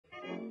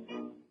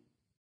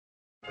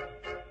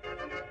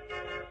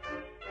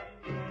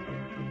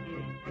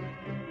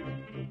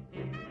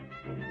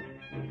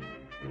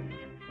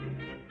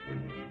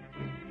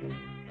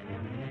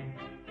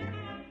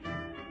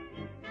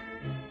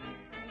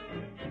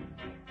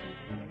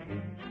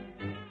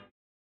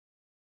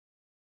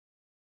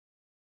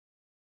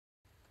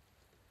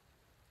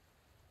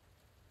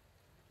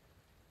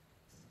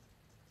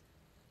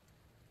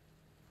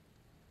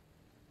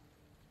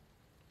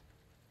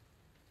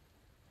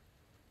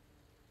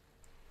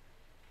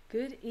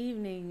Good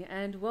evening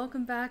and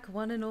welcome back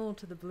one and all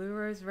to the Blue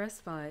Rose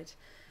Respite.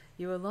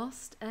 You were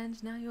lost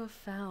and now you're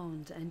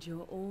found and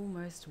you're all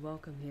most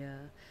welcome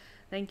here.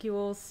 Thank you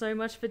all so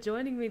much for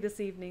joining me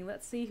this evening.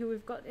 Let's see who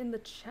we've got in the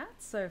chat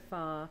so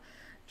far.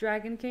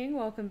 Dragon King,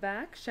 welcome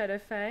back. Shadow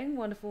Fang,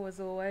 wonderful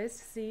as always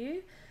to see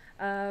you.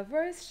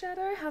 Rose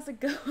Shadow, how's it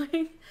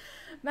going?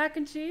 Mac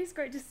and Cheese,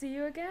 great to see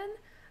you again.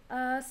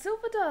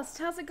 Silver Dust,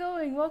 how's it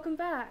going? Welcome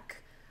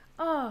back.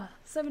 Oh,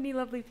 so many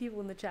lovely people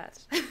in the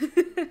chat.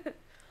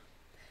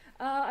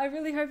 I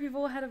really hope you've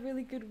all had a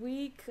really good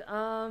week.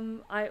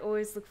 I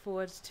always look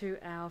forward to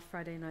our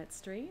Friday night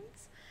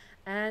streams.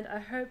 And I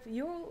hope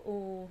you're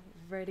all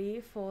ready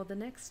for the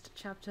next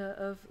chapter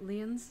of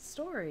Leon's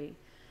story.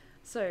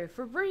 So,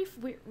 for a brief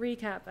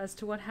recap as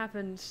to what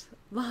happened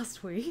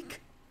last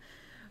week,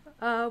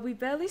 we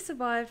barely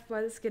survived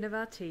by the skin of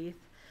our teeth,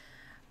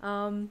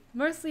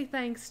 mostly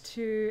thanks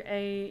to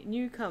a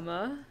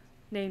newcomer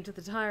named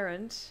the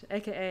Tyrant,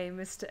 aka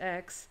Mr.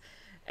 X,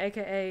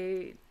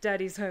 aka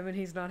Daddy's home and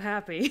he's not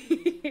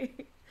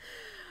happy.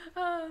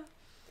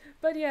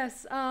 But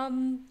yes,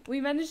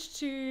 we managed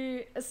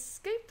to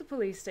escape the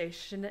police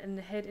station and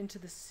head into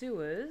the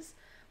sewers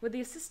with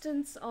the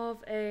assistance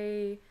of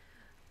a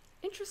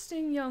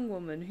interesting young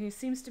woman who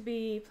seems to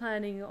be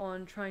planning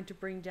on trying to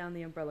bring down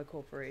the Umbrella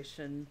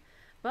Corporation.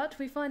 But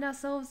we find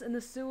ourselves in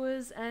the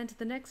sewers and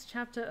the next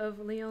chapter of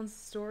Leon's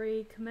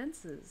story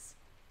commences.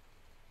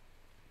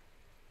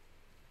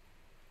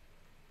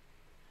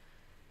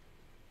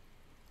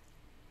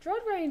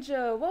 Drod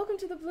Ranger, welcome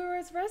to the Blue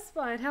Rose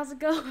Respite. How's it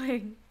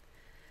going?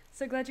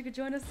 So glad you could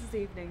join us this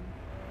evening.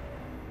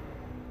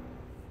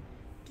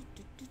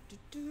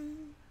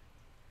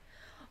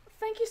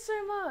 Thank you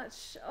so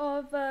much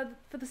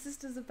for the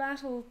Sisters of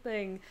Battle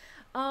thing.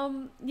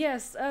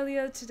 Yes,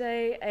 earlier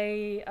today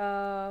a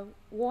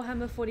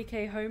Warhammer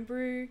 40k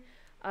homebrew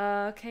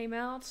came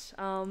out.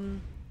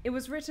 It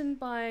was written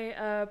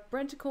by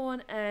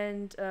Brentacorn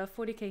and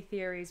 40k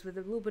Theories with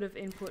a little bit of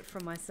input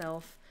from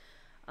myself.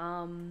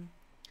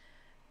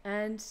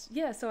 And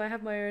yeah, so I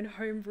have my own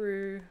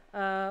homebrew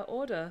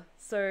order,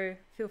 so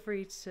feel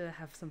free to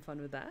have some fun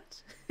with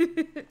that.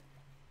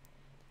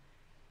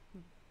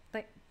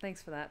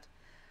 Thanks for that.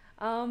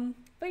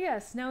 But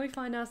yes, now we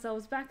find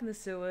ourselves back in the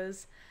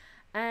sewers,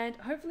 and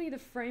hopefully the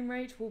frame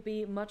rate will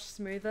be much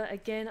smoother.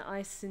 Again,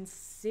 I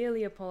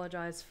sincerely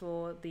apologize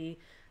for the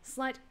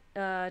slight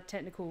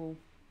technical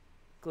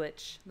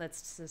glitch,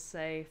 let's just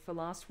say, for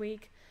last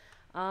week.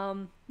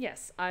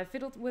 Yes, I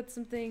fiddled with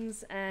some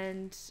things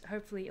and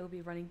hopefully it'll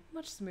be running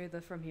much smoother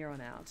from here on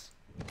out.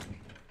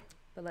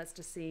 But let's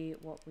just see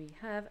what we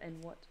have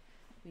and what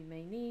we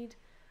may need.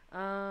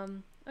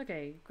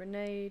 Okay,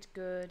 grenade,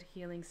 good,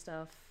 healing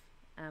stuff,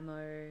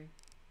 ammo.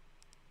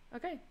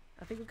 Okay,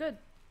 I think we're good.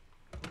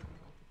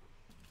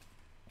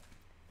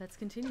 Let's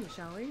continue,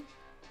 shall we?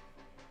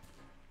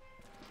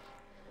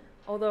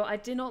 Although I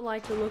did not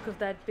like the look of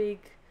that big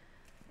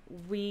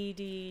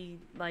weedy,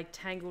 like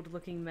tangled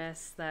looking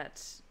mess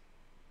that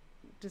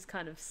just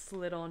kind of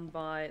slid on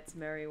by its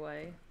merry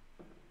way.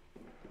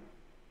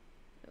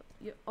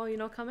 Oh, you're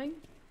not coming?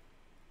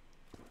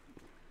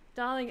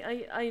 Darling,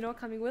 are you not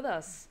coming with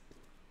us?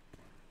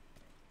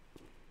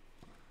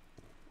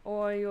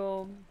 Or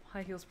your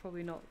high heels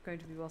probably not going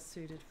to be well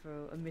suited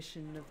for a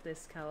mission of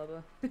this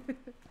caliber.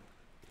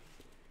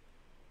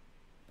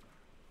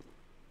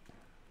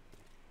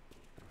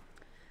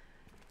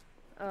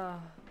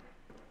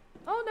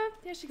 Oh no,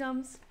 here she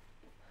comes.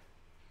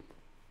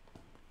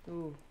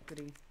 Ooh,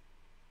 goody.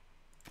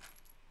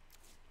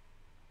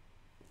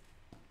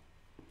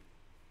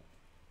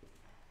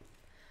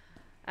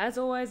 As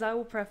always, I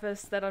will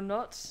preface that I'm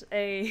not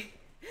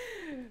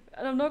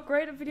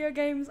great at video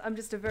games. I'm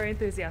just a very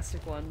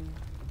enthusiastic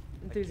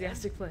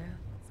enthusiastic player.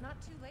 It's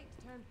not too late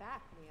to turn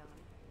back, Leon.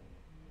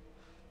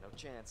 No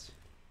chance.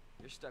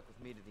 You're stuck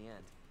with me to the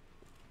end.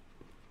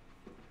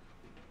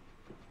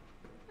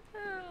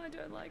 Oh, I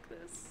don't like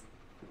this.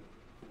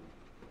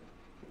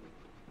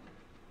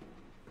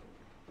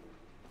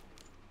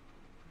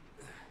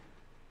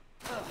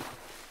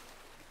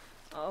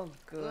 Oh,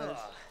 good.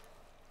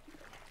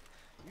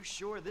 You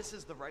sure this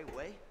is the right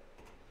way?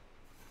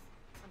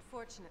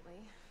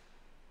 Unfortunately.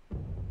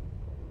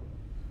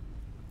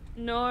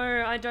 No,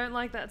 I don't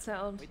like that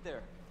sound. Wait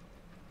there.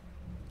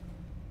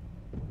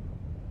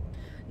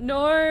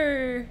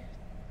 No!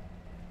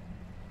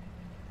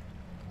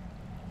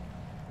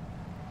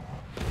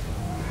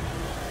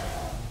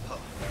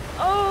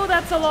 Oh,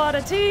 that's a lot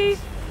of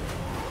teeth!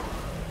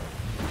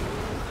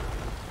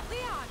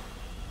 Leon!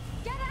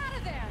 Get out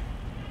of there!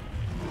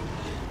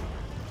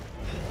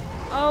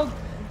 Oh,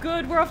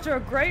 good, we're off to a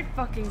great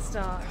fucking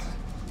start.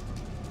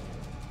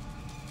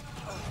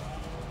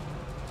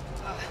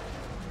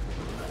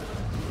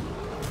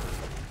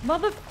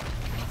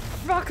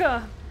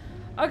 Motherfucker!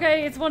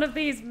 Okay, it's one of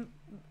these.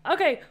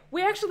 Okay,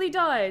 we actually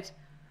died.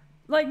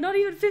 Like, not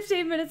even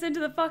 15 minutes into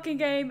the fucking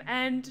game,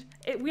 and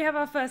we have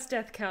our first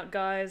death count,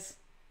 guys.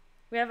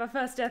 We have our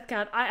first death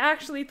count. I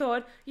actually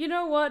thought, you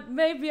know what,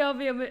 maybe I'll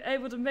be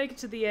able to make it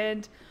to the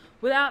end.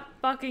 without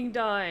fucking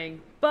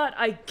dying. But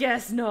I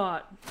guess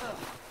not.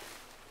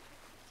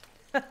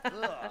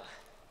 Ugh.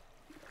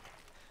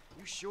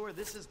 You sure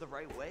this is the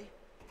right way?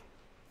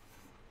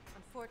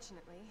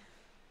 Unfortunately.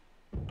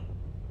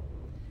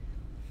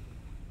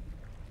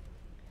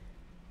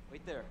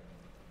 Wait there.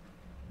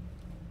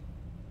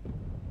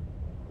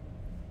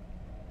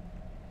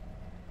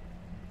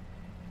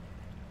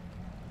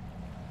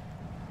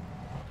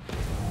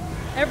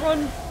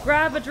 Everyone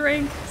grab a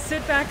drink,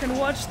 sit back and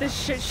watch this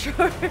shit show.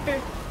 Leon!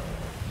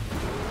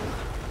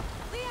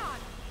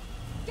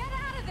 Get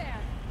out of there!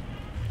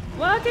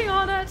 Working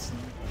on it.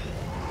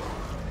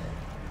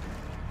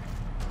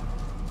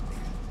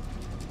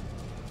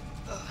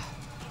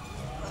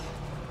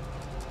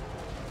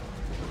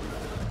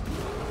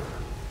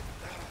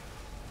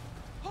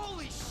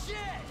 Holy shit!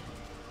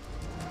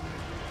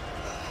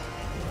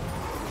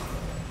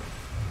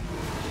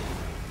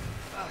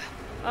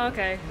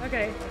 Okay,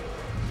 okay.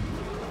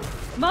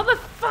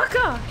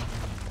 Motherfucker!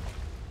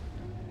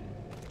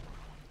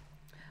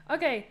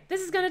 Okay,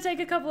 this is gonna take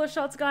a couple of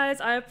shots,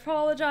 guys. I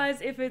apologize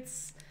if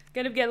it's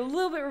gonna get a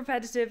little bit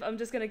repetitive. I'm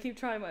just gonna keep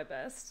trying my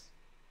best.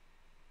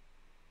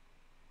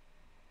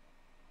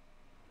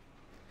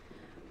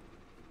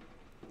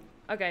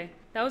 Okay,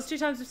 that was 2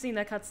 times we've seen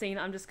that cutscene.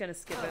 I'm just gonna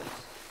skip it.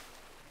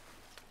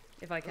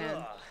 If I can.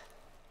 Ugh.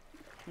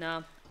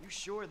 Nah. You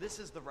sure this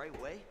is the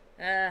right way?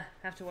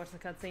 Have to watch the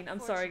cutscene. I'm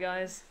sorry,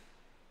 guys.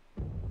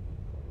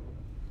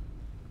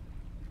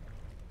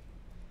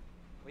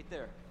 Wait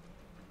there.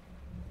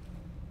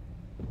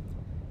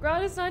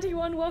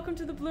 Ghonnathan91, welcome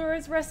to the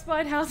Blu-rays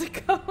Respite. How's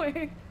it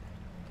going?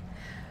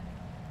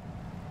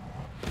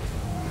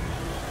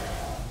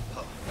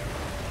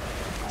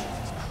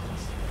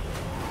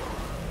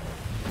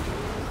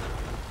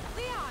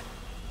 Leon!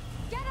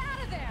 Get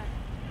out of there!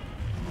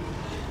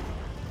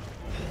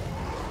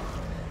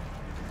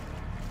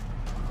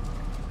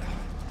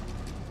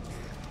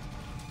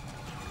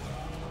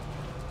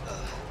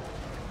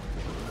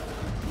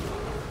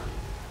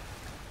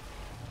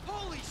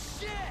 Holy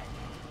shit!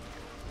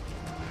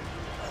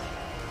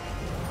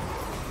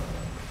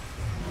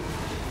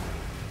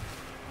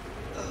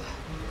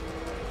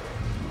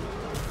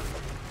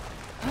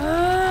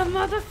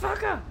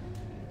 Motherfucker!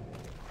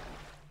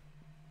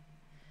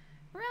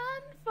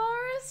 Run,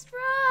 Forrest,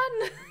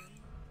 run!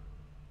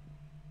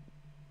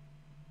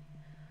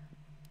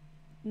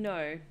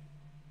 No.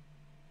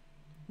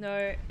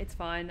 No, it's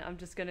fine. I'm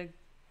just gonna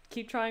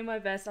keep trying my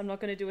best. I'm not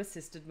gonna do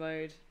assisted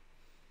mode.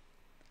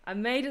 I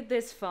made it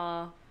this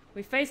far.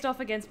 We faced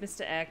off against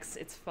Mr. X.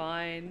 It's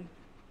fine.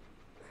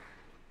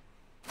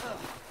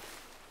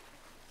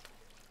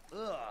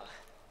 Ugh.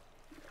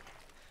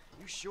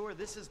 You sure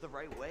this is the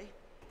right way?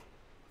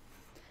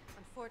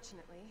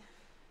 Unfortunately.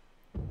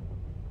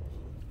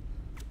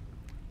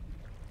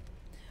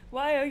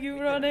 Why are you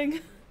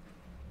running?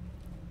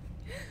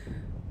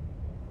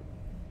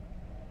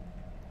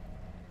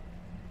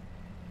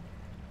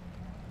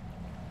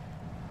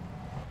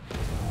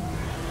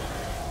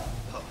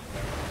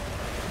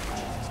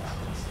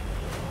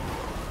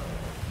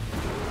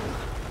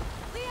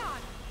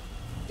 Leon!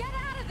 Get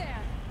out of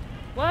there!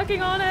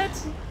 Working on it!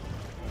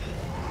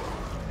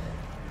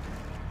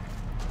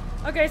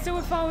 Okay, so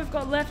we're fine. We've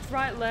got left,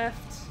 right,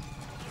 left.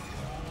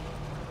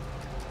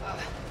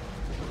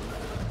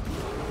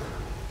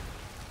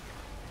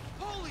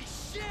 Holy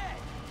shit!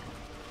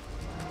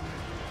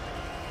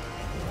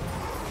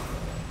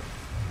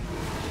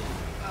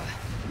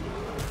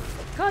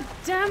 God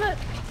damn it!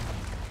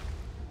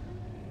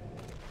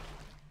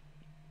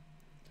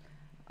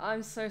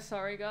 I'm so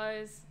sorry,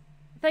 guys.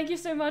 Thank you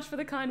so much for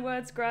the kind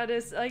words,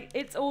 Gratis. Like,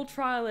 it's all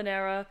trial and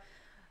error.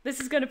 This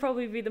is going to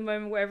probably be the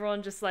moment where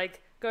everyone just,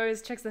 like,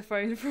 goes, checks their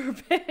phone for a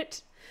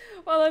bit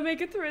while I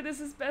make it through this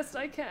as best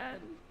I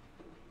can.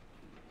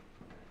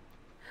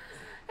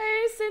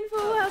 Hey,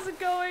 Sinful, how's it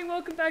going?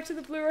 Welcome back to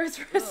the Blu-rays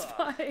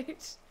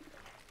Respite.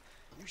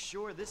 You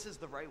sure this is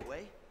the right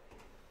way?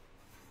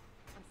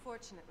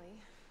 Unfortunately.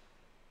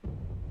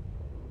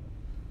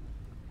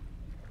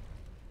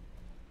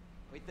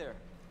 Wait there.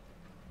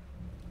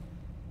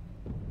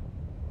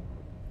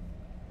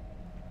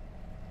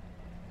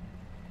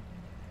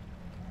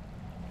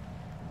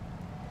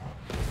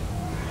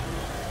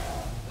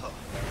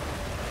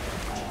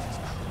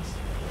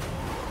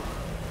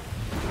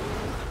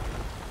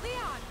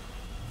 Leon!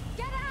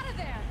 Get out of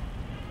there!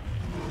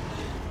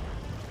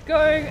 Go,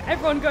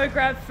 everyone go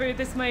grab food.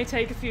 This may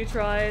take a few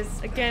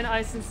tries. Again,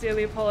 I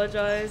sincerely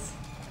apologize.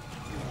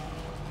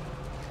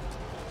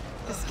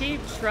 Just keep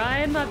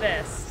trying my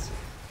best.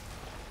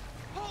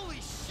 Holy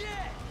shit!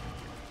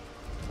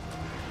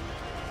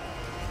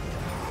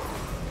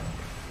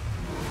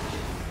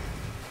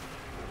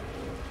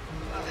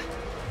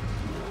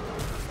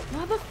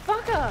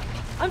 Motherfucker!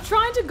 I'm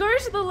trying to go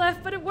to the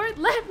left, but it won't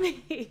let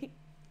me.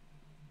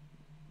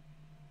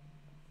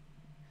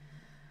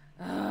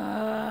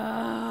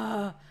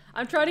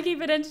 I'm trying to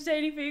keep it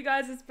entertaining for you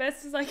guys as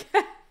best as I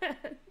can.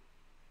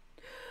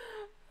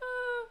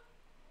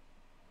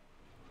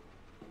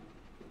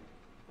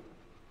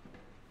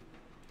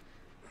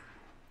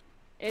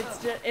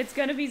 It's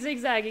gonna be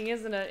zigzagging,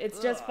 isn't it? It's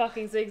just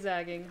fucking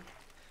zigzagging.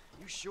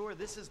 You sure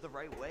this is the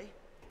right way?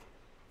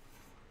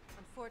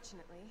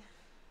 Unfortunately.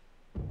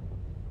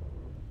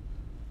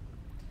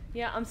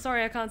 Yeah, I'm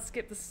sorry I can't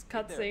skip this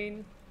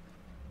cutscene.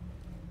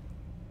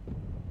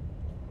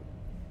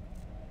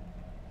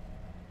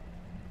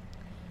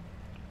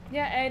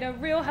 Yeah, Ada,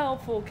 real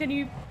helpful. Can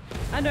you...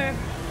 I know.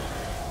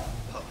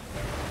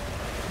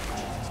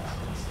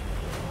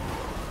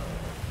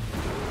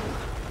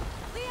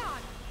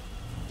 Leon!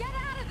 Get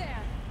out of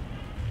there!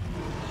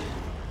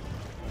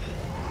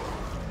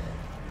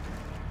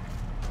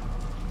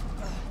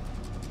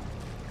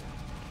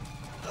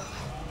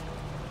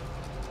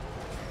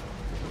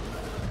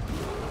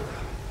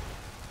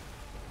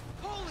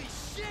 Holy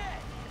shit!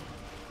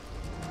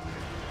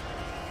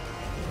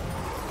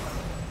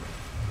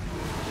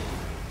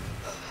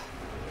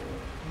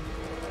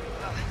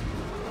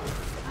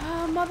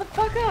 Ah,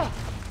 motherfucker!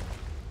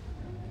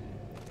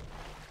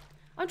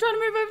 I'm trying to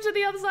move over to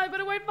the other side, but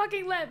it won't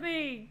fucking let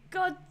me!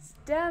 God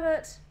damn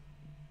it!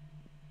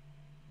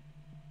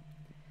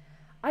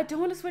 I don't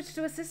want to switch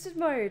to assisted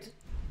mode.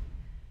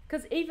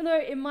 Because even though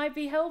it might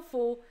be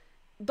helpful,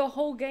 the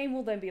whole game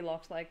will then be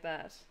locked like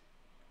that.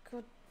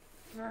 God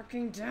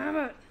fucking damn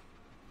it!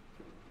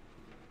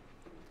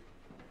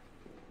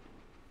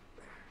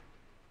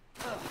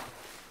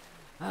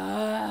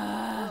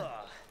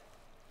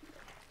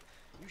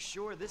 You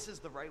sure this is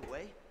the right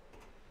way?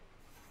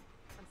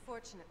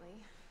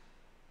 Unfortunately.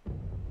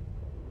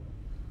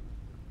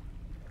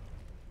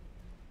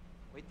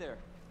 Wait there.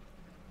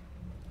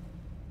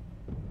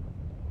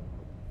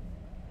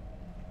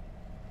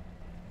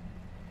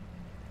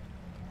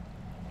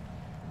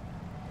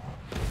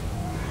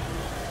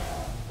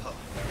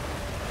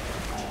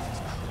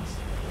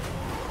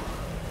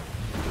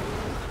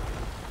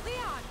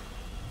 Leon!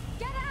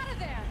 Get out of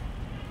there!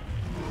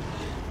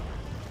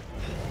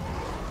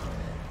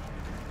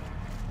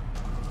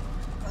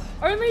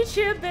 Only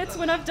cheer bits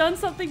when I've done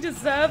something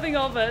deserving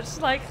of it.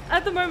 Like,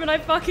 at the moment I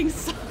fucking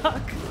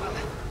suck.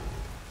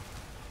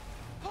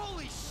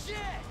 Holy shit!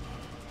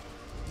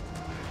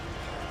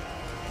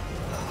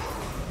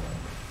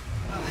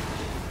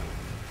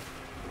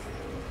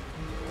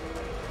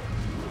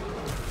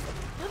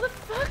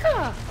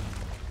 Motherfucker!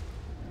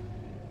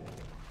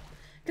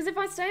 Because if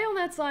I stay on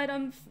that side,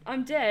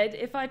 I'm dead.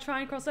 If I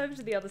try and cross over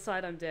to the other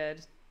side, I'm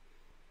dead.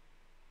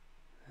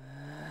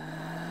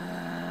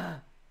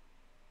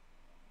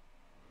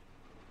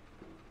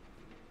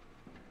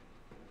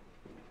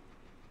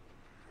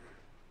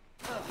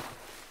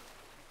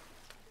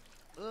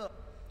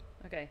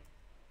 Okay.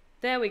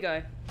 There we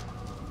go.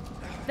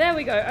 There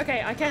we go.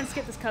 Okay, I can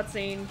skip this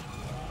cutscene.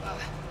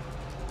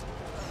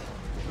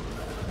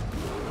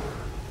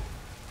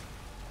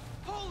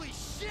 Holy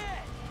shit!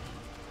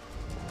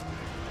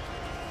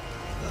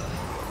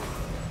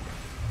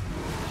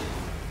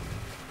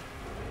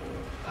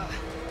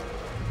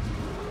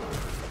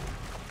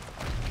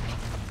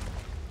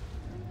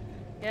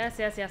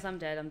 Yes, I'm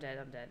dead.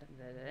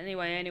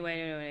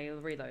 Anyway,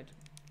 reload.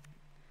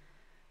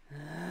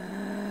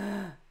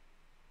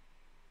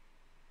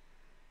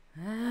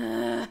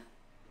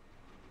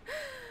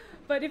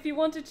 But if you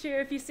want to cheer,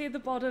 if you see at the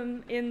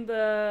bottom in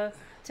the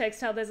text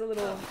how there's a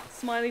little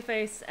smiley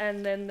face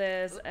and then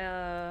there's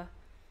a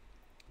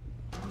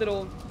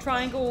little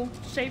triangle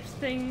shaped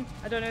thing,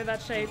 I don't know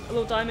that shape, a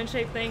little diamond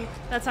shaped thing,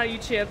 that's how you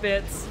cheer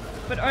bits.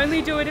 But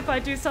only do it if I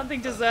do something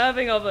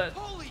deserving of it.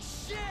 Holy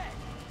shit!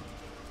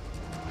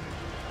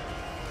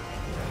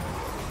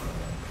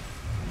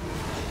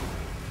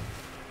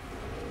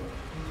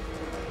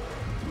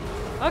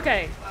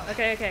 Okay.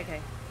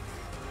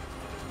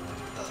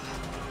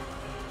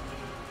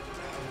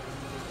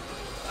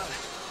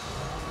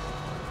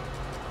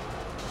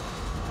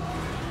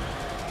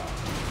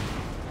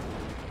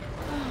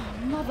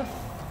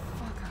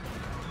 Motherfucker.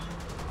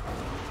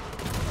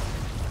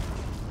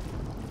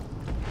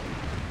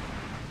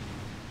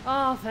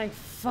 Oh, thank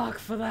fuck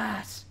for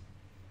that.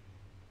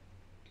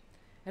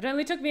 It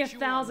only took me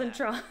 1,000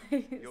 tries.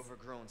 You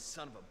overgrown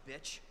son of a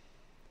bitch.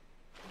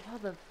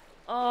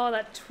 Oh,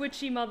 that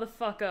twitchy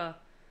motherfucker.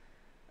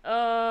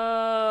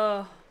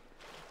 Oh,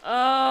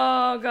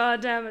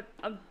 god damn it.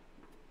 I'm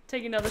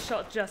taking another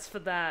shot just for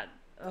that.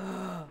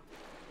 Ugh.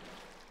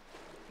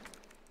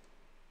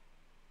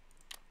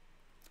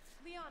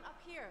 Leon, up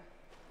here.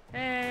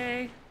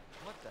 Hey.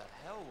 What the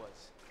hell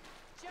was...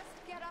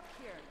 Just get up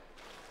here.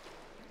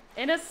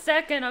 In a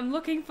second, I'm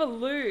looking for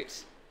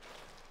loot.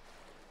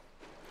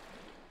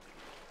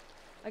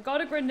 I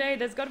got a grenade.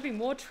 There's got to be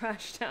more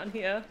trash down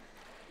here.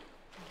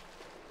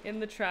 In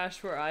the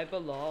trash where I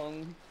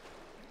belong.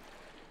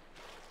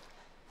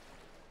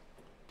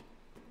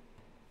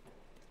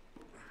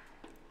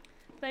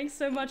 Thanks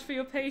so much for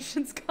your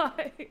patience,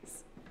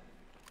 guys.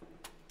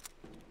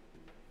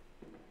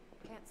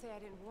 Can't say I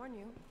didn't warn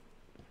you.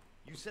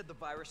 You said the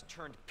virus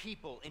turned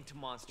people into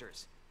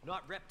monsters,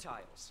 not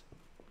reptiles.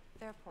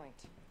 Fair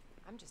point.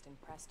 I'm just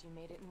impressed you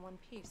made it in one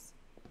piece.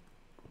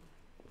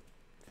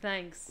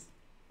 Thanks.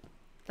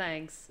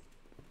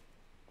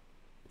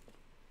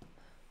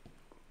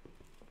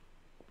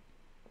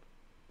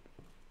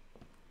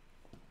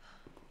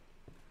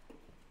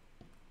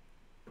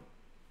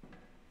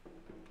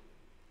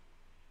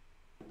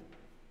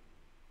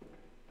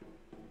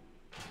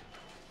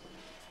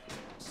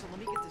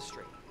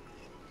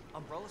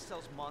 Umbrella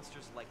sells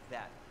monsters like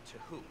that to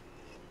who?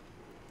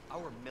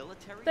 Our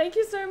military? Thank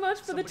you so much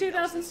for the Somebody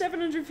else's?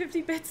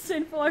 2,750 bits,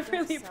 Sinful. I They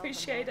don't really sell the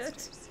appreciate it.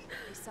 monsters.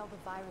 They sell the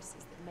viruses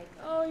that make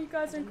them. Oh, you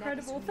guys are And the net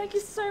is incredible. who Thank you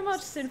makes so much,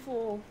 viruses.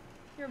 Sinful.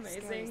 You're Scary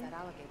as amazing. that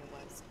alligator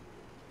was,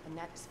 the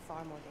net is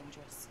far more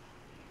dangerous.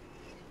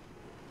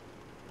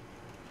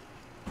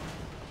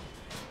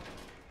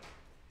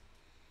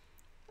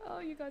 Oh,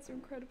 you guys are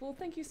incredible.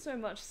 Thank you so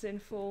much,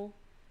 Sinful.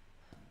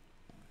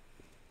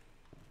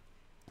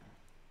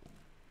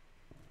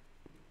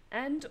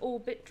 And all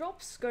bit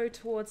drops go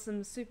towards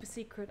some super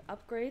secret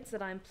upgrades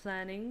that I'm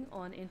planning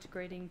on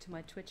integrating to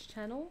my Twitch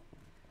channel.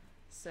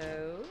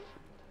 So...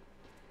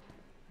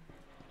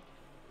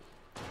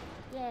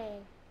 Yay.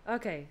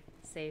 okay,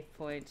 save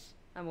point.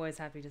 I'm always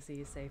happy to see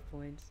you save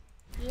point.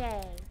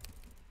 Yay.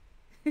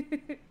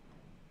 Definitely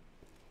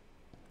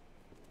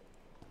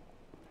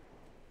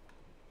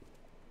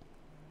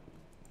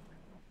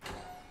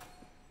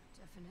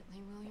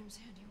William's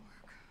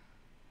handiwork.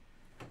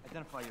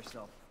 Identify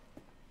yourself.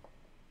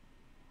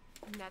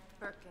 Nat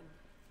Birkin.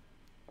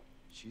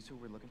 She's who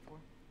we're looking for?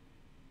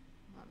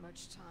 Not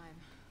much time.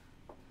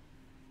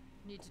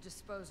 Need to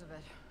dispose of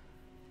it.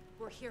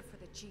 We're here for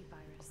the G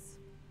virus.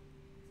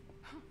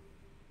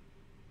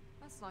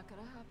 That's not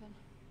gonna happen.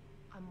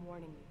 I'm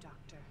warning you,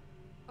 Doctor.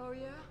 Oh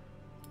yeah?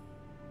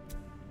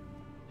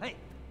 Hey!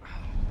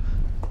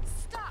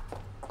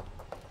 Stop!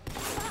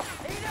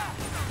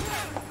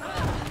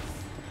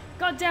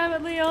 God damn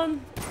it,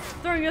 Leon!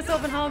 Throwing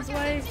yourself in harm's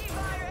way.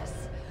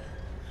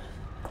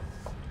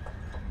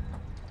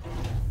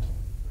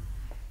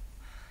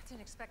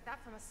 Didn't expect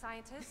that from a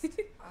scientist.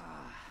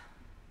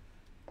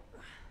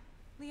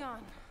 Leon.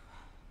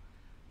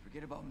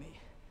 Forget about me.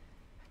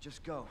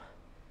 Just go.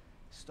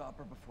 Stop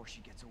her before she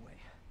gets away.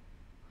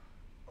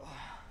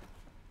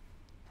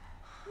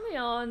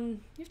 Leon,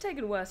 you've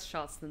taken worse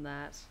shots than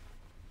that.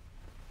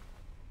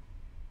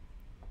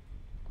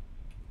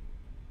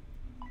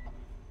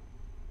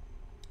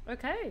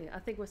 Okay, I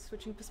think we're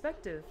switching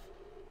perspective.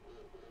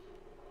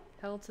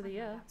 Hell to the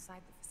air.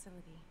 Outside the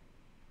facility,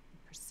 in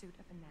pursuit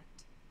of a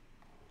net.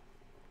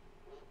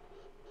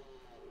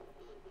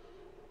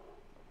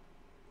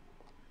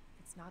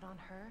 If it's not on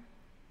her,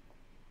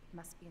 it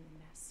must be in the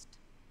nest.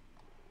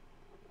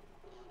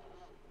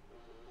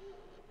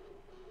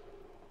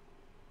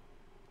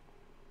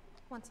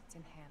 Once it's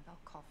in hand, I'll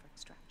call for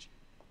extraction.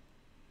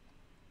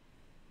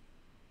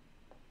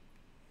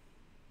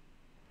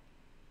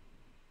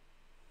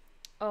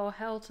 Oh,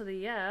 hell to the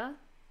yeah.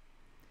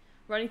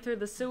 Running through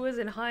the sewers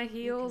in high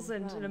heels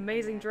and run an in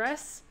amazing that.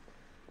 dress.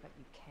 But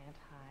you can't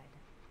hide.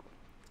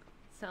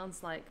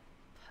 Sounds like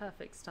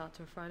perfect start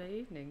to a Friday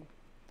evening.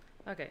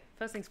 Okay,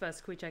 first things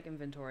first, can we check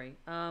inventory?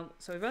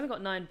 So we've only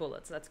got 9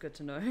 bullets, that's good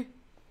to know.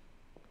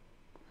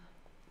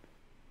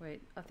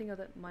 Wait, I think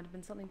that might have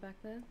been something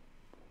back there.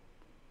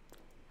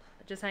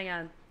 Just hang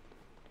on.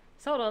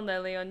 Just hold on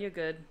there, Leon, you're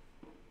good.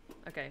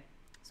 Okay,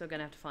 so we're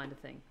gonna have to find a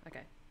thing.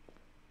 Okay.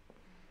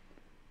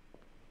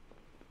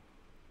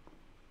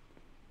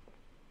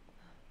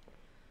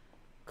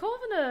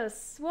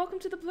 Corvinus, welcome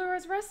to the Blue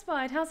Rose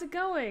Respite. How's it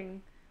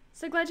going?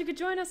 So glad you could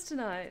join us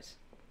tonight.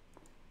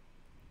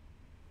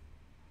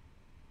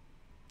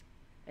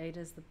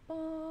 Ada's the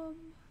bomb.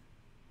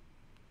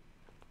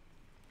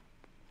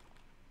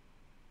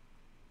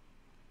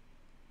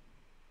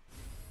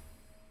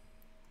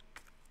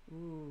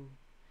 Ooh.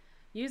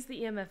 Use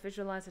the EMF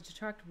visualizer to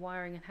track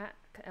wiring and hack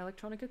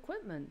electronic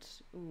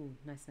equipment. Ooh,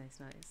 nice, nice,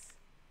 nice.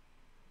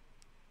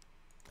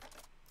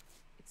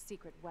 It's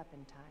secret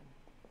weapon time.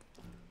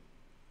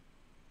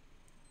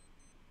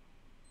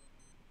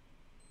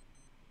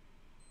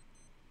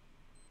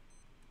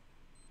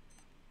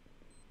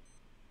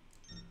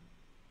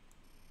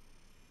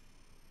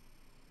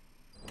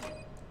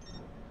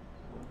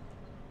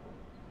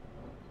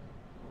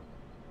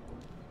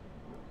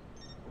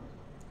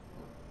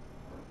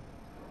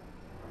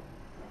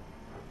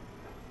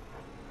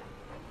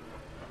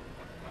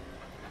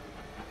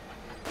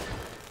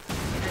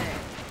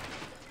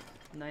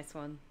 Nice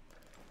one.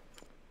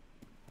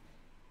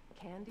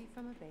 Candy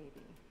from a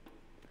baby.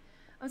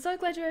 I'm so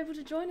glad you're able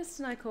to join us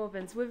tonight,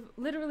 Corbins. We've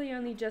literally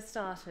only just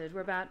started.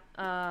 We're about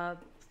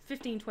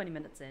 15-20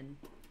 minutes in.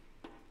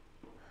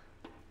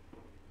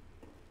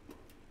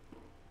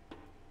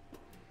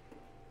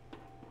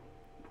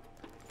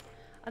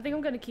 I think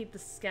I'm going to keep the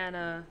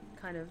scanner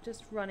kind of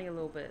just running a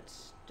little bit,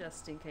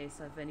 just in case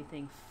I have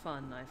anything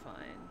fun I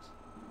find.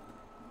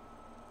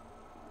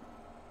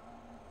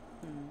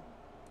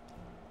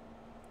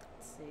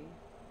 Let's see.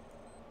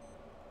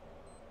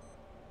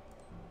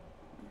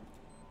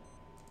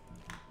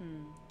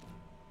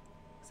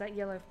 Because that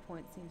yellow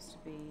point seems to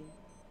be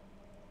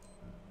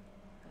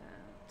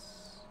that.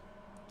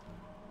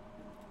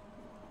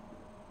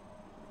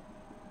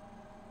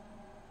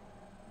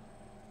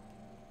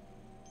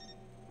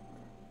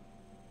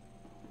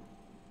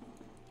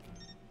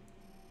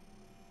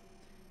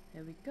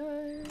 There we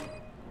go.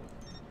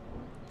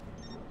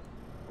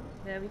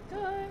 There we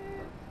go.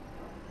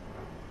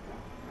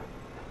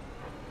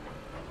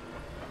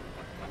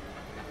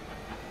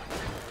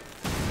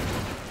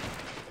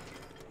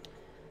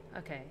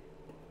 Okay.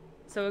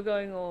 So we're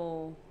going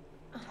all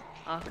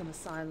Arkham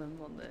Asylum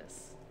on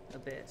this a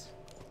bit.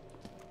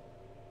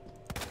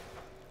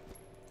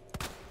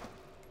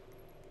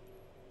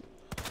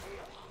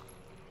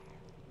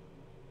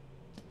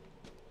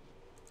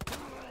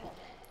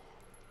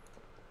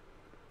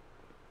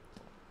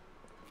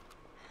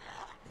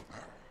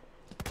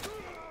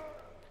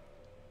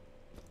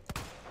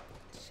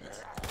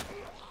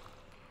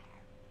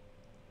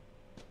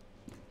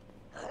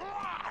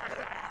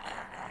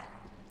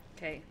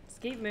 Okay, let's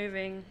keep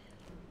moving.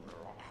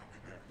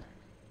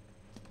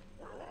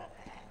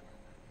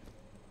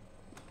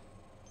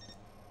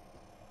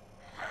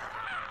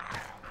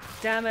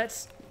 Damn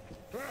it!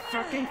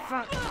 Fucking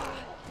fuck!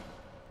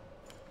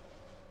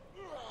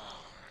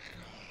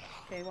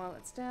 Okay, while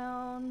it's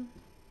down.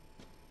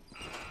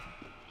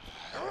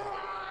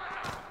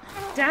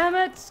 Damn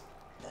it!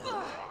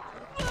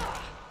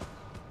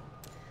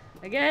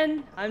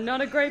 Again, I'm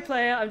not a great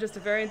player, I'm just a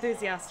very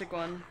enthusiastic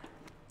one.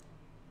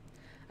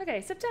 Okay,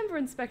 September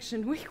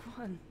inspection, week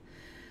 1.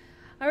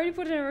 I already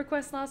put in a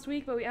request last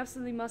week, but we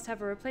absolutely must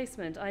have a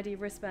replacement, ID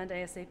wristband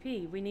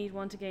ASAP. We need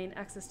one to gain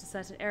access to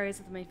certain areas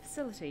of the main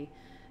facility.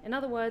 In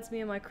other words, me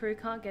and my crew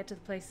can't get to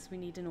the places we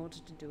need in order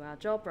to do our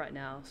job right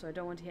now, so I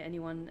don't want to hear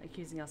anyone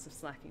accusing us of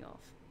slacking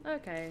off.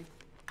 Okay.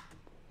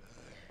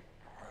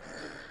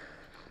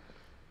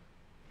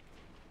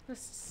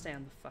 Let's just stay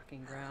on the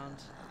fucking ground.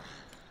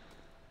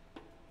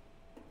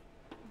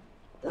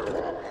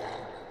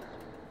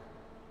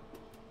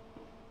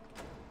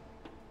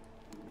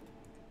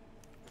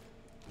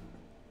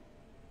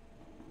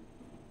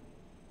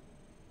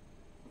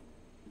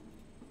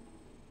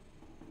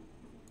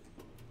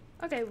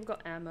 Okay, we've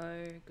got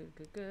ammo. Good,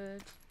 good,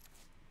 good.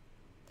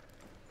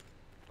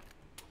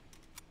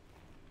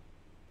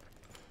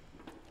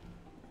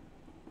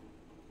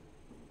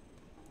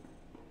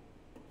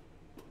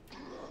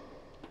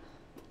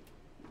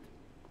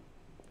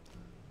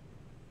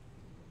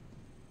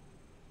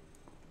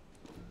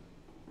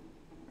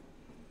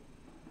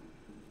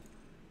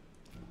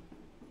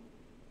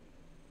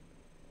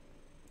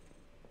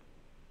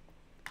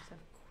 Just have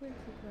a quick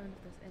look around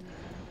if there's anything.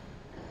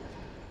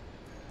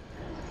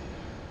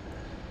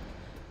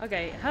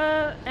 Okay,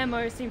 her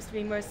MO seems to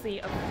be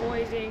mostly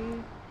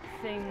avoiding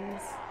things.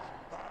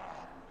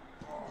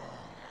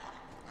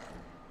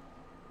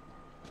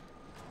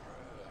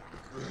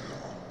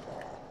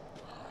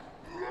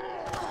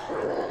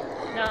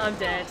 No, I'm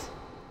dead.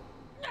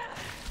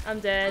 I'm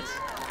dead.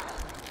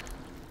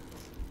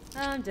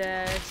 I'm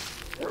dead.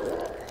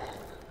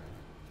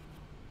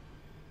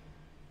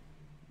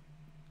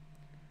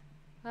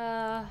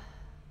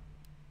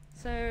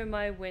 So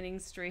my winning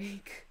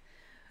streak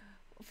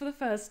for the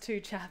first 2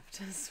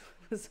 chapters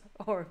was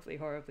horribly,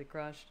 horribly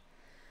crushed.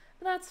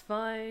 But that's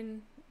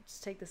fine.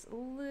 Just take this a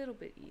little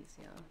bit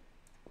easier.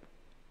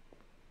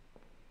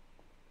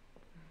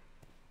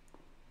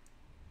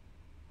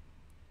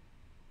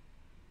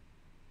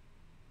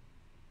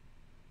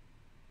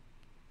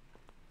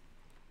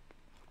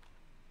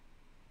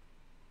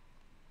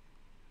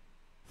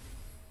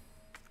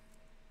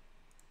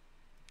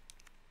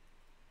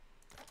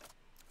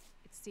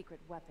 It's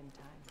secret weapon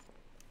time.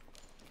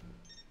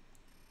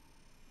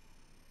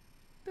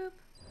 Boop.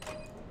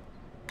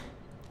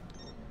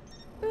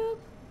 Boop.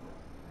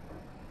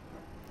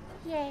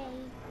 Yay.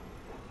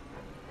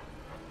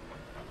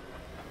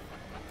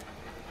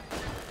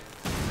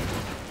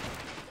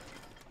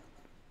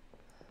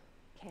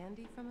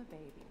 Candy from a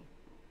baby.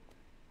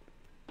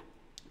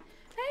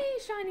 Hey,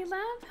 Shiny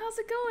Lamp, how's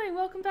it going?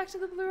 Welcome back to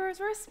the Blue Rose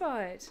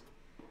Respite.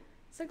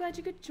 So glad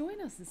you could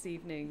join us this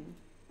evening.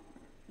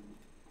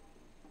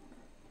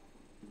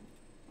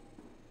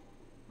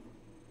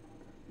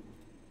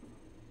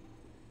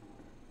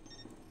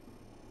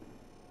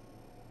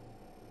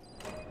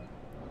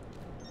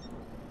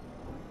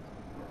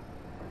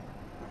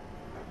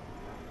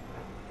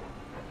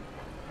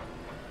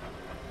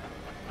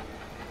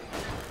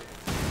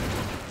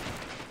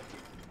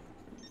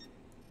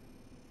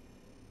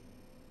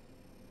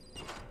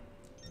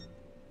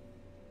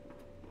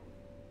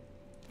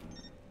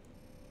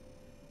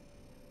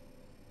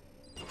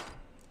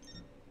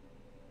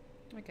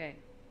 Okay,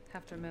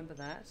 have to remember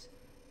that.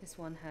 This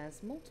one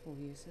has multiple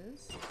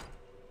uses.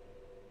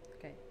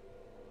 Okay.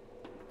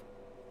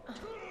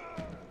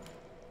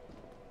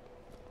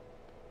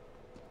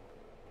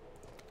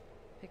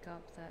 Pick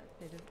up that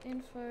bit of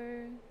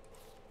info.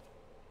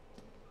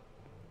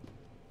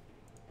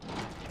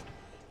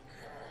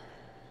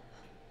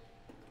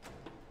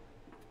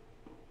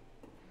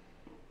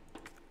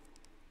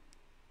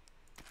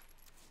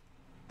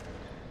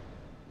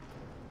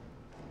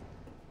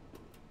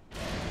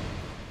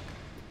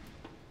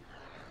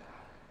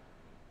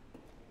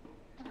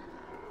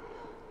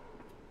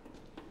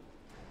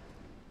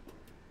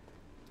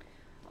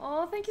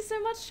 Oh, thank you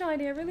so much,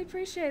 Shiny. I really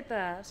appreciate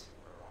that.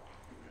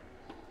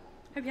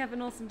 Hope you have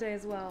an awesome day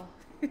as well.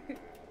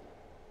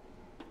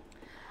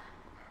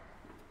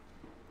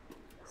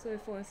 So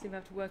falling asleep, I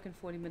have to work in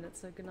 40 minutes,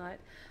 so good night.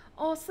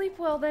 Oh, sleep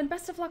well then.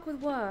 Best of luck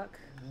with work.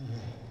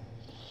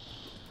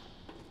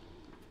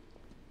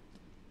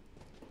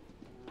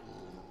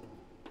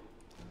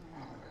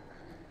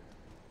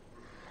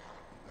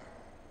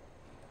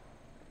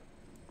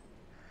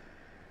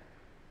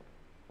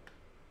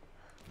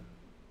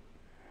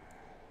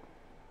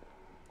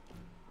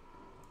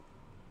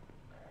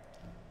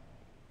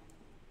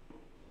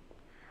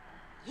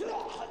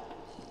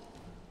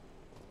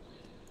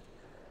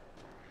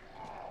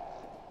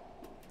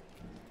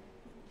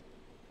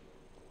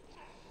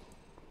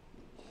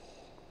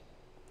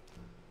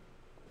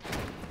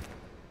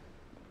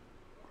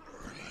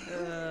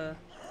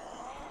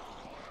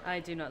 I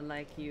do not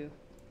like you.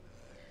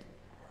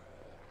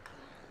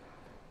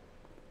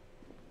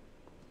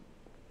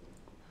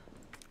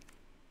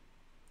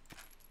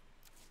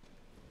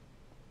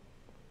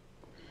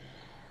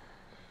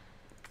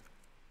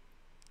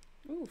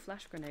 Ooh,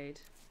 flash grenade.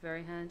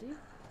 Very handy.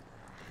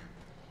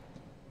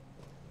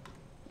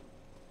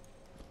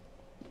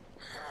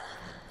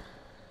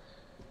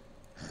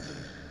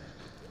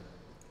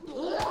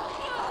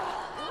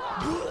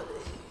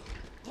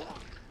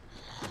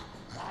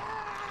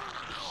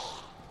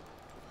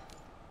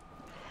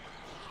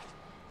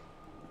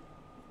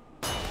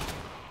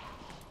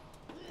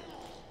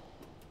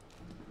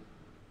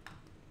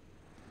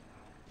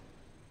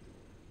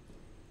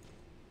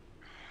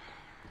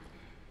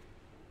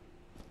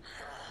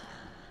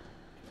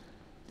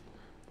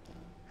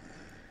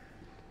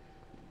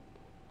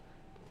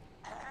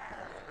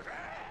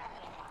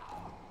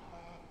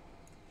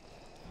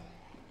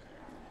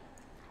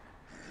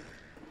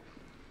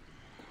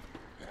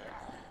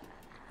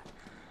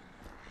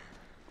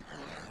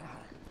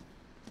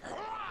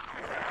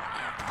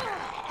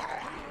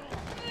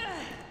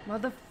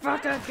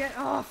 Motherfucker, get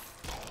off!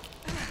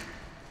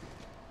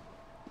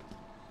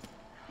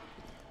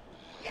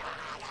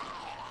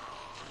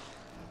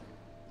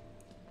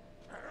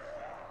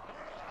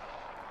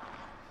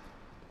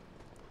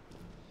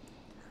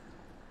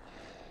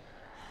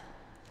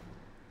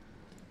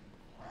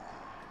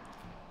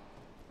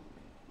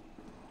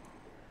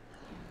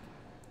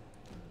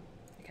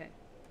 Okay.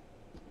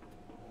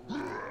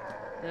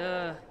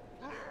 Ugh.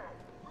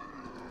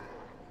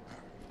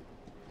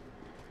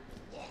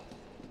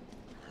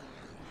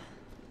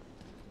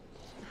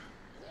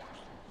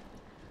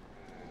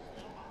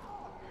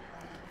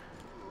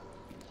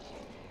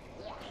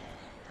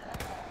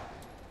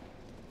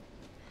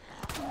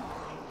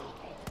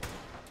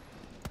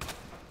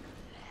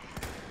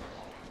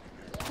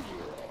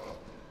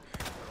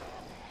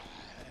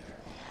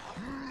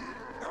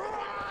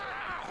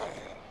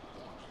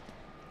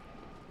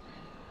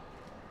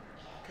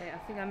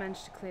 I think I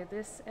managed to clear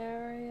this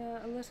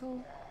area a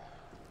little.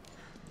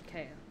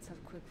 Okay, let's have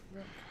a quick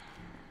look.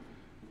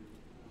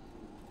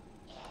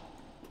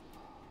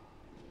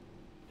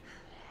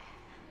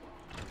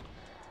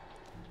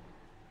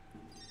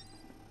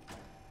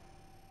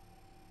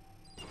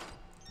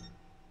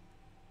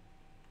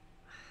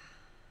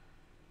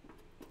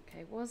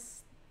 Okay,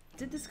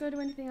 did this go to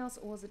anything else,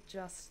 or was it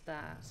just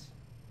that?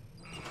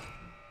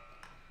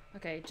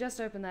 Okay, just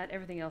open that,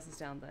 everything else is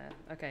down there.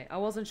 Okay, I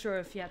wasn't sure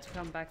if you had to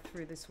come back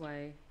through this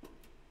way.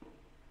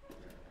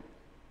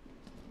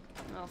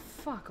 Oh,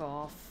 fuck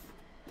off.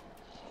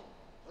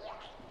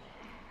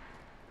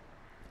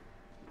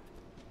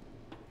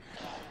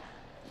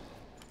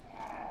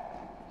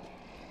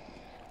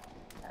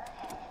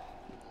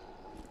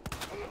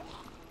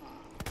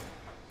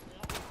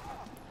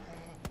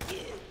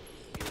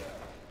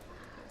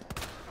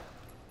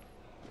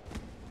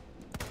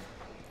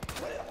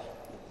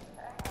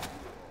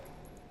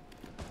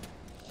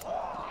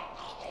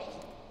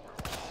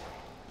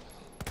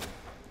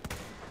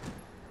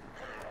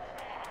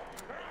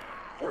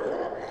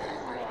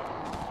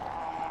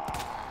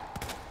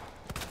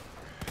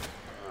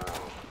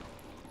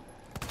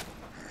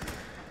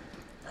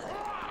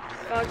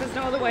 Fuck, there's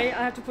no other way.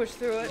 I have to push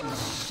through it.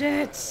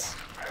 Shit!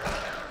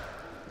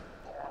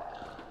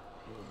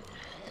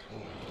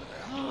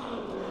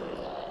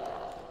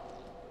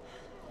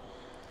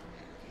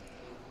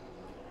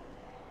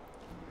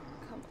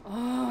 Come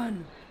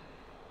on!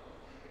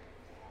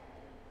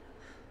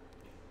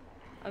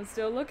 I'm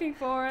still looking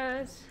for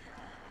it.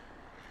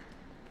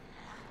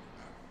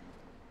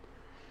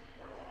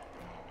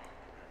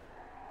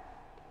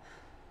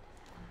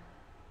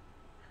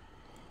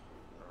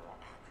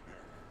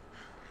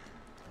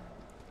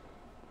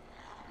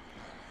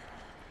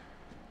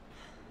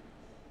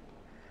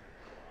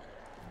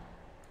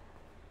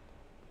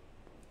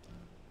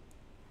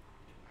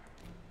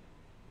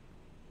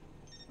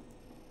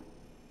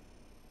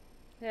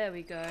 There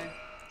we go.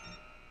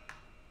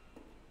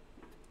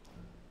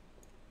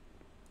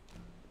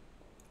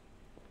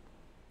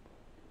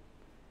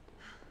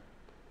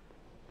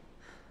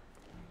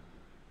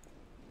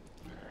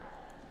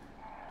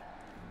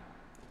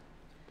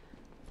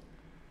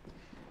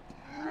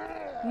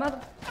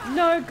 Mother...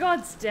 No,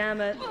 God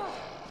damn it.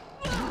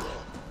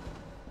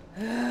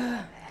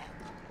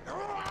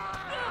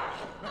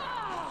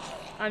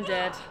 I'm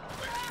dead.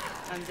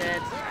 I'm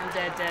dead.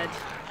 I'm dead.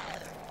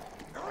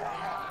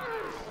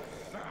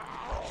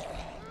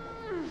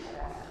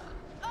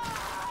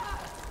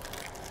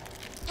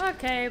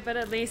 Okay, but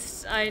at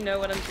least I know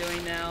what I'm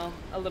doing now.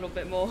 A little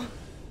bit more.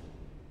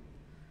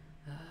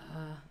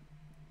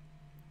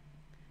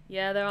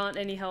 Yeah, there aren't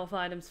any health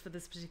items for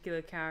this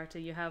particular character.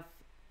 You've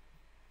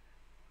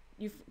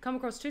come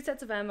across 2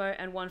 sets of ammo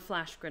and 1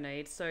 flash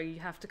grenade, so you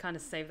have to kind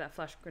of save that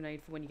flash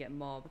grenade for when you get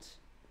mobbed.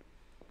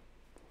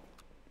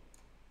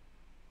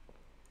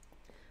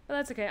 But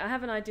that's okay, I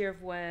have an idea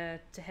of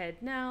where to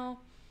head now,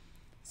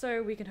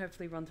 so we can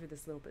hopefully run through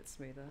this a little bit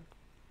smoother.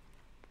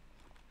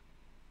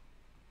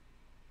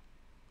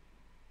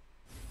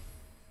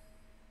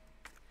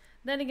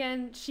 Then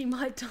again, she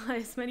might die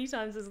as many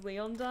times as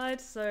Leon died,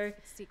 so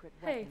It's secret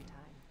hey, weapon time.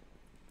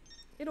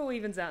 it all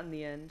evens out in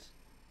the end.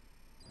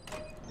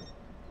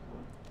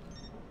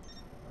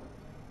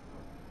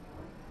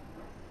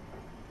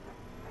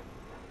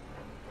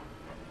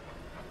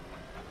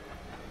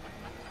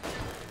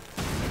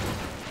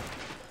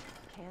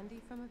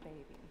 Candy from a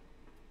baby.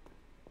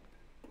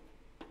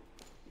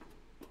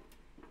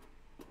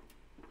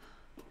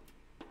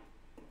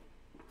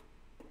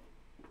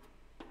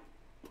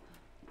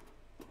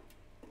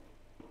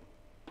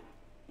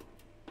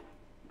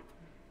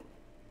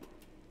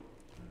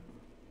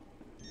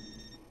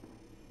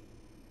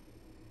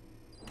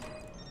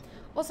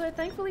 Also,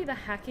 thankfully the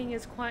hacking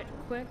is quite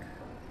quick.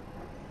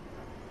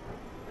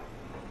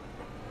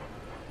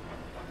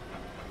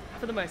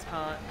 For the most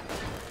part.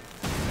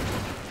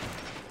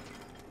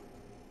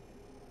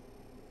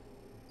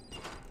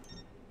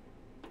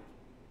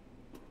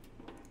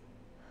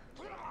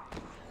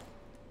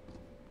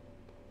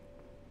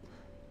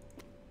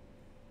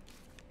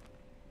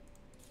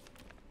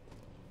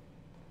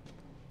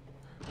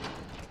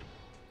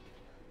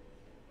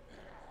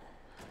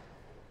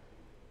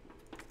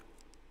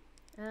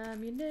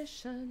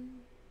 Ammunition,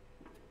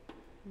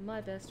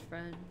 my best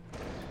friend.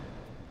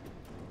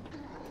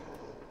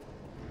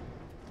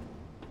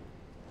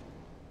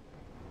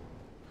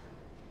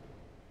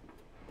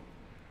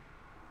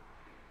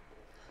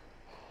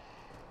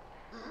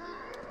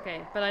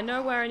 Okay, but I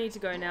know where I need to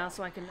go now,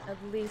 so I can at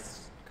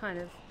least kind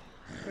of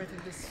go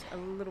through this a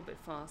little bit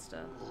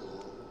faster.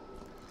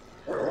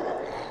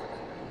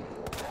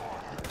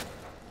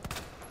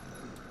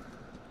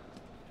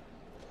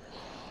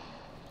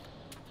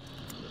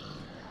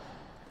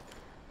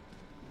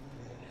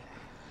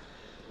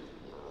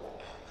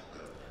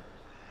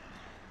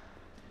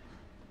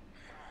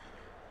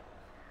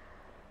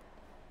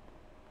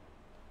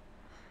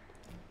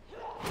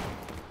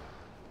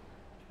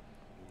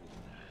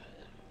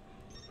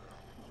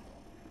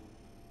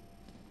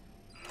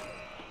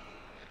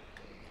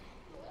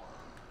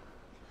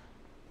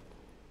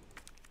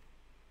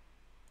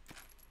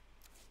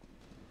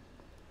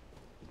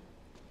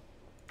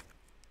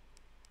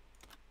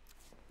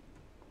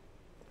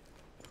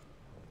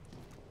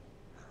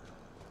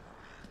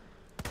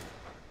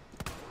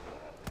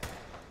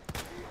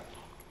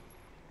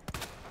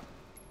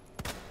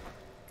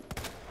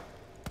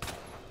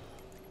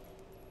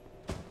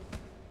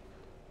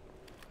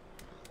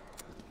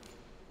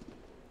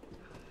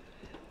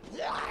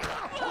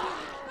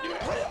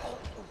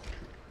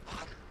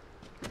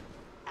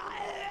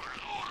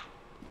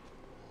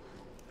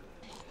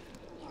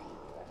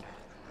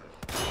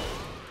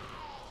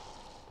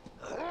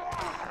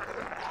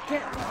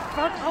 Get the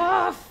fuck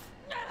off!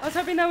 I was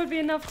hoping that would be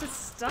enough to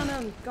stun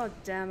him. God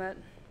damn it.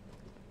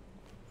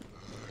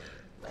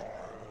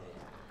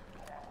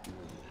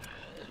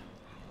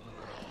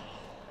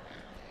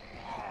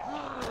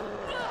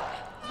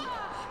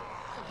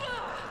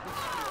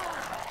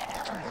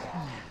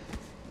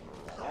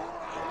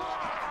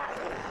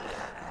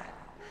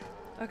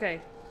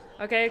 Okay.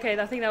 Okay,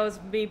 I think that was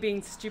me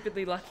being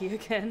stupidly lucky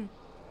again.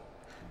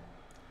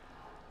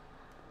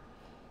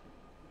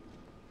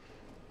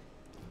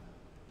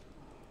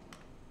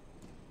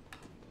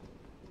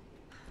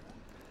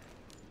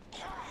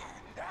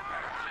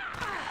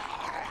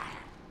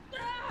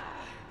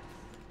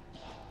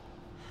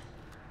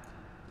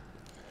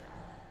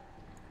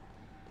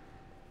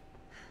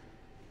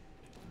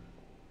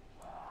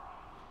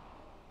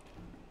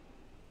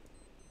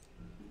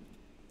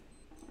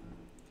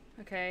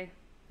 Okay,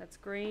 that's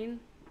green.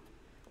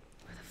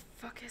 Where the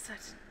fuck is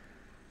it?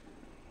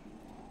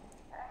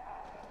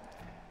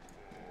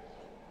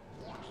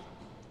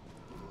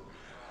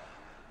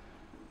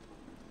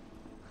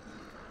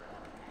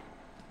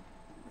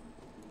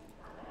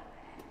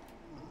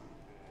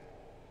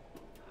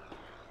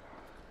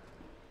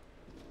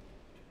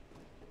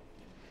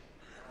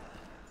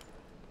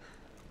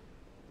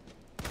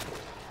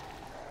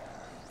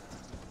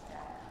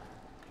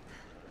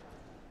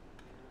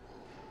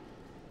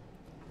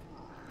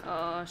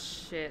 Oh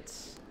shit.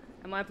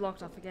 Am I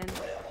blocked off again?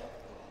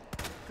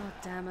 God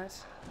damn it.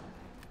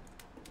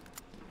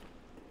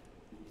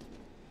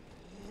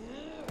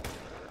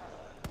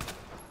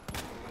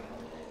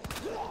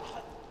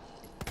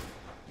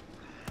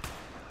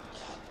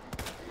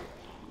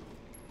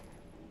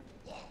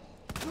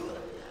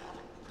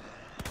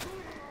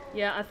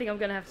 Yeah, I think I'm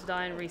gonna have to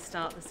die and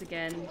restart this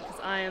again, because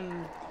I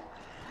am...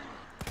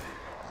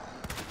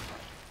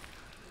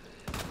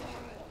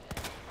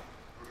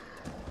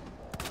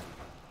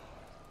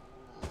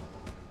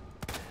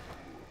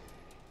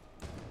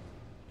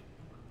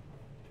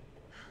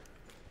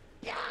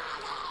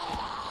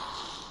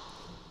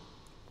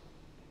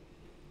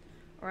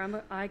 Or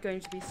am I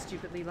going to be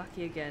stupidly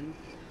lucky again?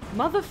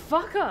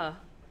 Motherfucker!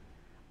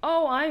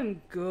 Oh,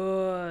 I'm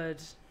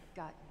good.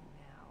 Got you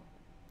now.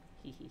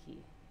 Hee hee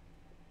hee.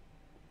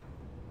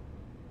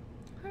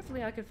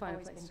 Hopefully I can find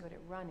Always a place been good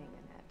at running,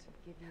 Annette.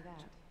 Give you that.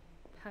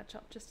 to patch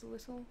up just a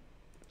little.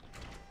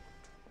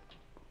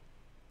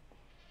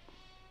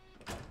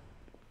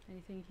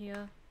 Anything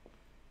here?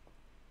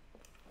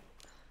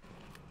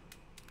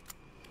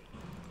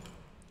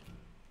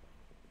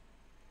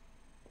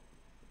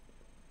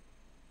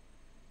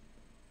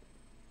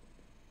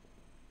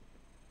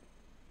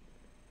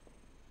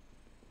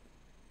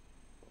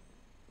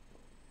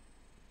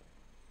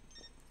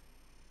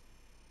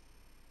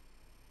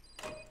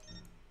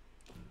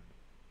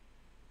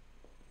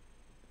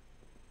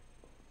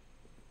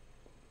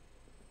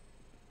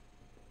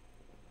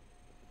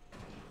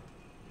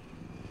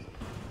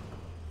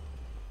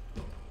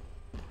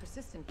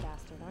 Persistent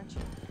bastard, aren't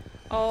you?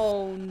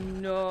 Oh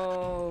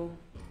no.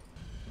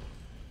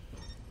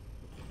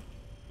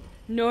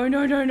 No,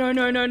 no, no, no,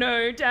 no, no,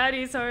 no.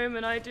 Daddy's home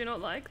and I do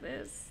not like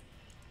this.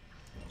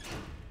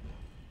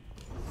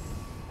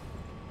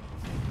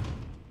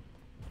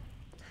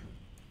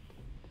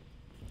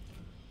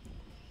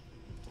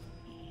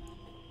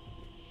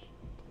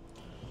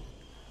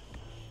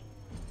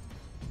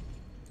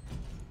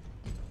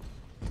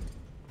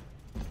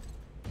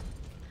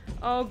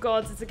 Oh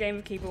gods, it's a game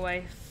of keep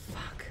away.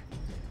 Fuck.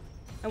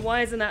 And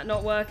why isn't that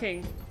not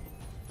working?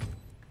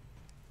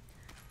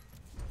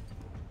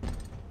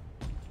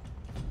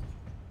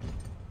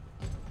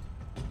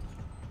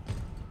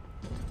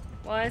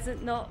 Why is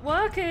it not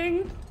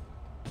working?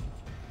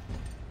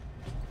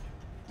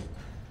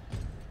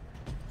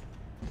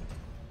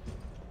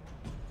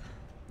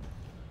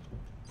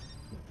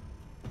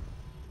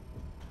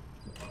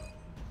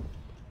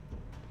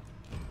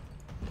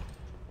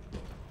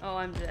 Oh,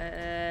 I'm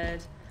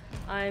dead.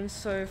 I'm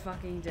so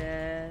fucking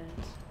dead.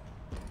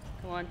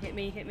 Come on, hit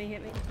me, hit me,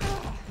 hit me.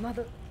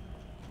 Mother...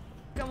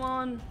 Come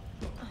on.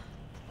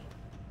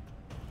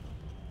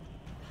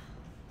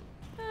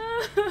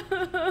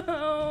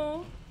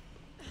 Oh.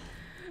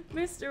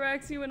 Mr.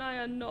 X, you and I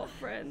are not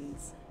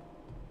friends.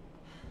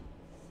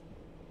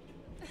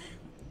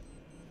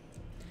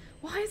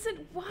 Why is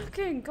it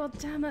working? God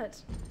damn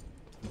it.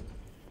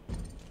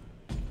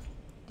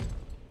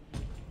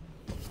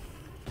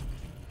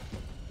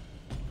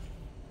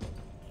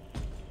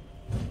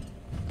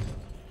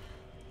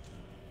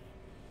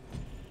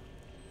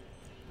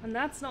 And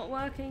that's not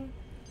working.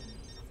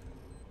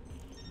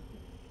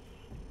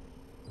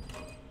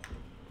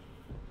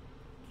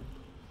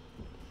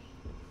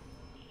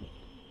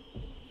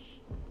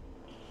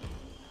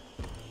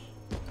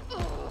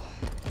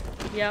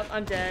 Yep,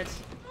 I'm dead.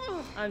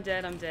 I'm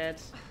dead, I'm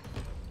dead.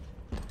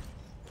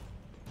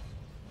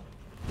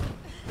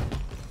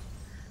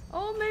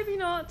 Oh, maybe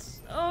not.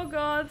 Oh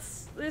god,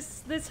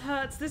 this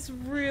hurts. This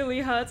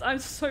really hurts. I'm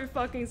so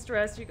fucking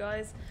stressed, you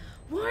guys.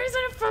 Why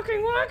isn't it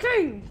fucking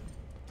working?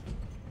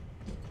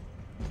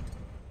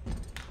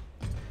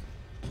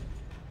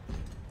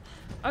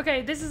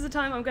 Okay, this is the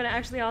time I'm gonna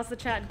actually ask the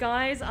chat.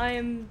 Guys, I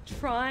am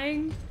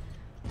trying,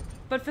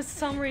 but for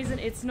some reason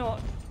it's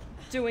not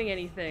doing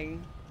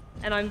anything.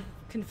 And I'm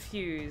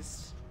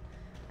confused.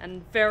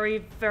 And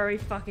very, very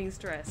fucking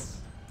stressed.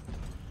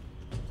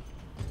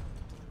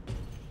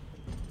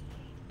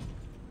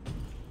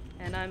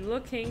 And I'm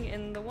looking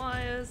in the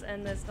wires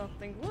and there's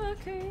nothing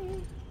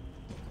working.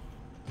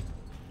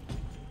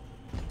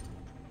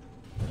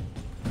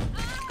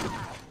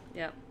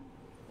 Yep.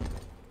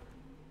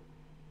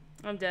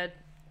 I'm dead.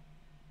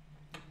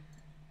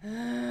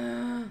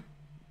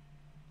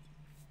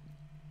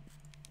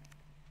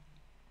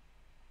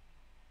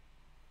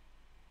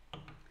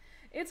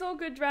 It's all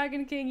good,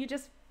 Dragon King.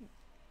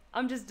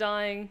 I'm just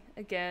dying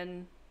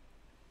again.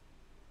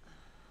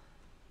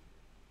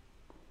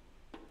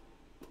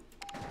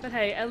 But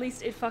hey, at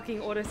least it fucking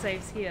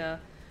autosaves here,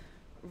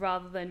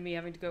 rather than me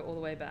having to go all the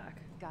way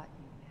back. Got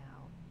you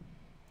now.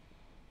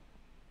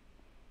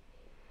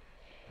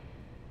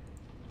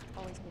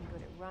 Always been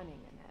good at running,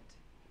 Annette.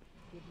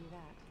 Give you that.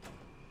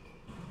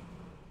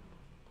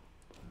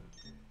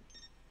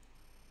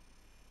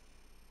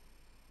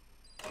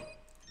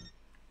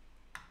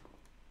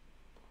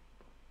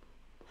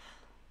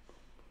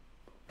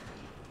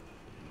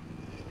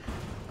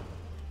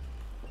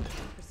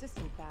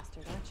 Persistent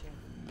bastard, aren't you?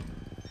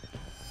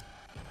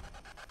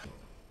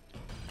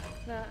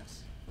 That.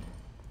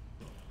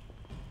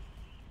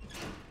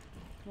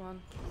 Come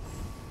on.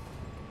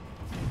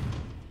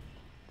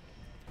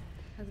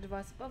 Have the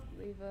device above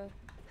the lever.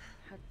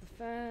 Hack the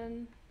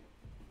fan.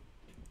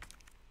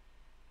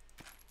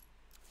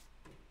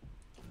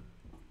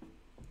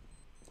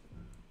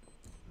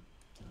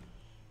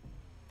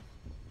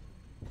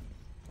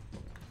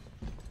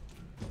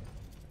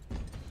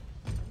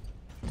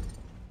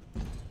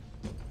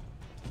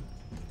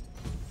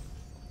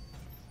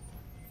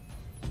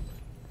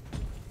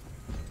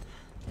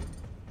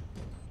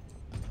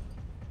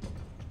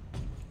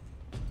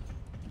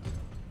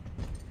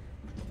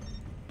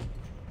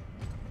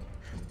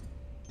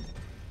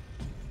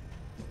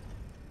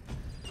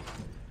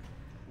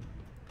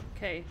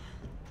 Okay.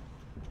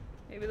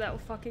 Maybe that will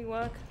fucking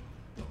work.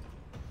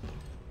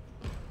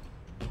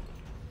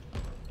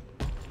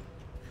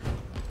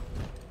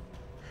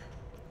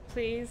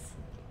 Please.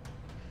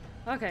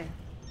 Okay.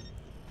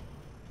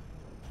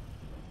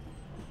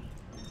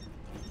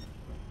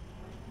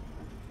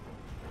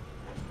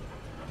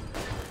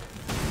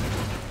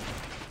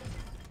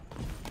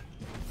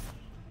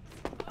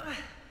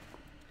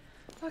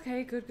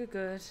 Okay, good, good,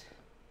 good.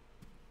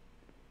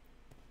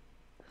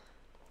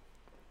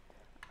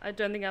 I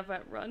don't think I've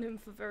outrun him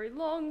for very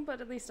long,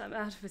 but at least I'm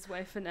out of his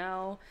way for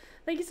now.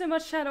 Thank you so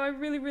much, Shadow. I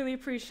really, really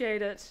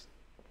appreciate it.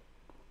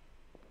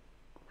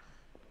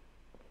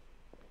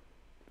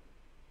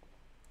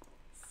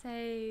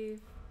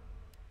 Save.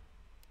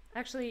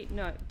 Actually,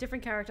 no.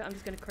 Different character. I'm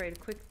just going to create a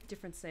quick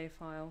different save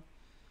file.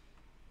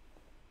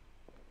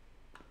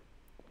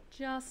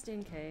 Just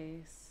in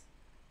case.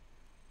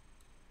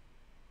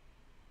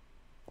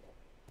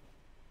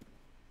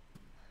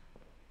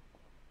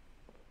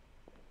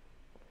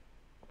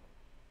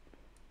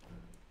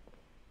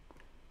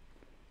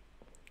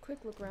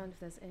 Quick look around if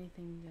there's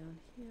anything down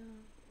here.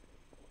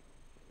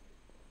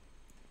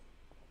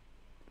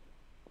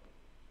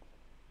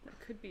 That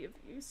could be of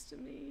use to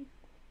me.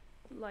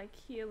 Like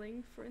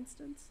healing, for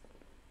instance.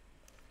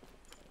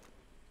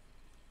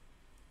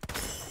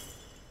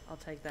 I'll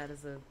take that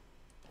as a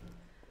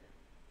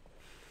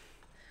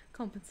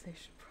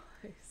compensation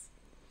prize.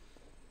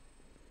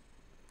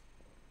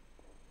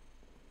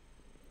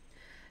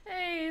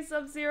 Hey,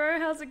 Sub-Zero,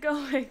 how's it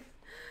going?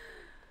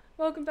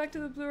 Welcome back to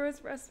the Blue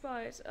Rose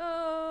Respite.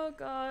 Oh,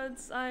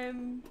 gods,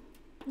 I'm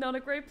not a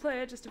great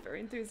player, just a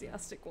very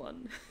enthusiastic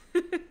one.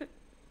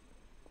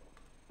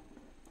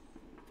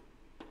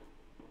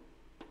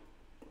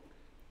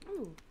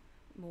 Ooh,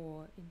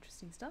 more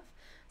interesting stuff.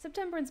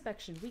 September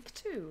inspection, week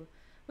 2.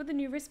 With the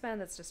new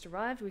wristband that's just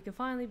arrived, we can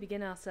finally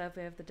begin our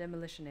survey of the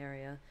demolition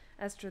area.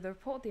 As to the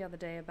report the other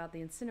day about the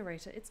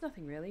incinerator, it's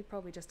nothing really,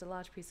 probably just a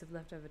large piece of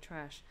leftover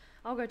trash.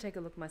 I'll go take a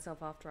look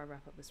myself after I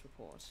wrap up this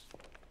report.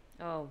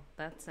 Oh,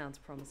 that sounds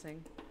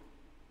promising.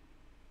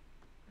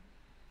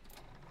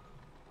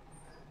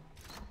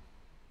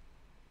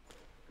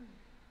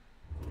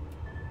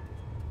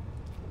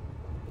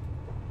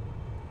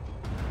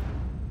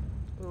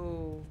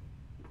 Ooh.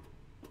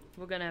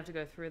 We're gonna have to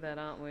go through that,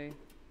 aren't we?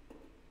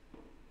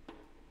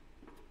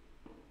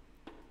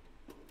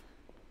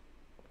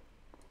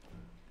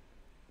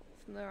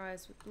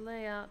 Familiarize with the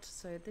layout,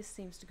 so this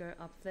seems to go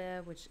up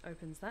there, which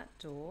opens that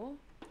door.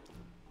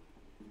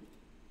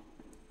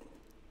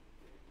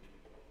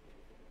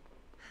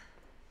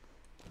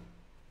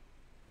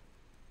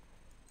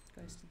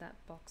 Goes to that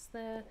box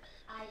there.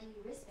 ID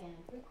wristband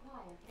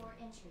required for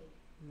entry.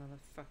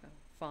 Motherfucker.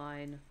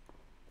 Fine.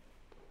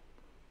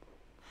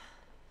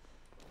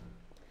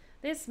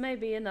 This may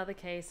be another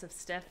case of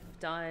Steph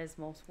dies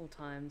multiple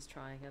times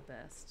trying her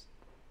best.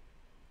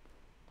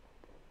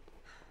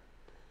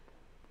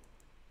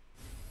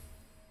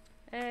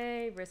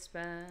 Hey,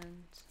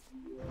 wristband.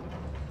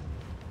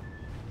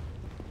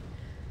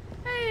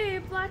 Hey,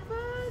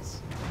 Blackbird!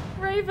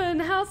 Raven,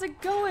 how's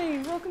it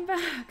going? Welcome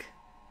back.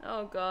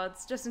 Oh god,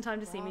 it's just in time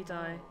to see me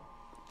die.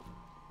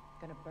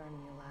 Gonna burn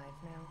me alive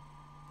now.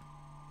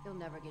 You'll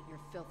never get your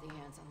filthy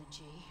hands on the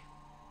G.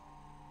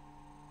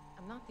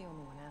 I'm not the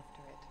only one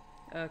after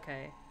it.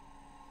 Okay.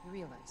 You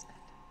realize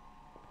that.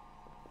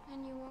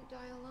 And you won't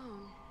die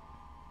alone.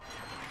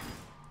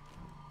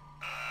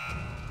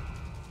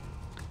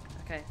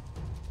 Okay.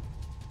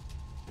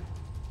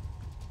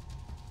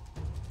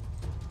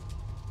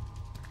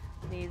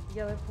 Need the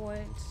yellow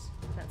point.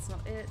 That's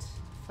not it.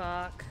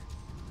 Fuck.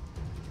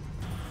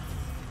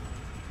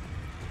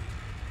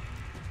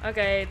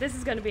 Okay, this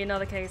is going to be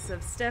another case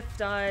of Steph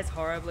dies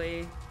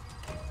horribly.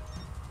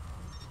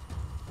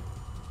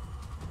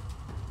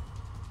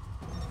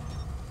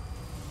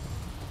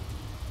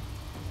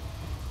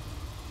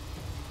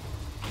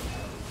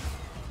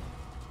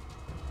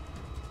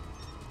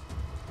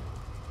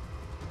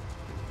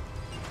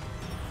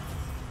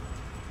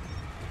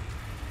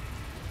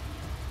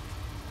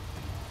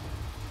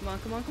 Come on,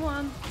 come on, come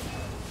on.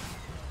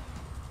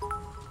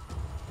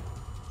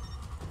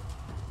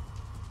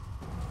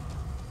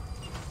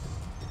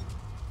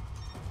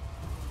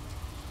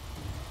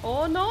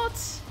 Or not.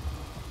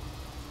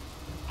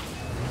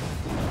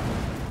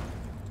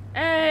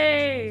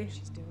 Hey!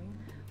 She's doing?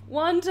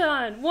 One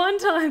time,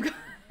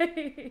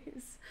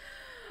 guys.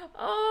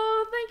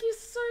 Oh, thank you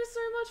so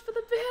much for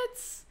the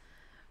bits.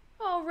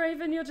 Oh,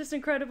 Raven, you're just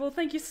incredible.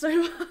 Thank you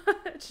so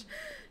much.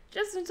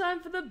 Just in time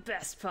for the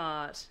best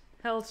part.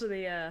 Hell to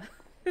the air.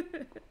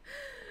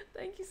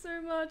 Thank you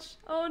so much.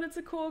 Oh, and it's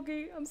a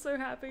corgi. I'm so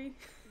happy.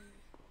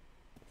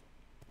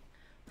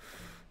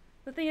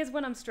 The thing is,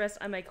 when I'm stressed,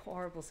 I make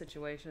horrible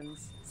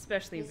situations,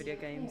 especially in video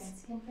games.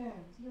 Clearance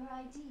confirmed. Your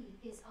ID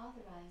is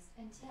authorized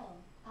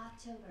until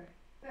October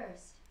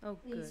 1st. Oh,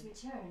 Please good.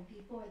 return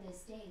before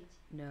this date.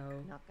 No.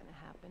 Not gonna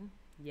happen.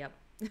 Yep.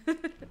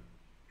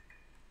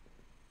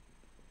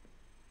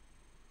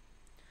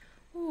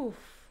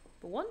 Oof.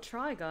 But one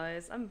try,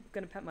 guys. I'm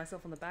gonna pat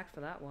myself on the back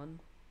for that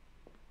one.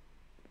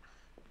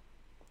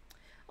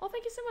 Oh,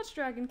 thank you so much,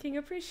 Dragon King.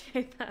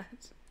 Appreciate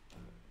that.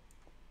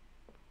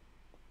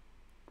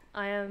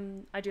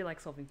 I do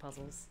like solving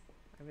puzzles.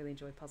 I really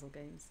enjoy puzzle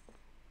games.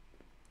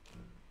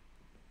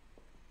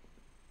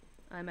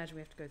 I imagine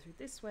we have to go through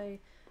this way,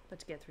 but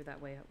to get through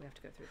that way, we have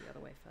to go through the other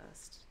way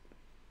first.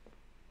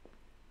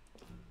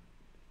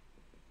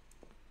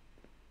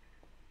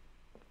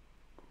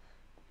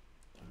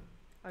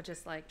 I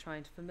just like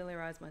trying to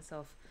familiarize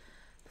myself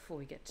before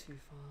we get too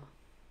far.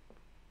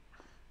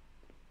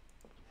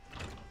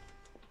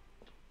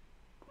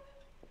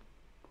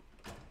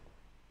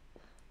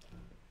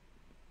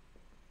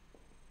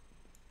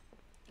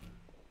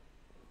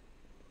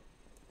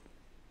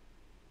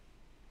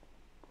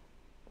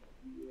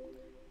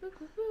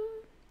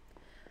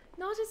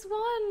 Not as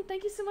one.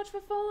 Thank you so much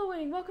for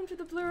following. Welcome to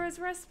the Blue Rose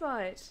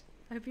Respite.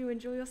 I hope you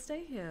enjoy your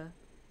stay here.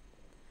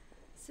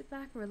 Sit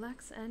back,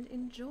 relax, and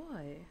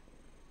enjoy.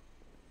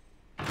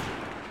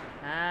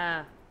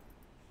 Ah.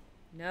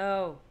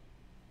 No.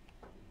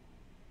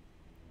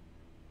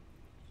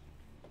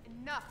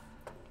 Enough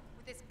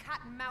with this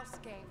cat and mouse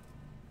game.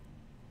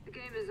 The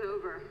game is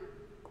over.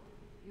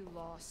 You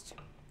lost.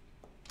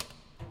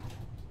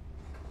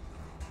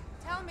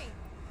 Tell me,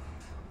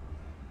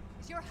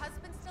 is your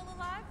husband still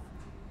alive?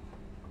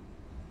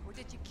 Or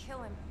did you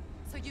kill him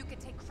so you could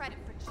take credit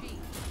for G?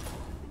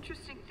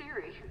 Interesting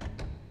theory.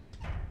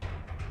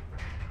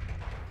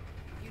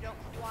 You don't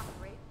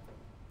cooperate,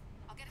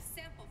 I'll get a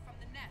sample from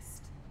the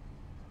nest.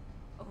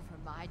 Over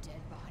my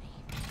dead body.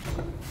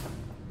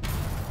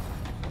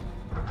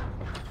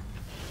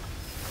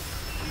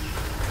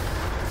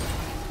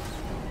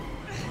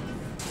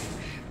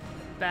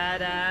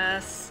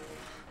 Badass.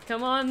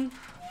 Come on.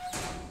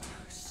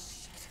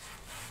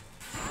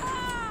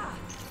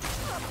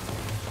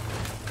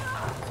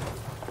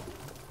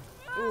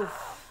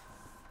 Oof.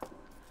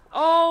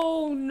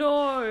 Oh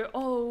no.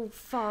 Oh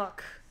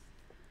fuck.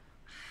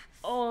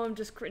 Oh, I'm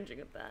just cringing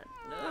at that.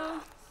 No.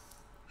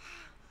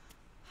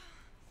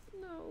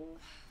 No.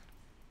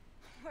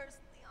 Where's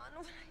Leon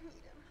when I need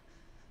him?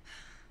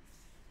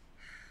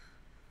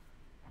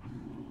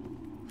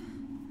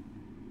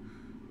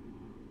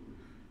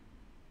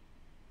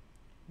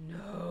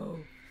 No.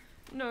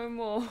 No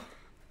more.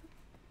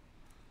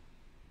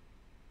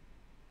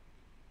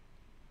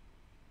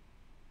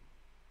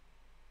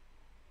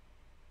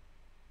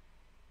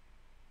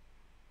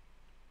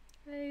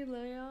 Hey,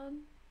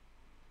 Leon.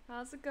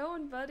 How's it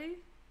going, buddy?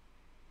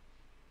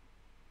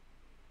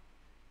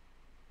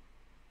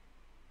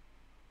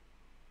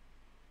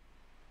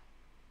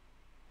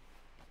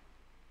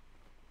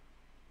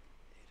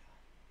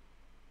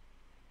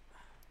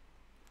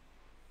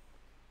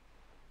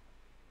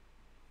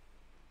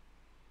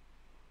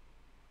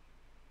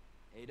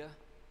 Ada?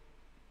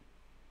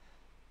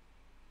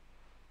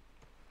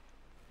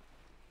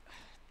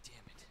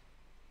 Damn it.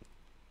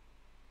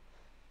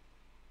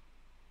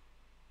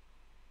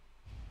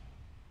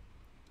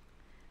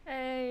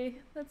 Hey,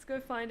 let's go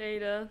find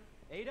Ada.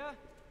 Ada?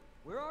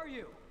 Where are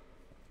you?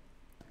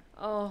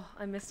 Oh,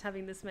 I missed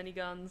having this many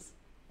guns.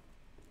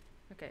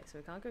 Okay, so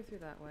we can't go through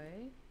that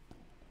way.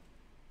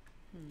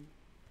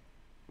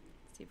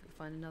 Let's see if we can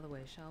find another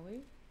way, shall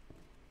we?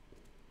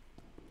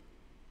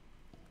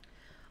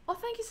 Oh,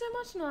 thank you so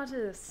much,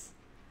 Nartis.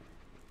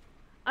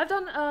 I've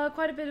done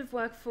quite a bit of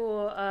work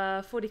for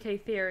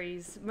 40k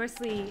Theories,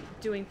 mostly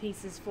doing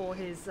pieces for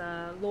his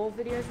lore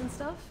videos and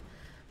stuff.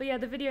 But yeah,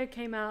 the video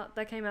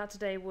that came out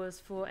today was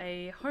for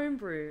a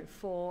homebrew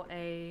for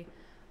a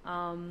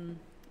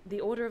the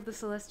Order of the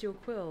Celestial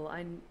Quill.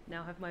 I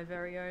now have my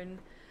very own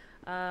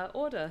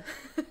order.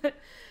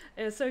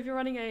 So if you're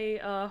running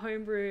a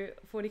homebrew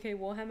 40k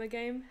Warhammer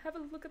game, have a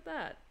look at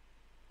that.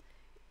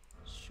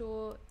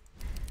 Sure,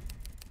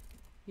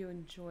 you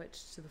enjoy it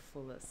to the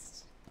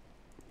fullest.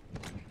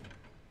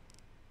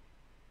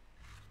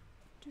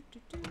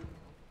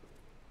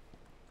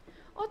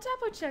 Oh,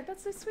 Tapo Check,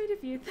 that's so sweet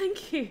of you.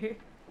 Thank you.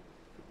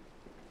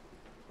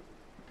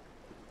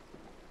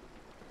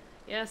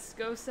 Yes,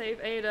 go save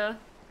Ada.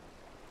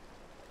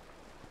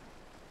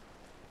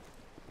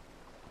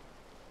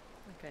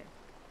 Okay.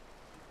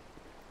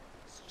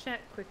 Let's check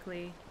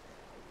quickly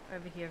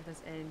over here if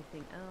there's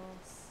anything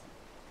else.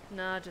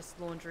 Nah, just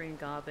laundry and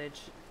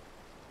garbage.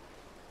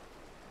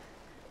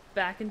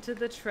 Back into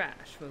the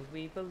trash where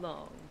we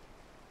belong.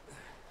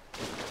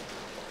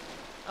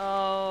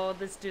 Oh,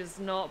 this does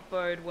not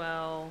bode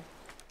well.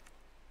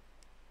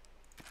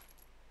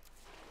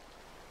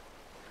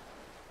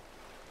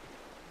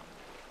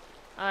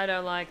 I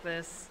don't like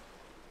this.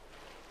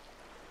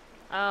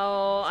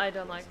 Oh, I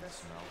don't like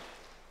this.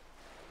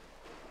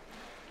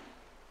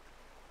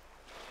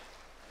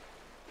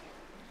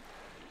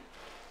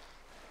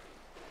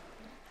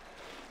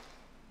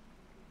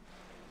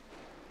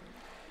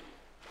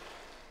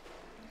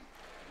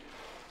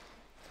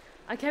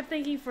 I kept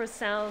thinking for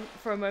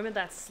a moment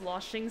that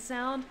sloshing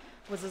sound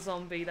was a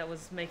zombie that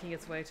was making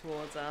its way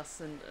towards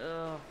us, and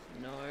oh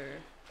no.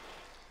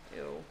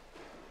 Ew.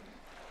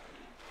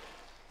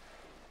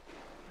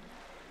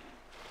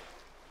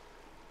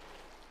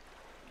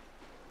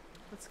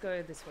 Let's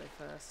go this way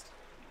first.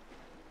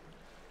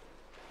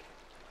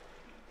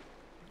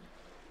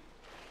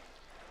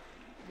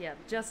 Yeah,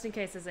 just in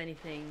case there's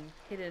anything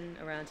hidden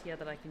around here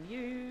that I can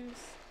use.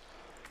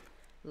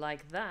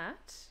 Like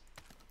that.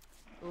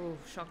 Ooh,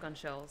 shotgun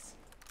shells.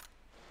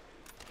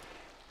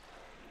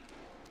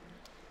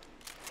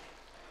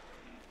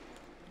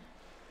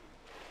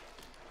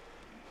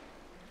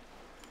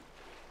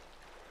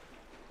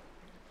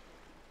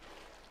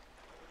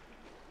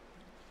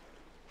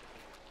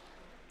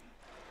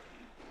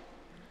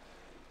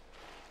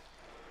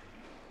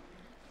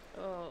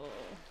 Oh,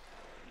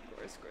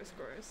 gross, gross,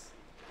 gross.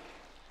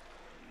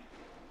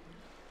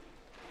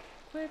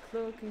 Quick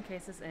look in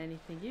case there's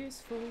anything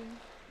useful.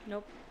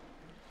 Nope.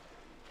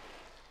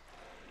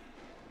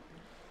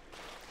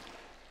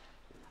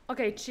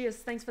 Okay, cheers.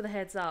 Thanks for the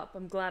heads up.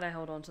 I'm glad I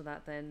held on to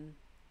that then.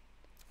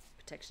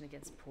 protection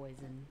against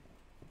poison.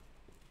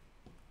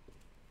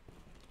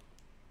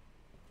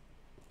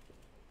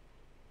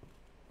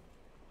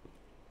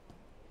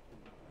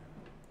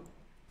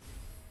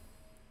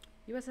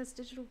 USS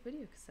digital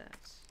video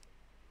cassette.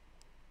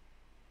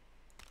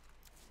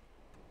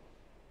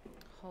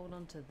 Hold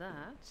on to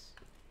that.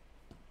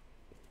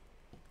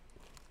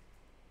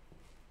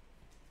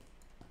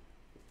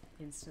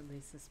 Instantly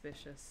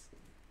suspicious.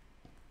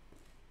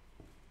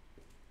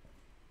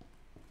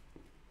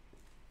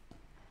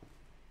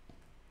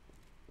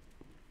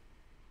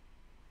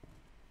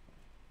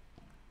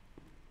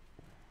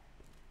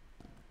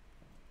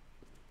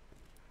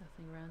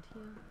 Nothing around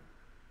here.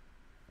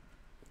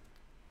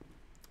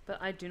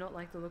 But I do not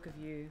like the look of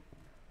you.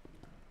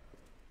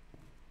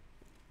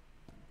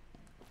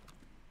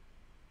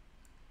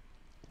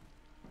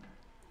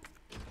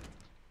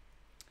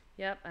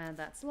 Yep, and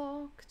that's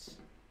locked.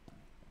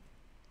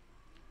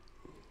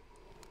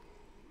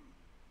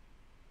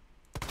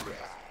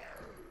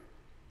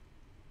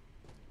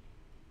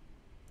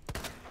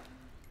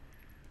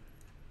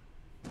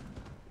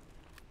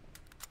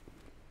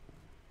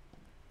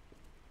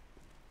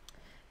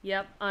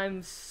 Yep,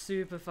 I'm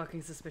super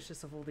fucking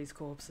suspicious of all these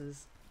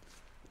corpses.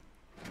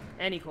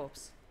 Any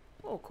corpse.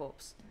 All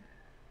corpse.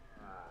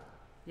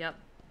 Yep.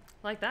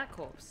 Like that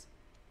corpse.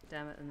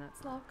 Damn it, and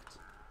that's locked.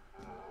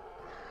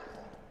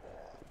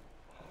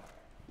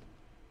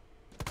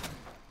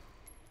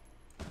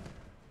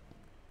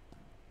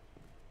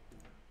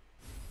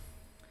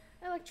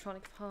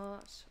 Electronic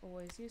part,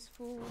 always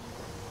useful.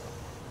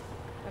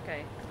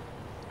 Okay.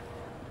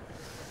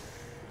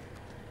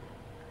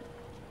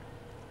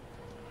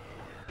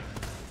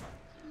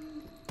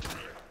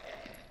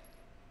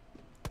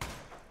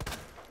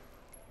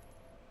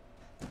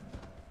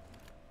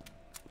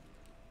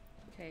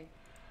 Okay.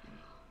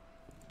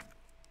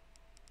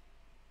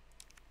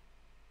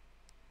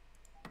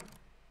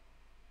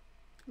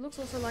 Looks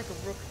also like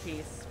a rook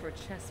piece for a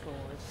chessboard.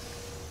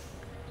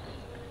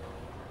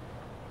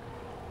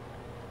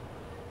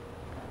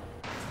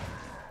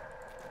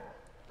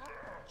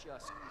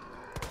 Just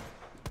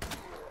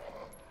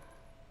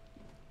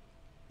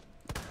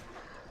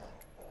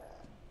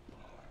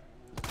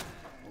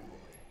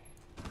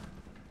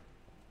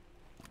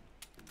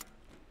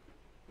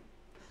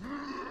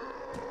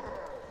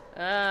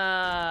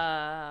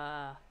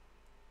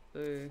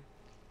Boo.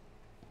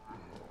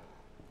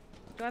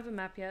 Do I have a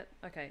map yet?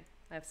 Okay,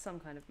 I have some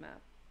kind of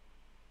map.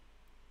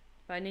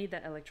 But I need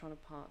that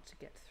electronic part to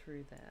get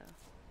through there.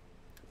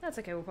 That's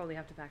okay, we'll probably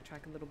have to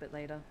backtrack a little bit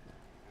later.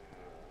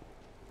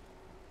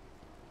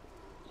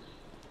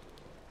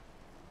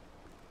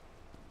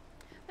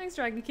 Thanks,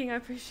 Dragon King, I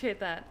appreciate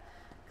that.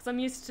 Because I'm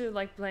used to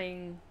like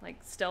playing like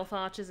stealth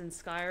archers in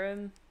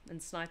Skyrim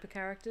and sniper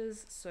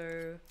characters,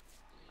 so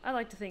I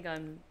like to think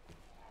I'm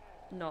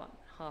not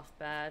half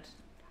bad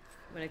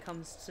when it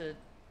comes to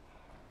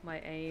my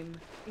aim.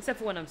 Except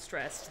for when I'm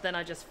stressed, then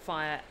I just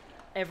fire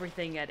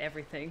everything at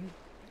everything.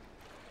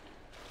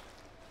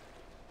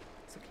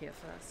 Let's look here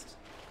first.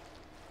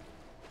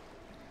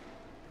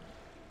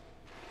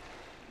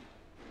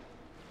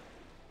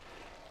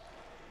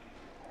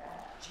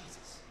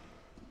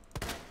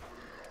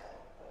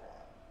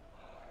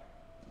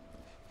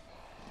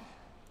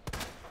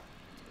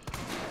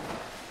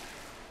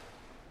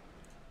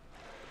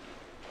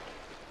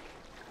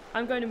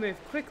 I'm going to move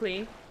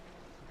quickly,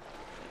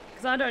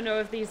 because I don't know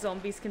if these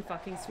zombies can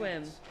fucking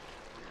swim.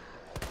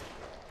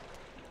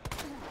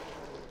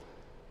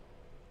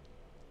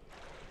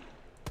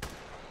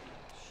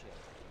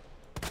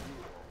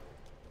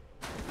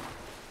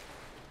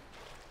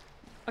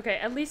 Okay,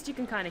 at least you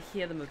can kind of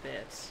hear them a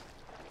bit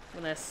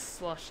when they're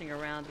sloshing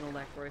around and all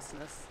that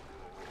grossness.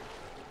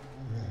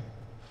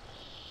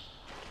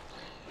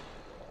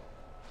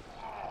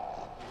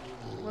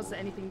 Was there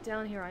anything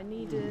down here I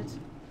needed?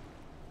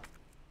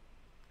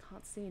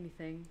 Can't see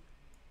anything.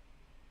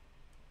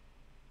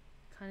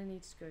 Kind of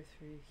needs to go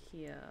through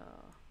here.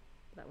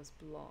 That was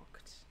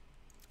blocked.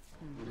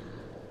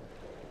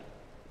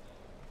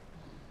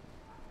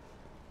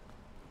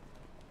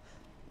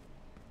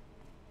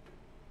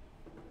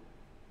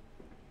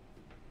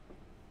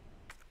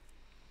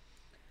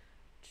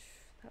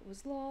 That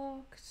was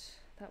locked.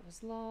 That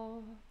was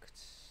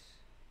locked.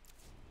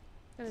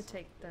 I'm gonna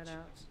take that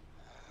out.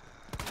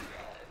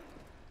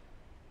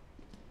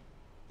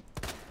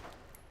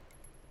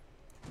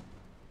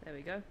 There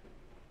we go.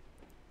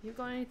 You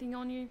got anything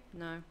on you?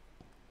 No.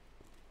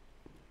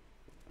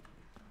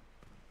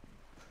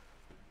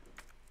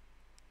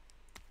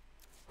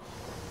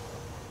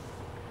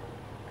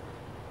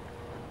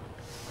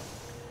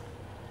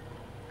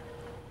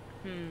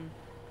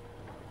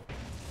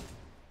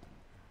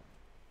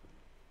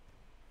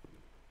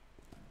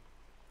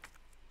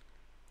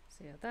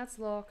 So yeah, that's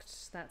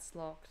locked. That's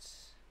locked.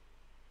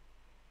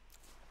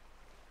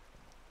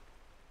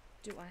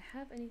 Do I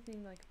have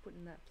anything that I could put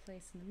in that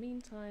place in the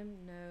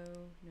meantime? No,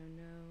 no,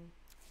 no.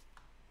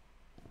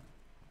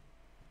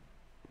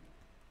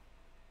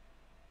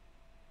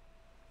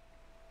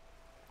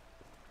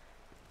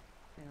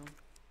 Hang on.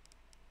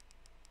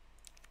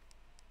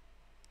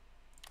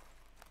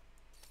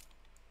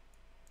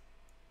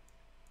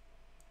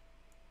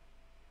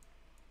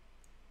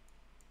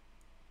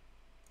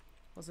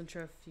 Wasn't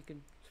sure if you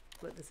could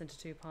split this into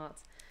 2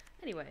 parts.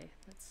 Anyway,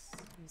 let's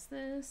use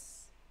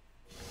this.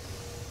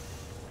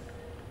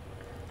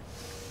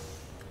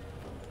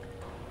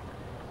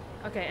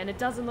 Okay, and it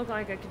doesn't look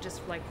like I could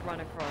just like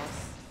run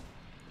across.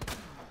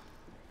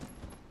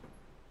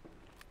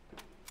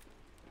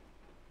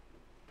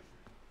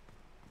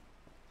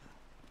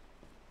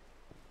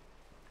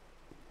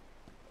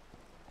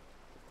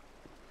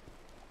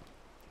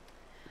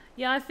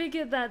 Yeah, I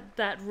figured that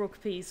that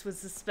rook piece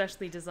was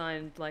especially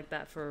designed like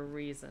that for a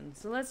reason.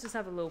 So let's just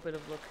have a little bit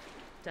of look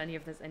down here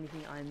if there's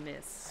anything I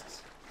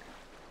missed.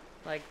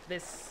 Like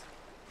this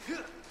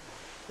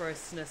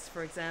grossness,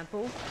 for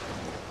example.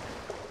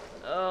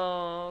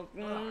 Oh,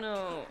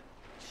 no.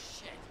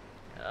 Shit.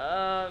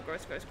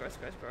 Gross, gross, gross,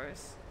 gross,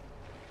 gross.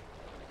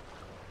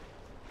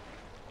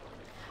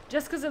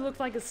 Just because it looked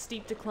like a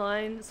steep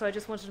decline, so I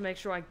just wanted to make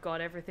sure I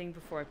got everything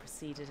before I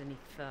proceeded any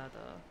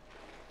further.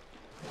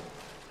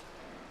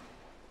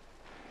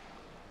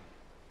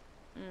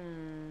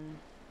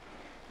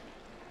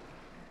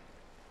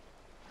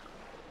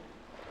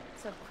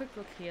 Let's have a quick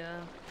look here.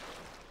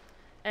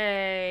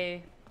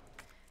 Hey,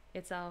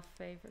 it's our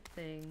favorite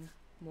thing.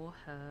 More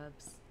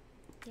herbs.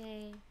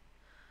 Yay.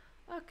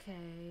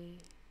 Okay.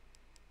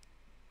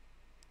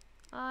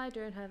 I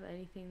don't have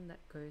anything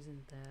that goes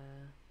in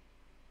there.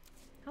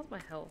 How's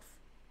my health?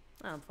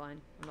 Oh, I'm fine.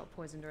 I'm not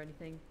poisoned or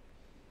anything.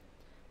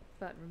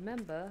 But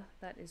remember,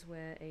 that is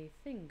where a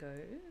thing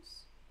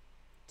goes.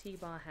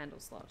 T-bar handle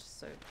slot.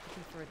 So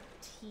looking for a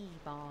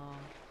T-bar.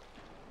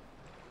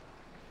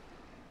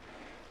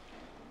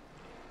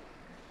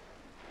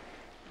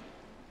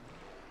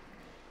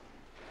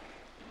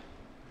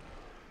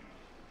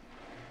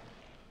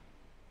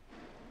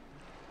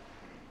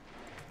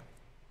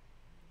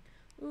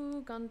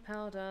 Ooh,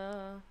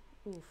 gunpowder.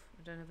 Oof,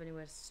 I don't have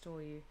anywhere to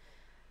store you.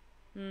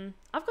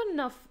 I've got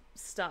enough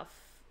stuff,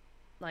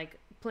 like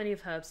plenty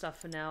of herb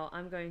stuff for now.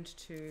 I'm going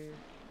to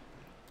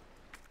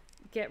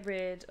get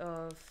rid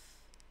of...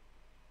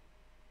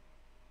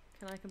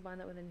 Can I combine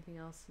that with anything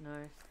else?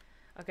 No.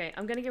 Okay,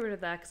 I'm going to get rid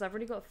of that because I've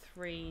already got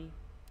 3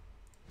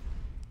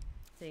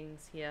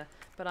 things here.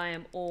 But I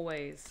am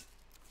always,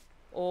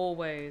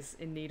 always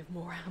in need of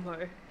more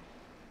ammo.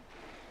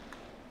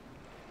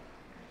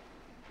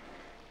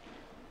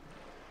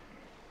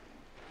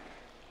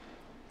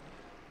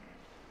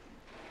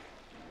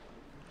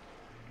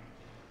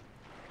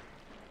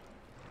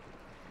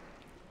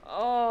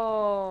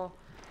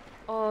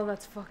 Oh,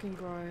 that's fucking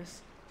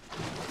gross.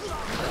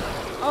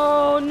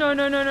 Oh, no,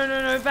 no, no, no,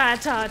 no, no,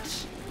 bad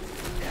touch.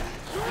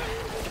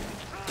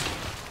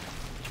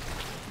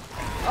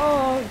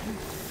 Oh,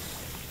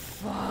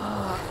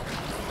 fuck.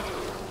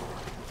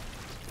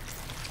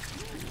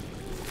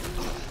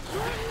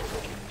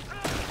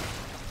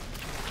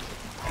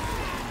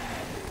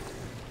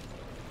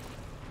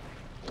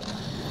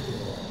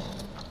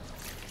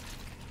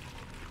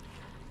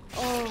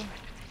 Oh.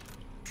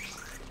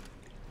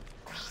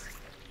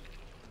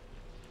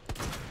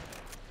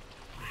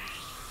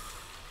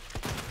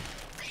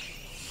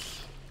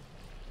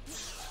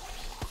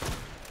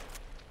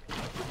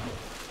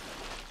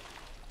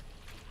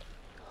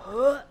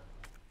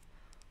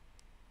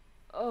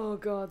 Oh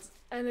god,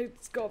 and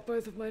it's got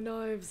both of my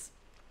knives.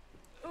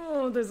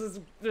 Oh, this is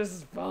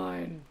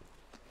fine.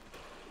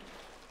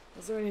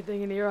 Was there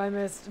anything in here I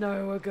missed?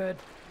 No, we're good.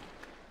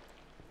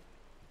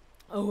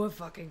 Oh, we're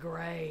fucking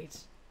great.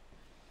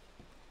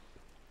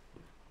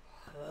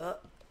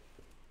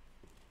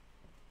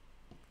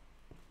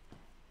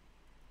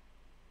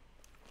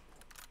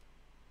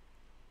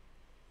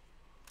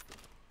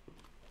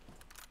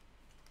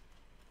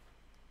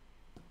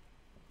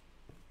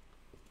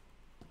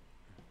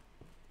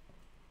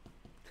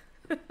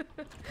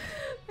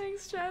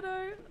 Thanks,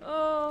 Shadow.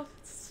 Oh,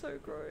 it's so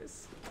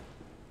gross.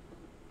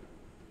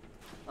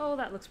 Oh,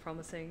 that looks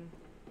promising.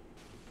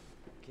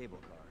 Cable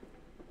car.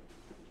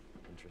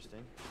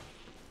 Interesting.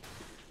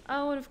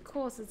 Oh, and of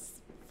course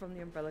it's from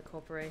the Umbrella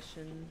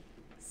Corporation,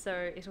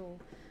 so it'll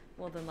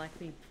more than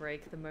likely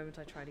break the moment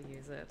I try to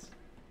use it.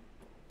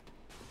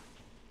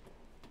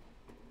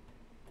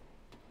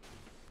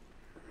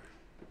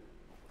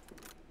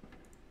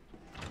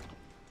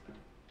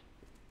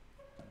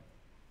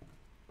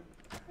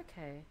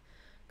 Okay.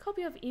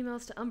 Copy of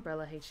emails to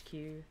Umbrella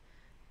HQ.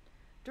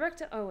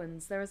 Director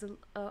Owens, there is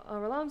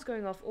our alarms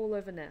going off all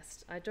over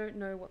Nest. I don't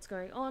know what's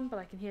going on, but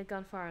I can hear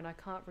gunfire and I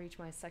can't reach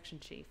my section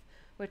chief.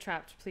 We're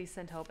trapped. Please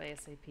send help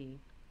ASAP.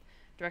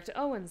 Director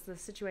Owens, the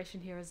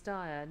situation here is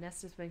dire.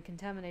 Nest has been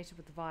contaminated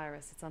with the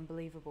virus. It's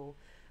unbelievable.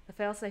 The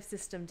failsafe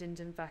system didn't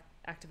in fact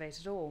activate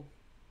at all.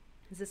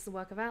 Is this the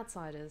work of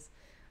outsiders?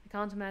 I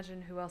can't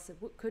imagine who else it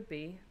could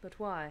be, but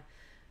why?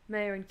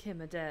 Mayor and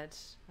Kim are dead.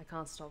 I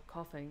can't stop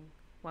coughing.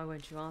 Why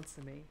won't you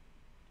answer me?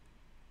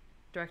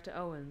 Director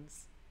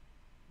Owens.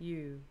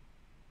 You.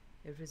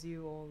 It was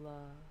you all,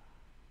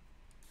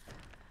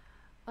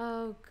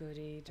 Oh,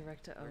 goody,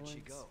 Director Owens. Where'd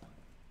she go?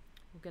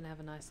 We're gonna have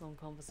a nice long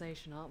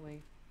conversation, aren't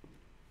we?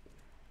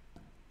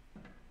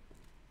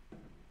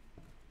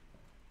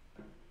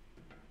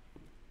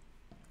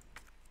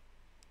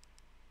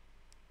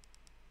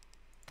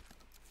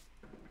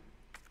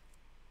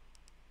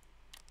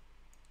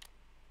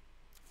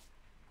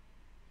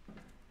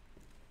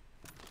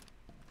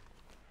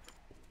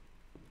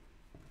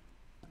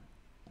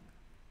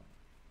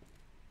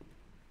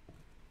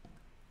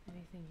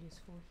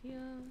 useful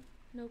here?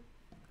 Nope.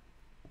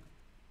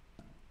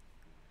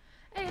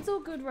 Hey, it's all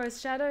good,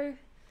 Rose Shadow.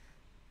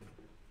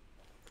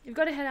 You've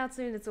got to head out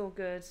soon, it's all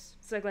good.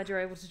 So glad you're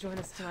able to join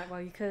us tonight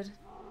while you could.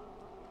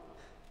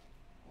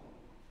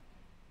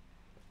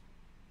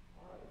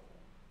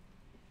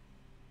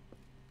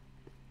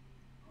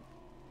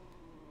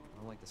 I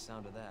don't like the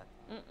sound of that.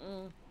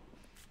 Mm-mm.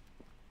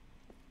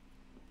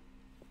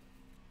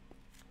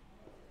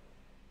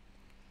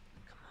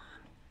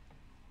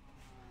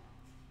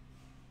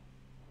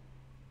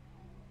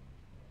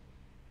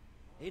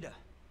 Ada.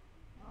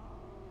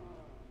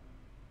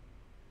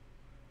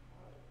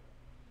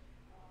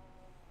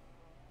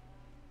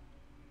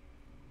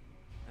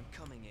 I'm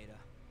coming, Ada.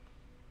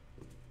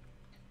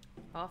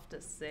 Off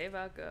to save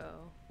our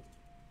girl.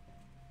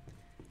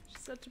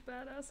 She's such a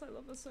badass. I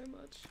love her so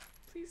much.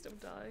 Please don't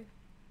die.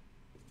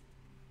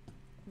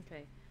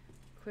 Okay.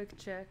 Quick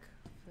check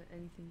for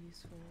anything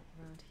useful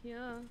around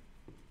here.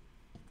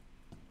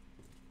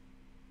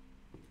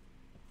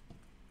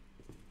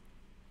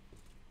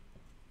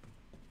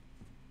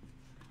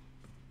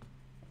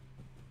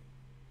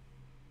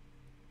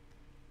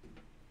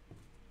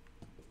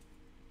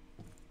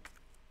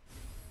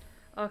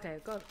 Okay,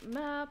 got a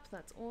map,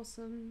 that's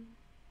awesome.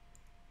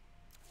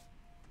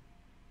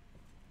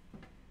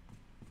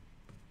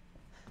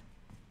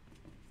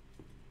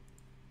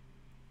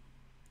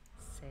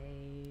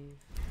 Save.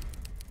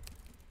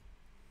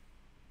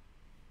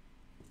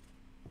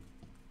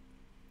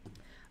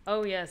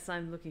 Oh yes,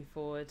 I'm looking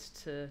forward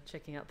to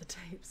checking out the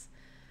tapes.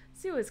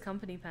 SEWERS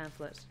company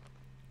pamphlet.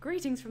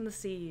 Greetings from the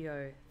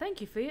CEO.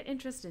 Thank you for your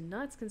interest in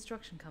Knight's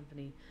Construction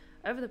Company.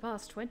 Over the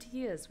past 20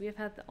 years, we have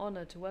had the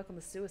honour to work on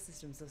the sewer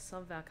systems of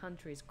some of our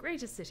country's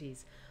greatest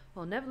cities,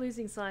 while never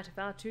losing sight of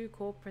our two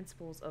core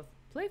principles of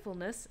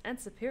playfulness and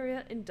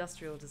superior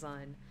industrial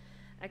design.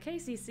 At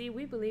KCC,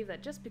 we believe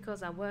that just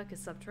because our work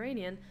is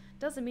subterranean,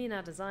 doesn't mean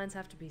our designs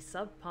have to be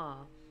subpar.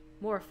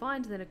 More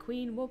refined than a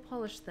queen, more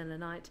polished than a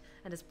knight,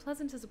 and as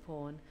pleasant as a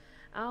pawn,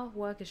 our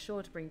work is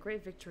sure to bring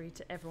great victory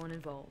to everyone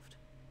involved.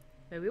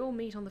 May we all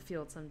meet on the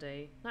field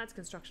someday. Knight's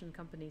Construction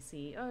Company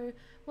CEO,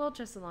 World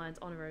Chess Alliance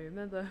Honorary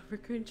Member,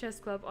 Raccoon Chess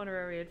Club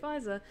Honorary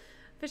Advisor,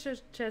 Fisher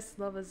Chess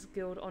Lovers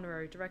Guild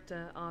Honorary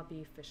Director,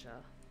 R.B.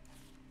 Fisher.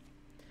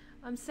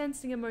 I'm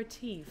sensing a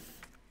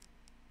motif.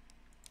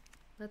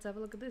 Let's have a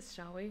look at this,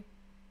 shall we?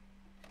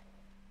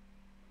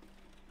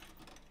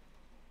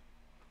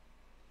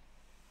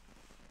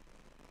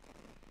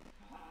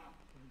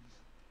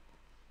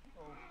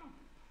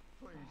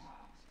 Please,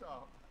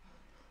 stop.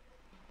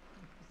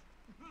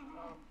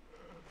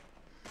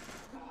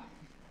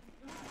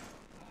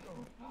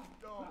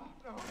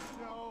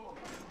 No.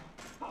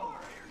 How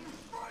are you,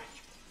 strike?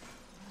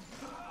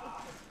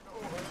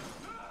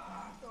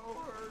 No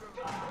hurt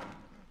him.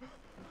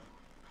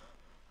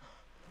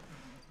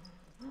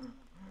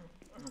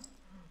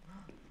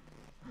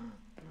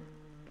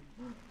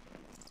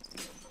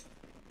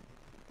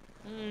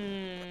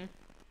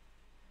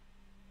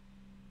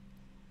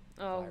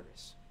 Oh.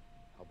 Virus.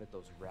 I'll bet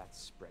those rats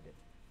spread it.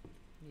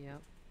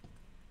 Yep.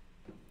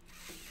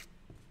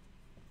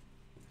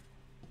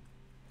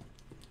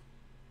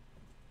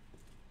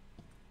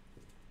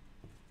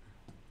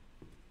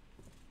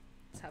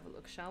 Let's have a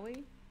look, shall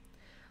we?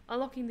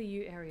 Unlocking the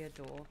U area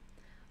door.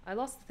 I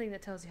lost the thing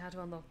that tells you how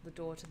to unlock the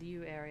door to the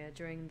U area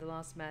during the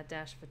last mad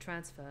dash for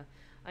transfer.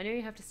 I know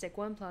you have to stick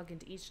one plug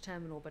into each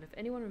terminal, but if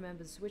anyone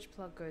remembers which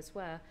plug goes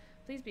where,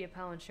 please be a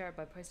pal and share it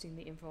by posting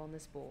the info on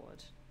this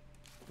board.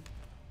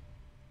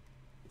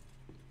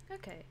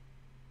 Okay.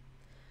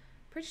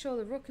 Pretty sure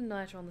the rook and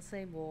knight are on the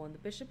same wall and the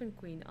bishop and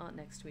queen aren't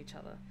next to each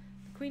other.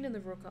 The queen and the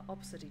rook are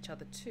opposite each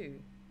other too.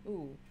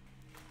 Ooh.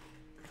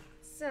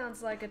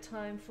 Sounds like a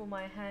time for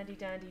my handy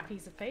dandy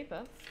piece of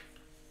paper.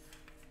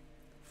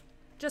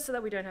 Just so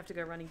that we don't have to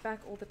go running back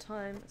all the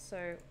time.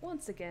 So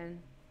once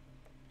again,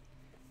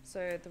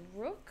 so the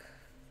rook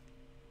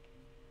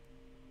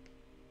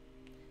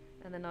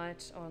and the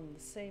knight are on the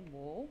same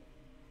wall.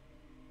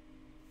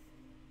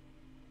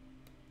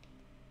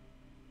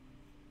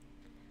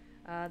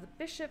 The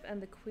bishop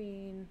and the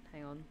queen,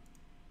 hang on.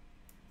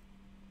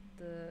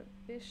 The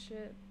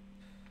bishop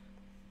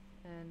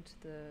and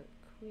the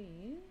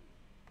queen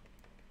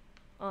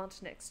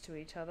aren't next to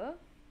each other.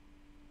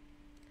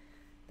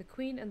 The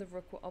queen and the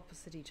rook were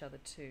opposite each other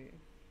too.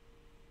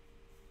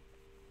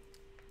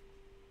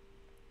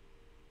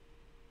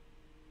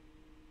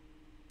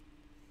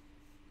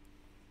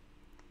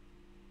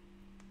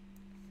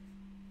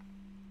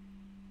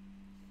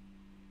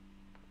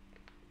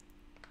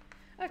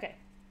 Okay.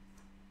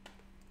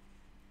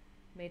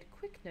 Made a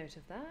quick note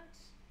of that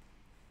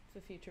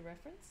for future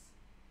reference.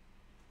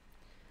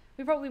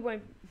 We probably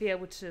won't be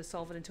able to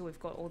solve it until we've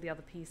got all the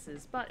other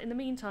pieces, but in the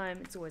meantime,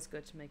 it's always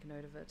good to make a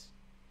note of it.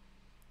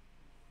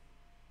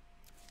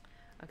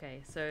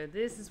 Okay, so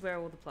this is where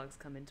all the plugs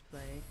come into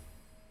play.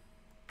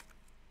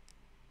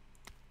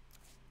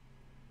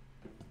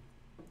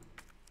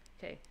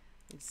 Okay,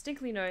 we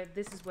distinctly know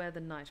this is where the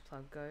knight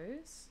plug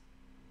goes.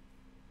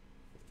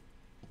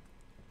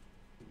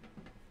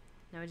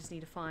 Now we just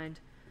need to find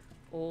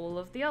all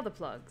of the other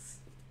plugs.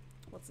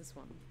 What's this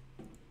one?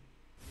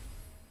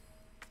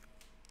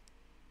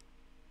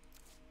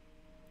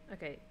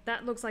 Okay,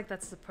 that looks like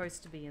that's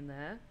supposed to be in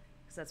there,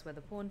 because that's where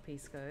the pawn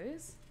piece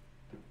goes.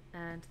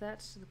 And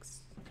that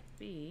looks to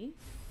be...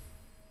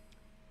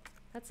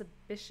 That's a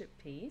bishop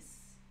piece.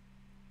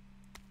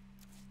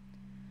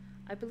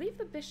 I believe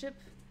the bishop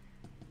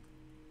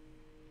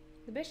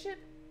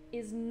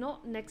is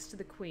not next to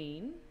the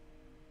queen,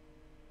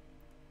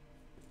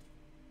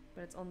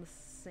 but it's on the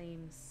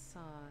same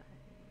side.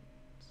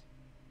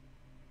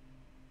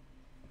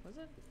 Was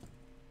it?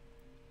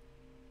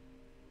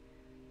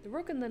 The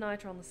rook and the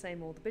knight are on the same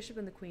wall. The bishop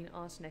and the queen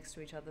aren't next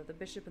to each other. The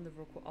bishop and the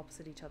rook were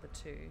opposite each other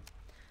too.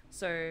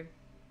 So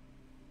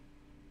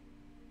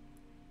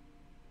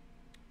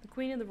the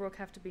queen and the rook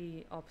have to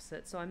be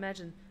opposite. So I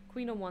imagine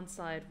queen on one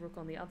side, rook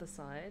on the other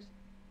side.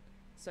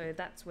 So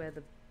that's where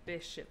the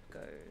bishop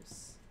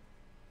goes.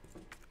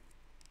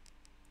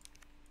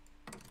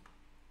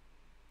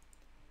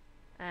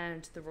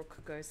 And the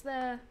rook goes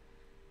there,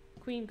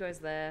 queen goes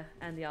there,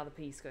 and the other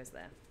piece goes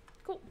there.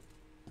 Cool.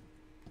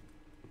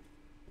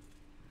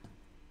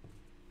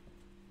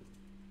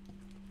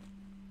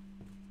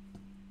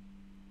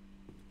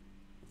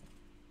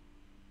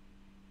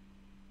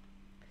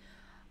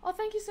 Oh,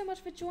 thank you so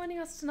much for joining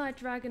us tonight,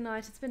 Dragon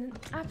Knight. It's been an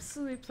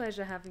absolute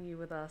pleasure having you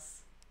with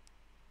us.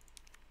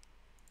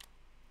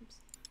 Oops.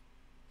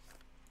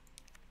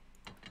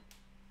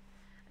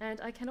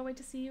 And I cannot wait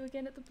to see you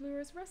again at the Blue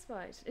Rose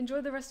Respite.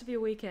 Enjoy the rest of your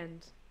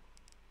weekend.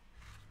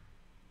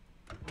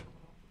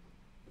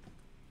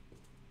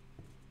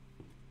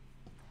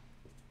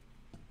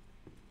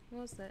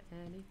 Was there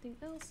anything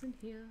else in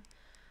here?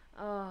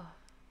 Oh.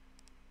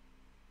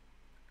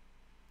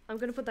 I'm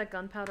going to put that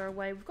gunpowder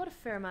away. We've got a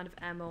fair amount of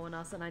ammo on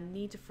us, and I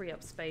need to free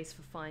up space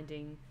for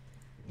finding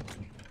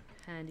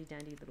handy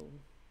dandy little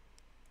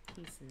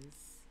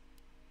pieces.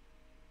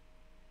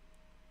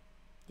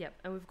 Yep,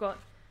 and we've got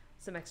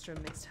some extra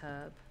mixed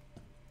herb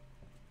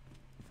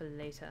for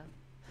later.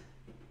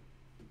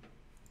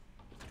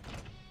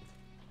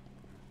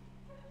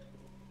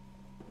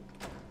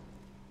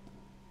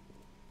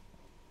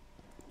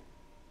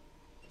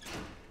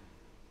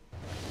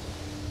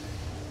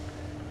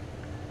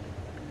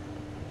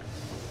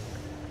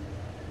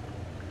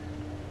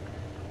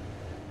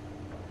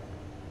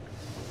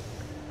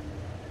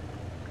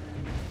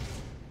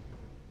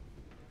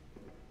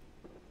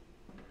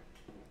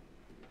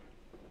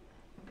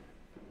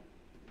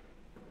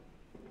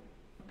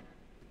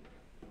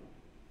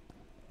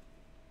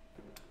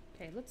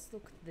 Okay, let's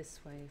look this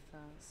way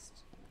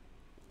first.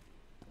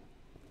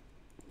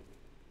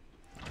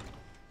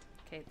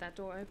 Okay, that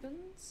door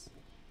opens.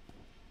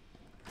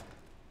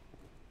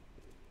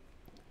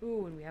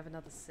 Ooh, and we have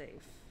another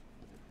safe.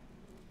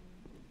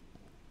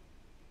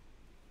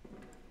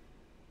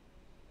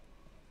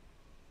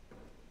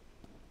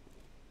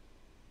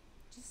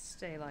 Just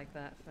stay like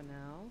that for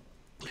now.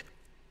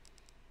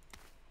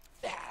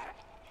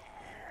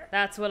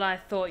 That's what I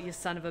thought, you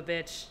son of a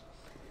bitch.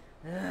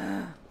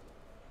 Ugh.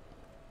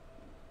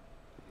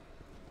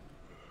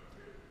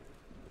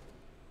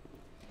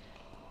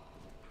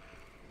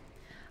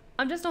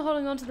 I'm just not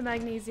holding on to the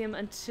magnesium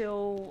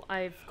until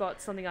I've got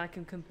something I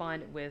can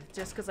combine it with,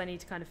 just because I need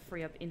to kind of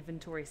free up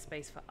inventory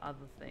space for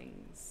other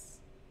things.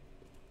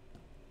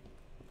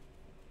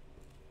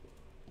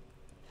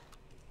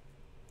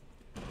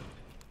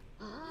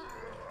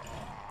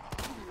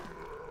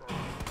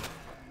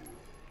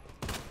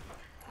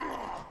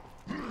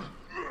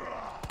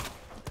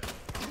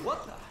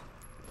 What the?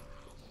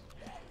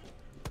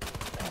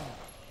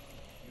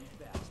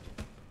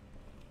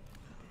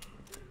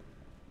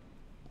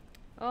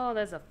 Oh,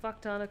 there's a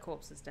fuck ton of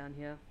corpses down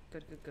here.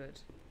 Good, good, good.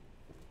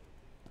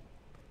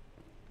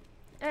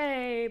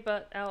 Hey,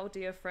 but our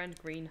dear friend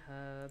Green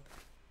Herb.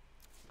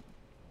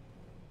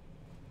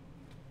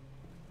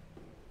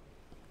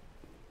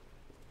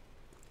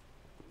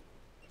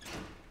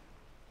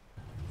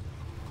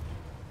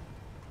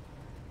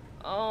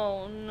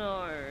 Oh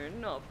no,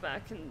 not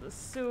back in the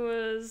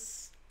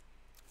sewers.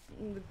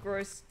 The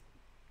gross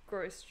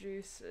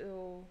juice.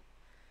 Ew.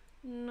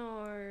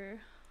 No.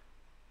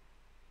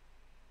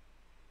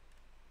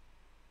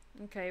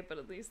 Okay, but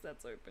at least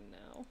that's open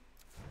now.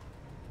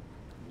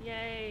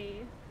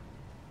 Yay!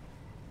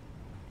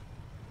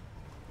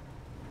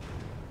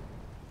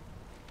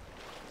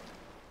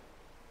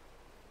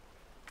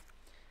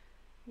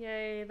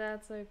 Yay,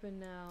 that's open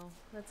now.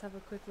 Let's have a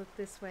quick look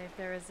this way if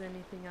there is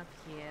anything up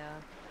here.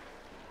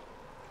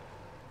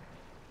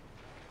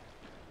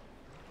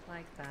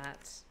 Like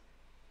that.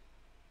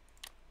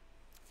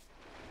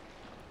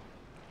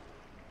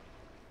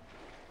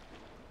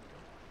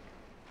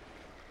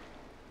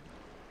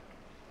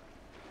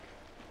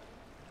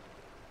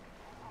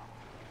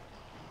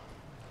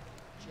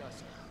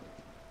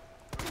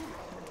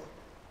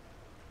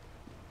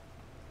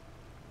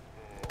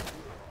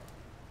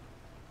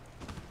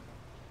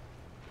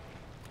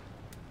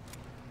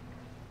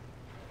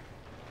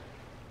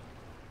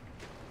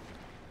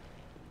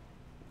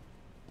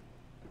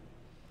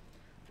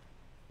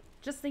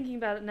 Just thinking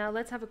about it now,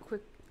 let's have a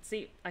quick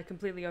See, I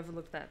completely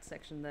overlooked that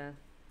section there.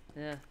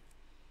 Yeah.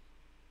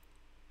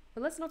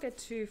 But let's not get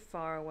too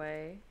far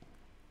away.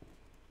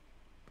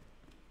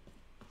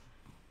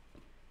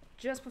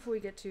 Just before we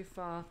get too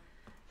far,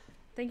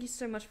 thank you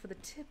so much for the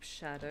tip,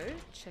 Shadow.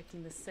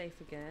 Checking the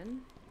safe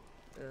again.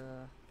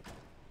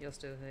 You're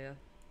still here.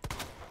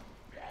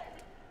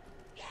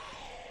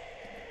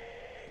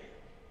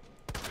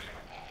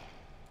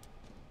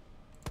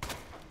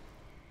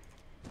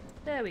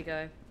 There we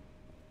go.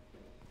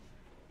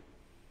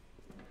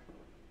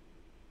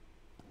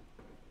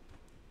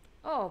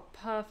 Oh,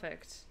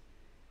 perfect.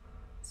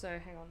 So,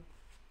 hang on.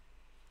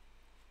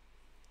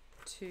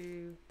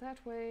 To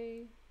that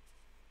way.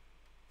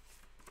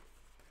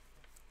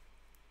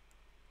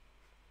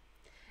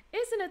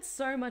 Isn't it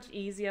so much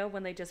easier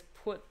when they just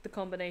put the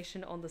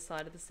combination on the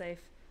side of the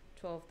safe?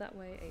 12 that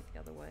way, 8 the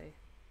other way.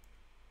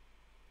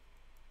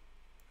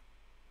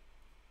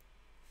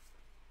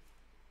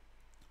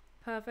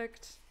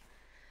 Perfect.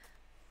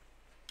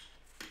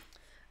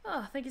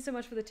 Oh, thank you so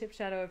much for the tip,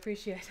 Shadow. I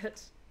appreciate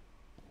it.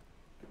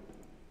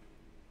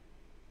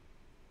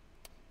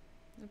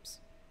 Oops.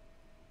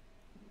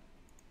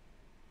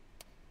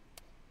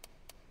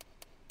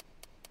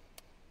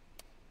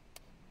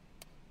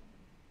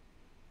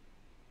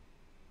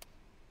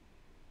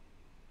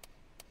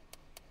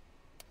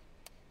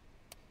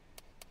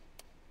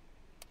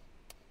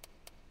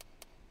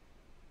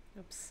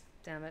 Oops,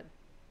 damn it.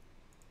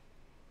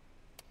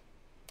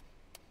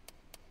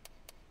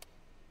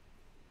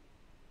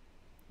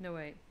 No,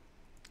 wait.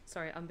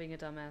 Sorry, I'm being a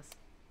dumbass.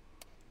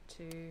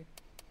 2,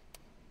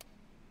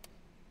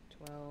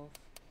 12,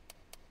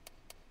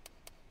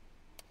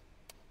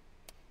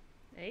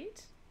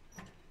 8?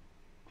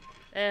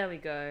 There we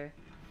go.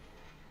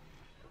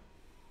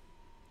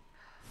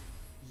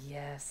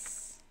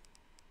 Yes.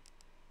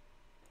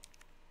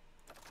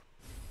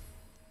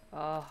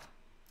 Oh,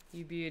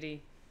 you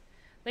beauty.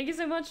 Thank you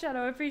so much,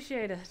 Shadow. I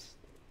appreciate it.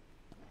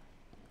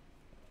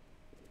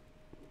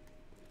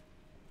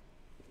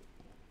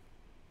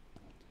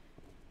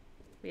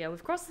 But yeah,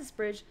 we've crossed this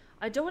bridge.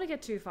 I don't want to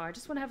get too far. I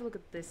just want to have a look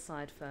at this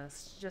side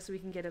first, just so we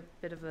can get a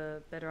bit of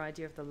a better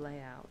idea of the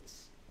layout.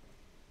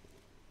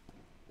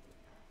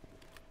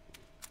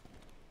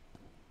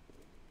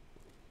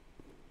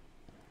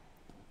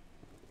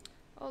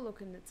 Oh,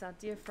 look, and it's our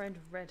dear friend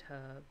Red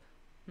Herb.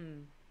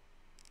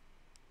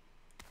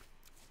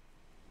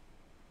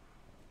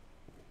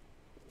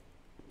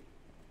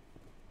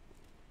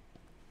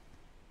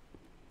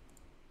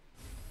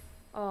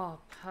 Oh,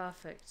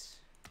 perfect.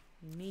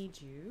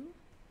 Need you.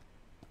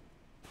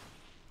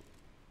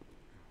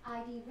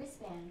 ID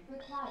wristband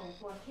required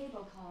for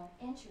cable car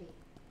entry.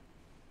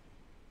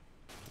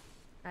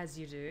 As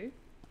you do.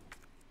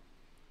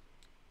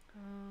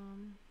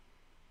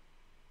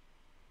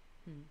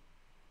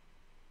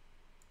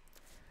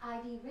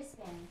 ID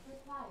wristband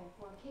required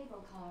for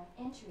cable car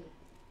entry.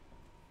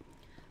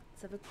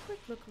 Let's have a quick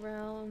look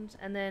around,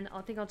 and then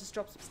I think I'll just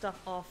drop some stuff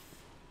off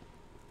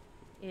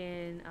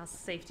in our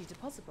safety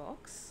deposit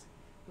box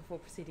before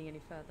proceeding any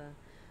further.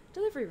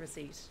 Delivery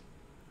receipt.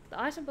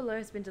 The item below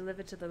has been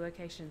delivered to the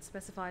location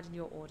specified in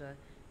your order.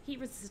 Heat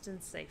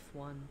resistant safe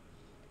 1.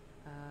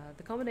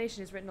 The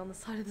combination is written on the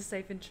side of the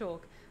safe in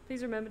chalk.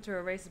 Please remember to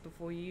erase it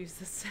before you use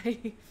the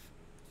safe.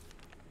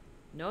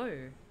 No.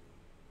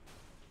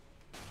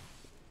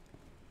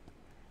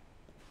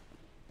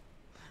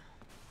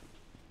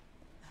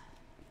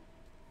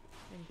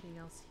 Anything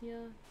else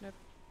here? Nope.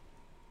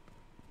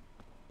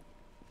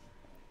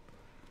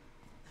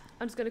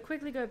 I'm just going to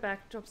quickly go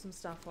back, drop some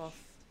stuff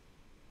off.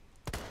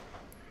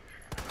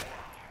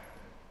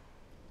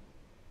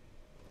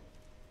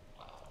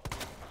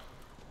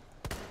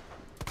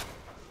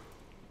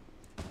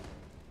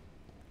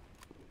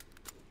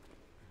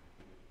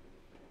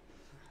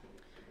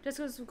 Just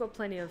because we've got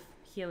plenty of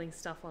healing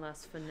stuff on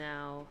us for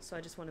now, so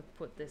I just want to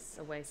put this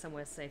away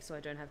somewhere safe so I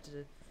don't have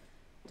to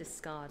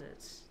discard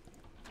it.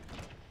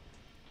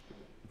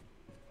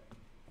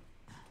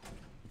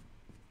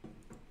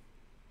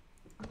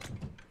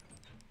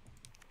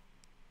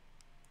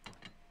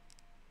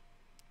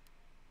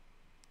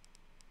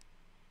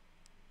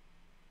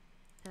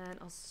 And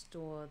I'll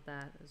store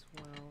that as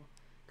well,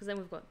 because then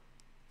we've got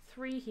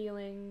 3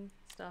 healing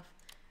stuff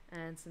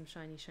and some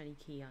shiny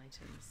key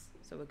items,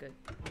 so we're good.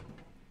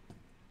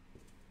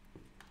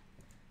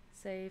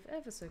 Save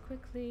ever so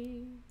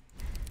quickly.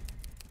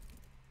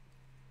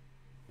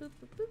 Boop,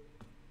 boop, boop.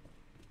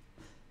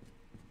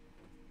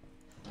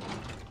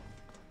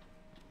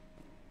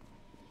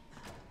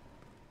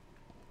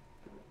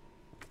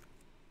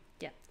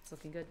 Yeah, it's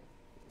looking good.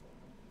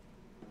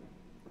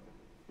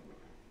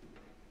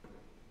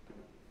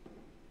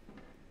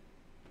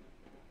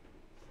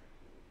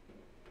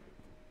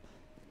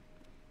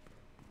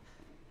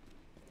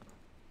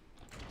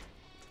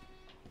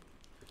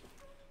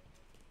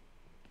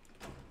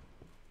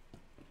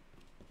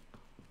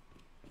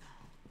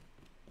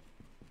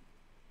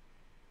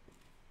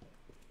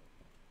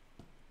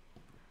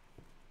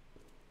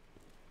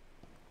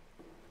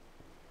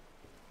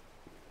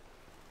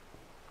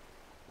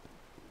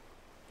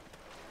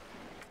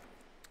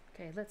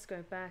 Okay, let's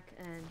go back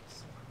and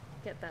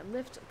get that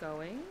lift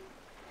going.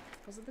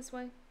 Was it this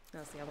way? No,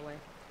 it's the other way.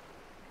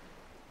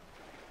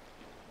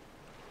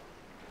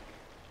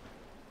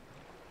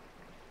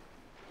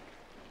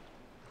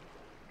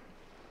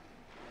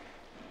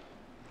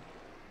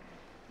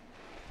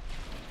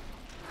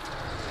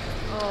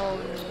 Oh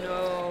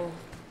no.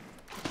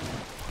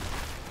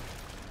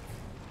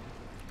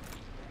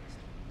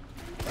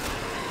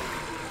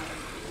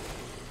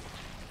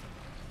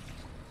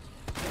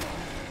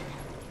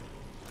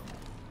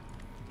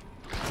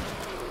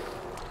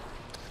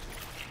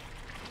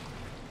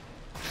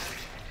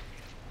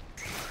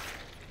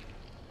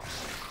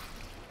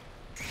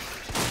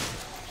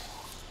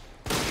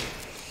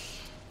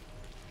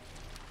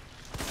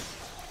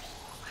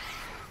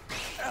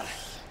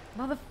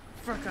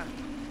 Motherfucker.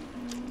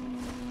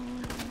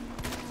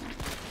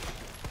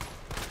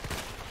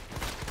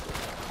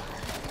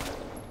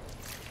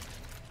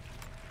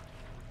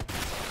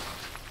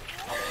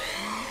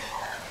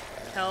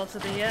 Hell to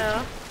the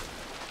air.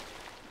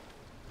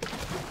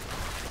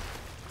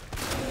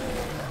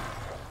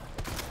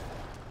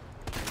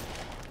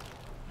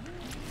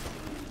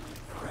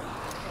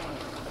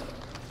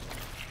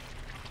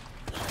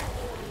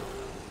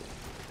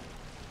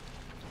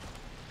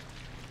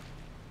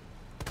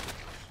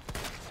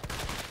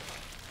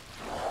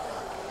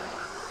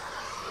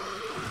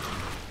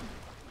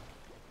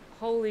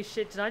 Holy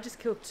shit, did I just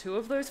kill 2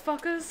 of those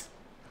fuckers?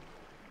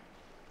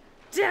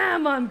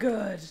 Damn, I'm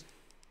good!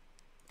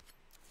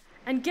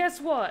 And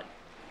guess what?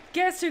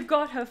 Guess who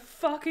got her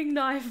fucking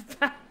knife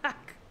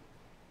back?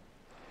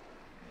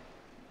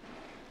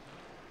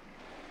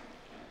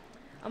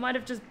 I might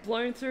have just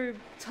blown through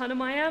a ton of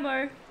my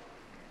ammo.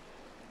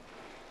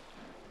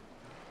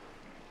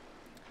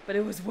 But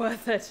it was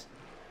worth it.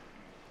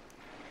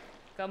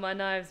 Got my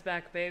knives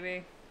back,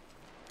 baby.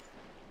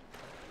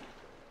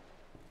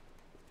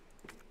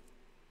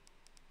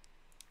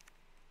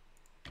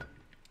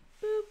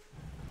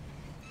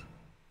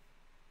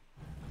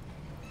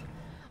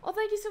 Oh,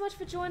 thank you so much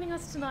for joining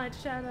us tonight,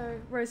 Shadow,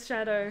 Rose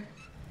Shadow.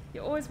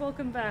 You're always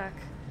welcome back.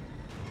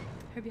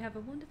 Hope you have a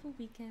wonderful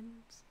weekend.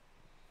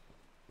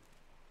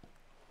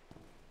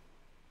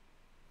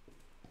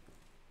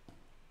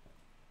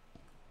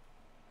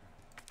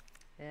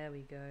 There we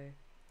go.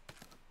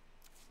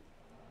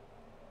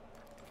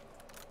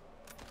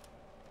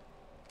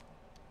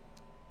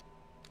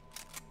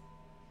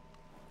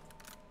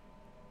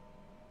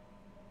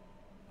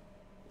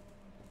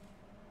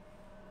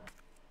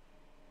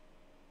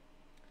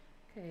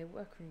 Okay,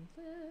 workroom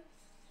lift.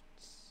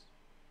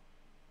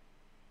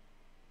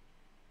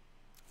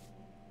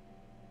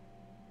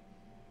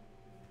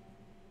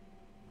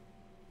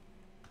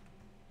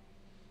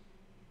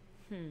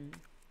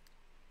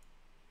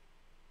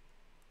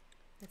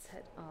 Let's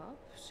head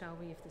up, shall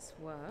we, if this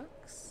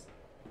works.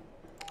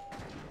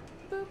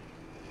 Boop.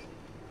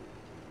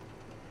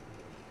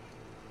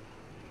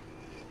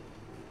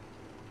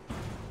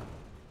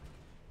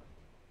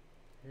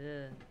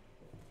 Ugh.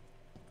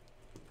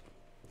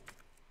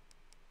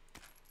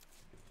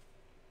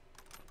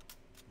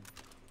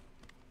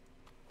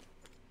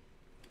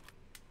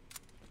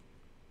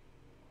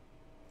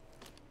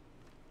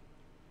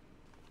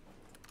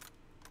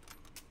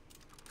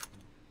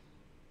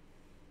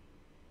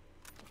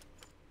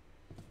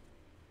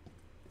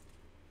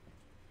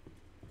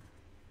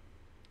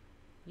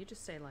 You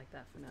just stay like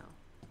that for now.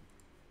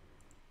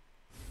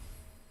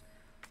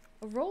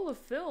 A roll of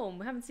film.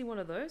 We haven't seen one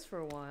of those for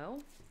a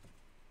while.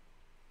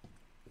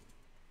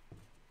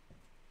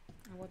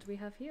 And what do we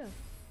have here?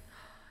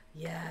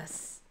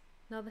 Yes!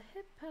 Another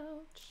hip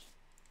pouch.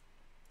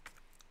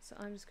 So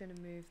I'm just going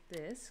to move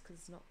this, because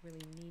it's not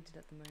really needed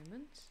at the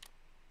moment,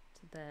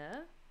 to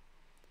there.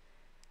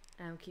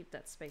 And we'll keep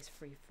that space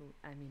free for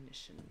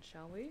ammunition,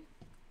 shall we?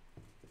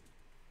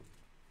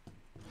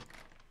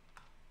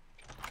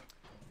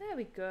 There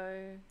we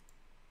go.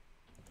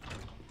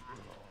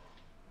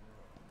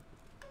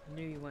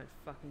 Knew you weren't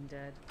fucking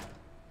dead.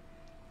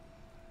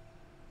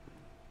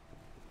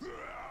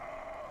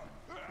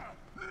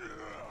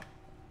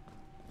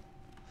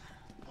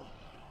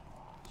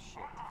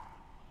 Shit.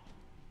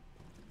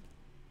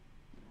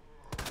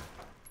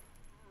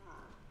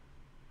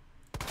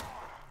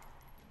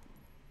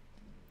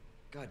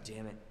 God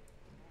damn it.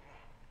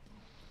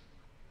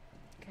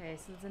 Okay,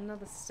 so there's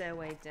another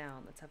stairway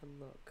down. Let's have a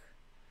look.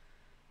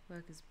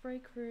 Workers'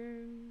 break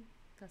room.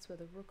 That's where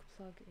the rook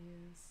plug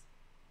is.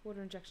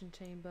 Water injection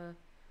chamber.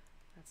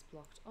 That's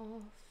blocked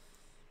off.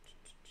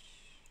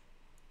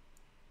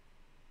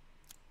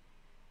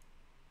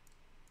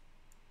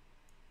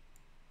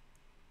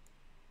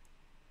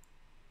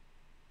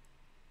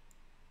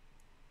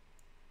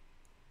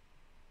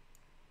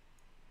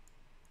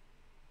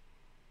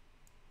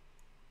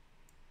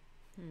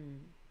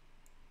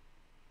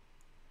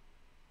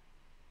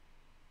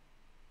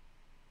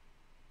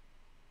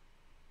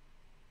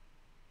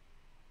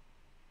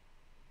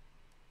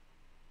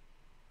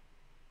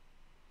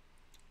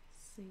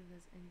 See if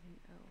there's anything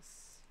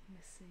else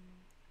missing.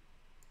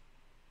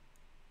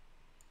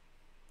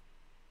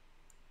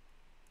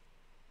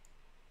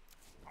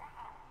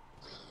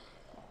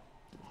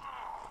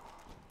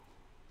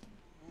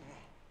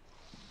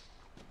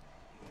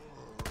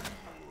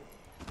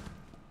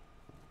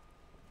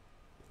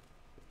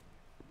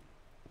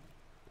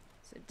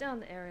 down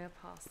the area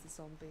past the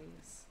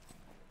zombies.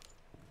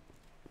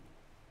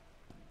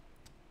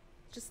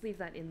 Just leave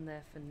that in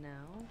there for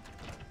now.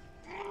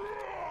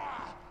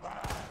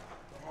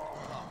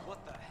 Oh,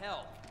 what the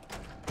hell?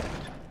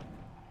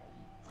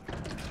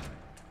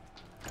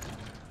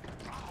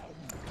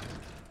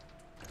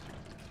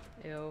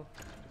 Ew.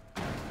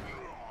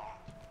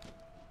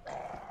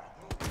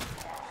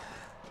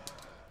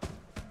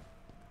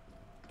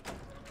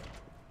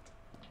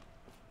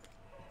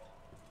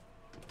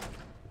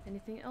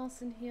 Anything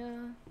else in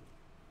here?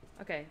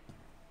 Okay.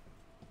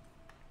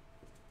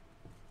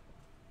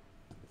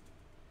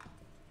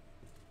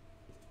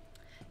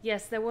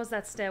 Yes, there was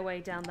that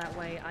stairway down that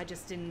way. I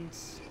just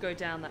didn't go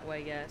down that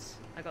way yet.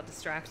 I got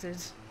distracted.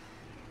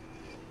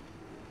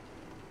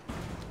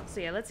 So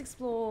yeah, let's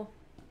explore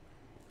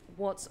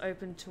what's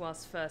open to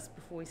us first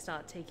before we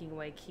start taking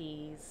away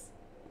keys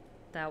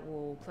that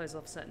will close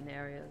off certain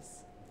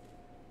areas.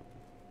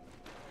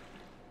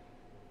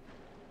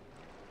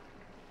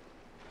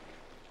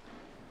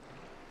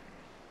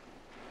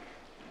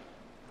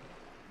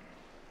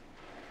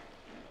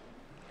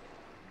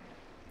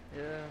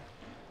 Yeah.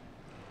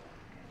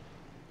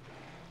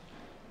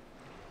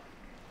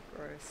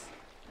 Gross.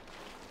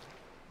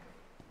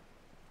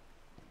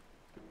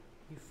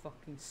 You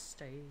fucking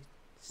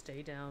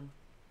stay down.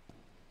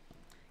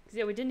 'Cause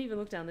yeah, we didn't even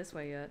look down this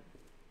way yet.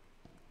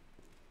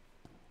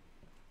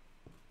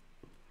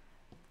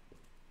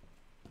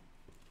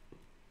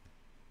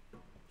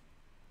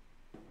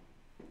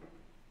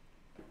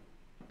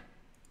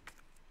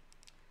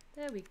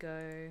 There we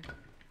go.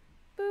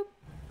 Boop.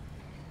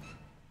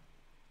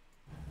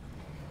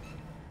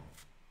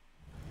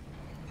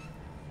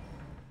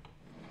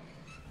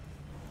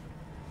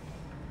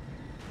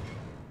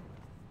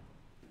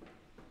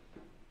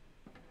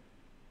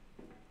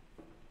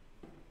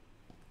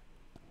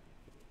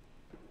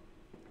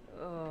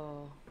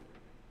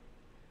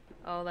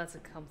 Oh, that's a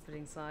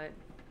comforting sight.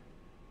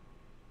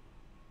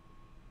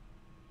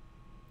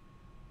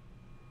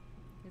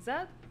 Is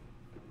that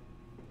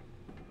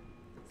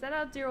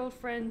our dear old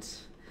friend,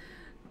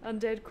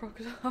 Undead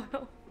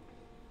Crocodile?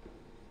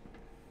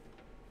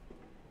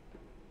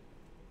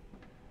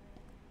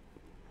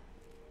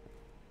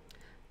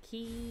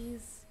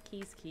 Keys,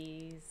 keys,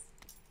 keys.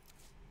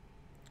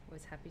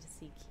 Always happy to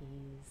see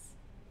keys.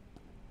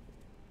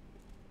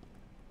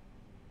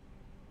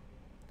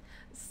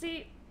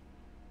 See,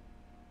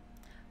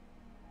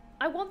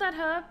 I want that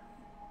herb,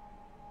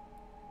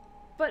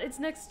 but it's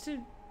next to...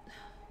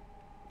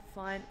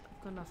 Fine,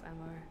 I've got enough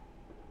ammo.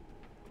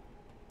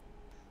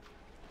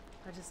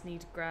 I just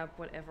need to grab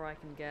whatever I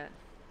can get.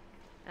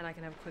 And I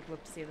can have a quick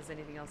look to see if there's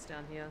anything else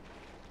down here.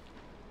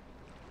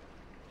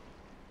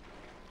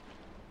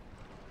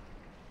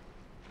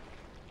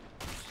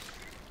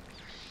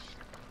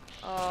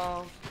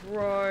 Oh,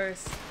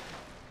 gross.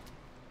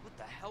 What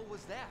the hell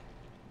was that?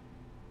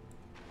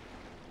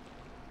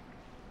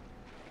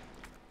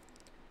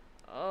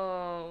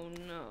 Oh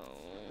no.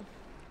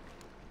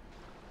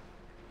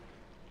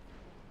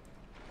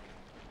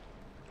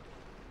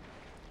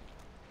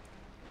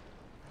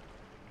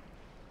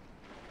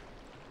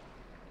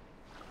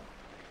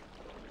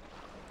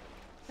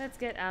 Let's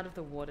get out of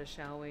the water,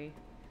 shall we?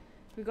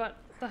 We got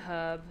the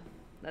herb.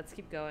 Let's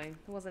keep going.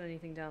 There wasn't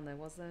anything down there,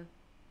 was there?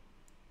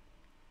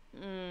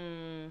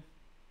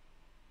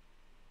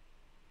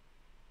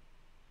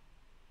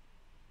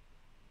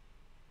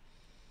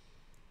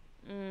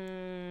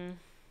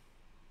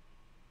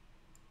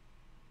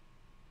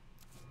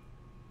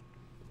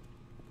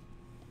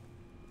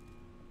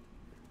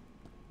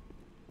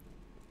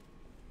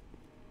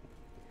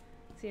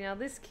 See, now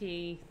this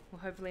key will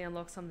hopefully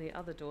unlock some of the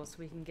other doors so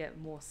we can get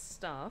more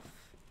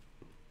stuff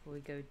before we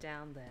go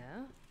down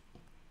there.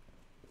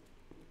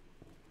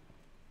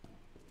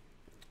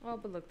 Oh,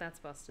 but look, that's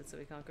busted, so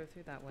we can't go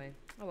through that way.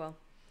 Oh well.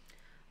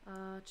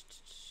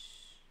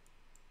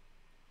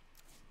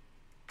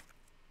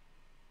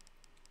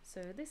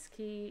 So this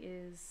key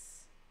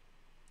is...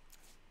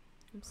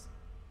 Oops.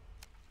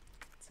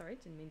 Sorry,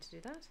 didn't mean to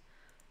do that.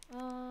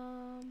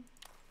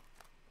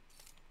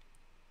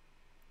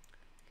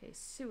 Okay,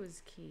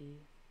 sewers key.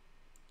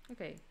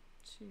 Okay,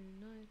 2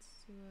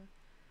 nights, sewer.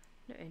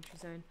 No entry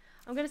zone.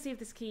 I'm gonna see if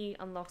this key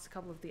unlocks a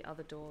couple of the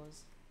other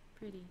doors.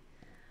 Pretty.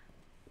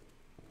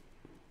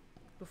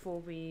 Before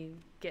we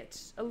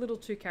get a little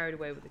too carried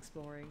away with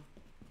exploring.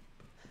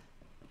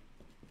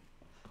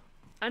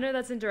 I know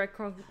that's in direct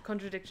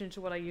contradiction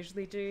to what I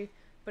usually do,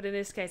 but in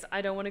this case,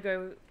 I don't want to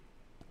go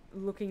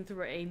looking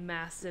through a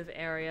massive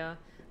area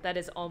that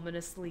is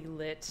ominously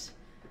lit.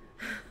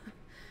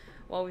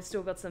 While we've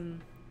still got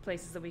some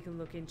places that we can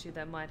look into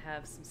that might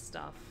have some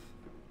stuff.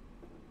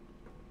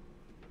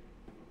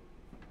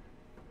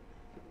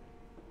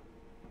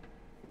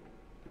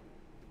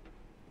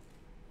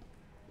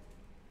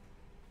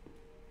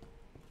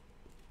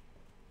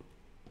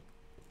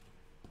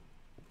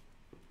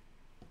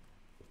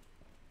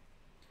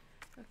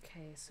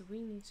 Okay, so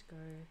we need to go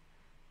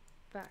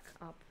back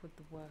up with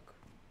the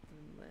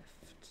workroom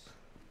lift.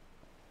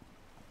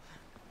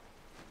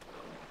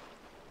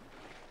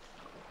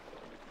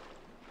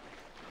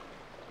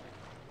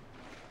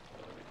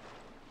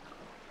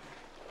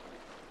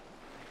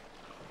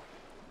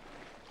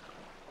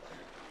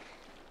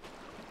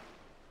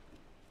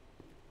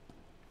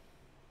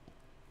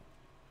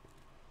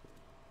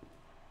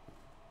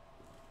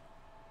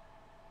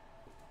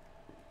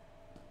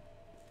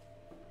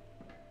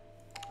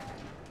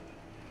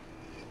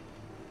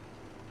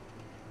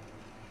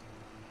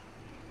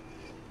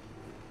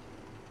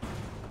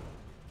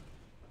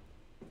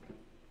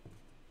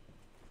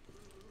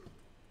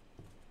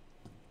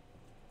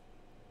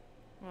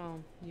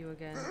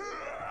 again.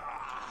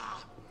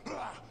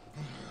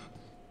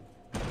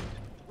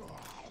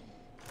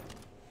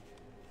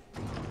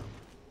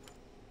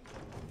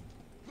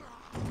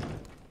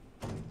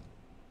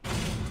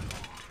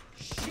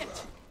 Shit!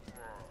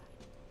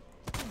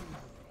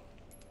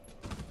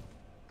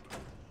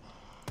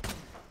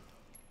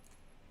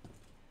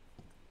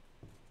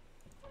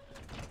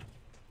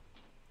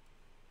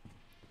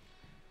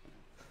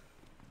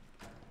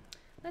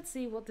 Let's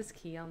see what this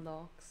key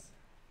unlocks.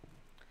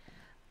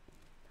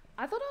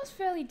 I thought I was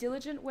fairly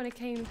diligent when it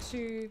came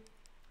to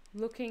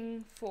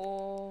looking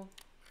for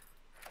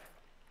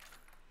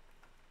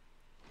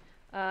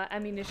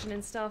ammunition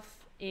and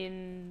stuff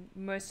in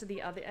most of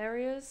the other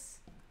areas,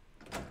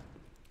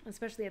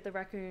 especially at the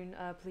Raccoon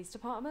Police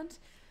Department.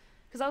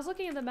 Because I was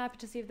looking at the map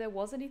to see if there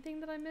was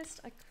anything that I missed.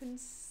 I couldn't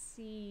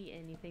see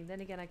anything.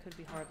 Then again, I could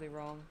be horribly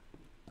wrong.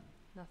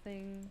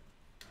 Nothing.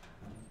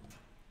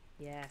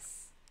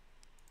 Yes.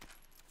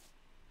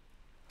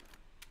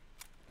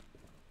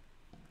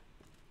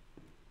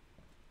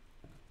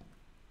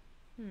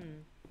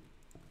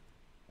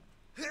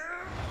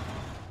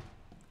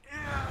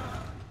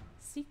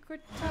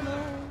 Secret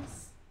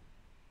tunnels.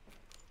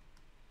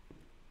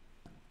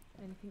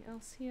 Anything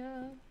else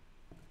here?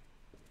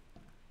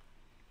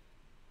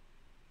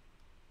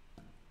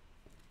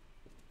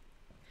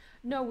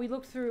 No, we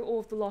looked through all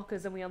of the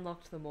lockers and we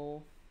unlocked them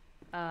all.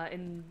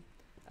 In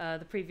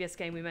the previous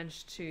game we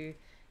managed to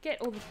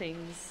get all the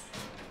things.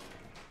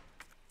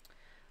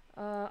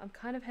 I'm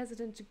kind of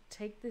hesitant to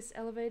take this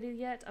elevator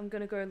yet. I'm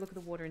gonna go look at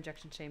the water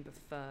injection chamber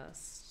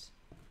first.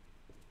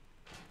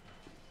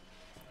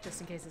 Just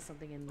in case there's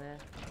something in there.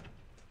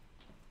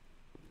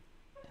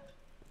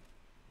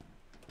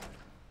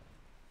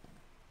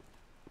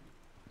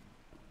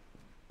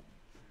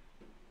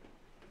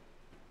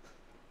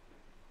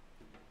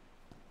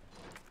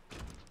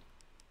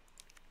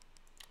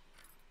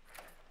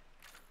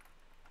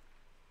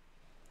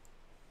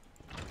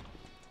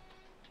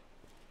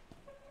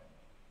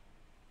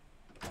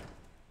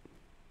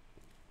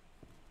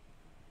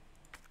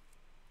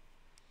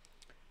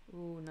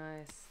 Ooh,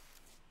 nice.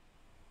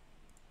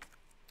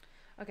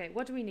 Okay,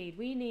 what do we need?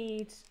 We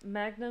need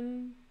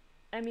magnum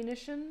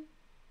ammunition.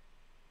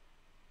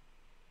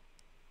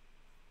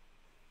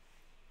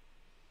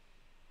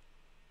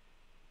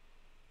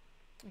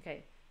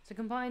 Okay, so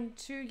combine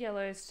 2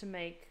 yellows to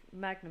make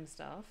magnum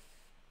stuff.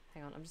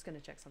 Hang on, I'm just gonna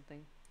check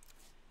something.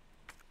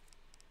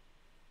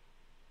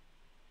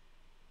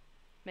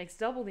 Makes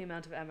double the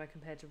amount of ammo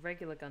compared to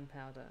regular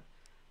gunpowder.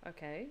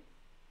 Okay.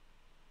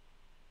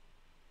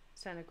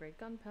 Standard grade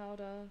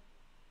gunpowder.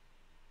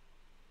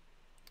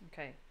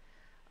 Okay.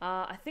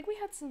 I think we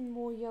had some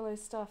more yellow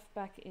stuff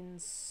back in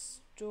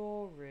storage.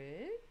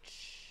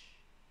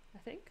 I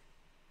think.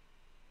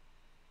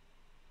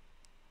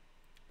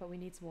 But we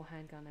need some more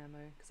handgun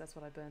ammo because that's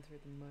what I burn through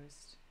the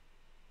most.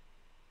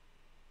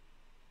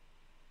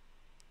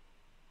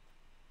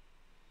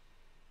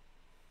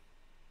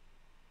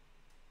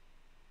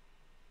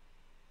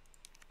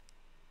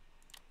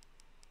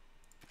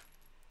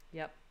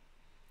 Yep.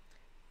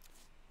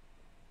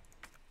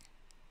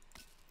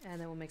 And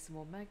then we'll make some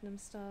more magnum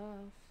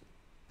stuff.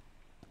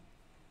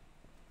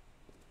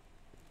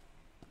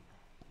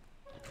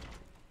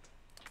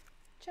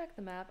 Check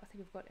the map. I think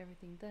we've got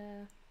everything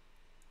there.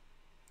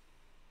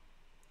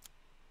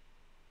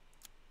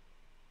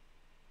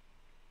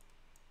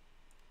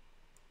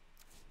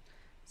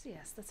 So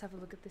yes, let's have a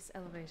look at this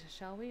elevator,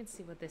 shall we? And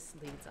see where this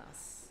leads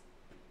us.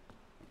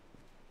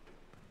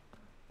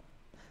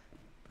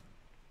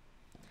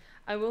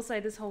 I will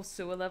say this whole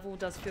sewer level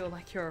does feel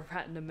like you're a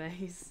rat in a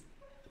maze.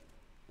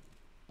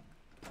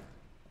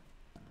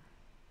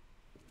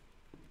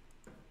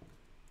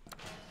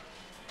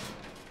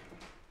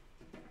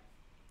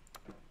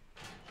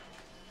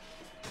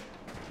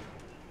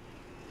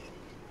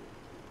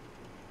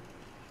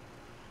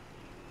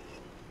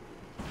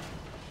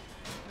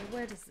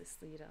 Where does this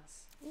lead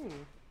us? Ooh.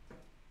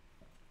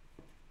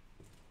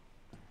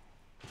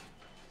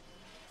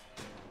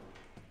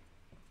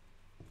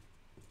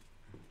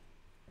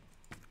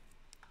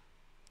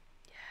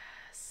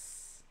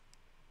 Yes.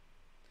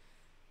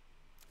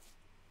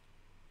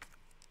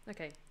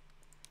 Okay.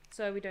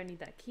 So we don't need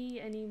that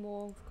key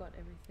anymore. We've got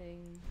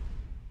everything.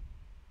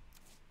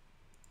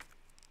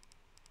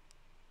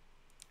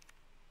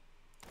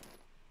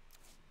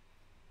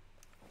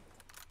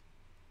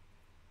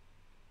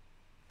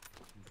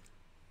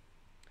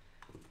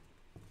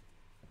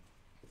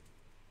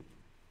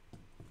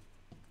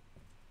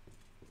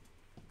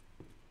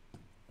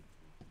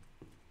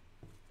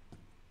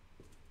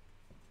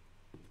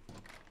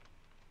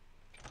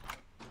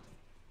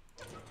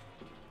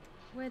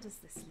 Where does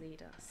this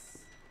lead us?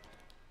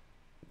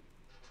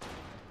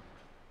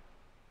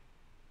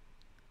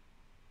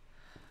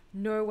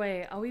 No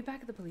way. Are we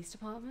back at the police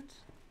department?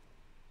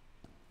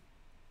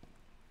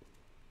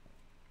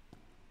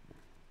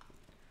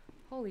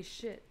 Holy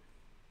shit.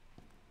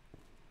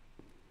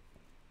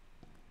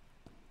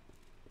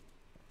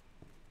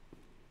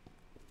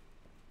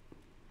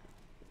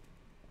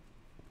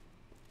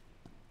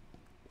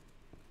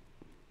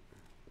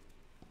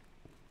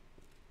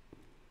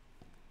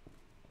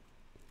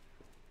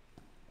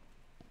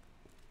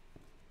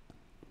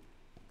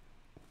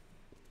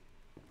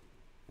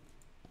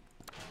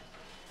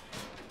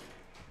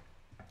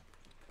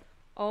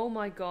 Oh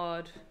my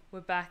god. We're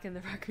back in the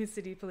Raccoon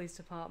City Police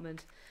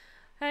Department.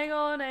 Hang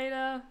on,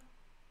 Ada.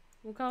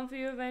 We'll come for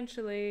you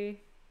eventually.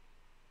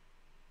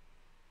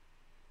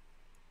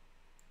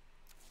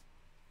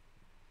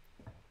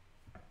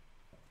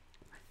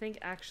 I think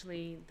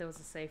actually there was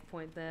a save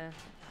point there.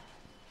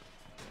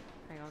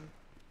 Hang on.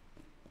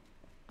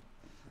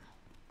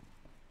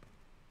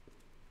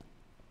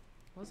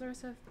 Was there a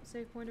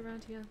save point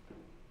around here?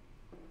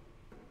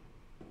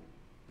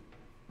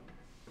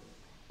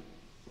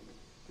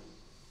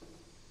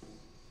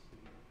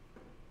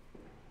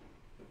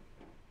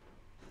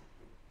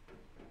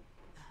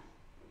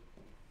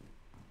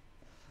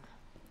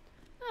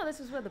 Oh, this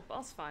was where the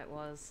boss fight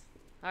was.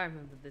 I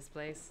remember this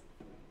place.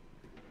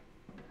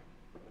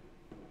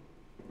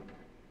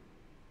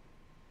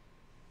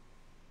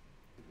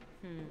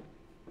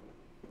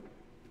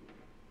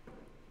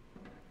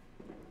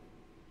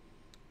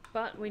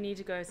 But we need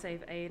to go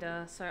save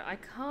Ada, so I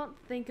can't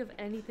think of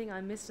anything I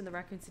missed in the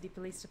Raccoon City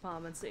Police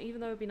Department, so even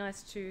though it would be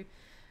nice to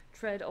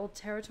tread old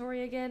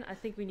territory again, I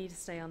think we need to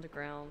stay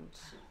underground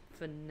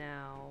for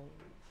now.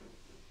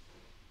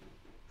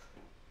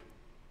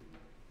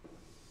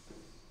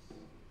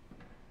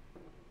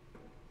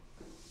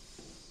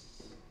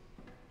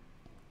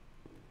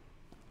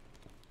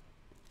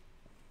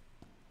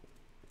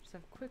 Just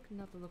have a quick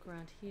another look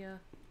around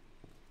here.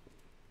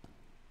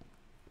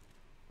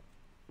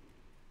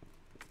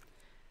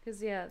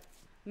 Because, yeah,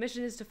 the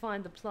mission is to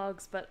find the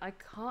plugs, but I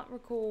can't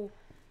recall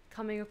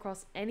coming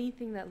across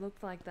anything that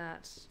looked like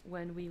that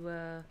when we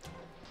were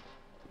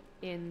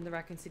in the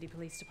Raccoon City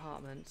Police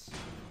Department.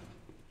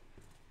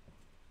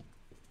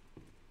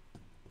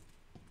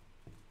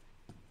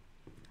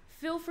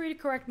 Feel free to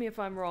correct me if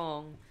I'm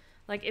wrong.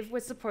 Like, if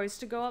we're supposed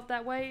to go up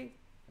that way,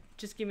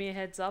 just give me a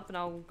heads up and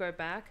I'll go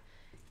back.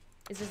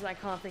 It's just I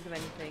can't think of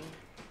anything.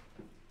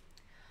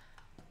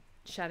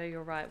 Shadow,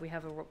 you're right, we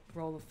have a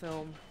roll of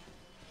film.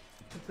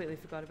 Completely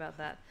forgot about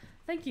that.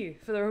 Thank you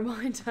for the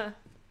reminder.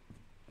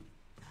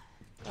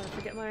 I'd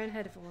forget my own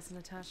head if it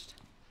wasn't attached.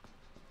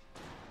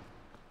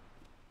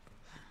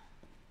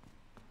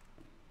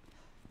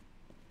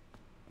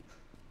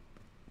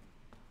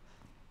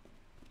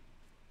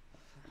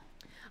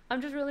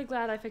 I'm just really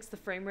glad I fixed the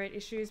frame rate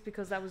issues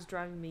because that was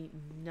driving me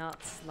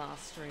nuts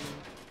last stream.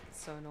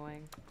 It's so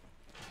annoying.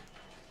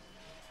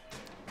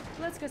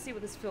 So let's go see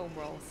what this film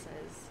roll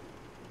says.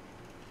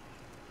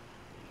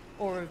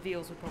 Or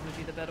reveals would probably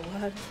be the better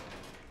word.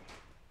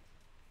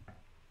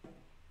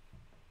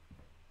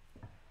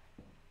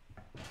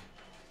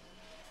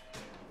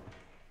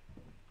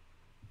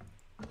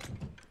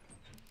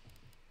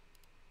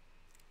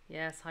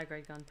 Yes,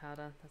 high-grade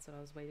gunpowder. That's what I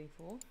was waiting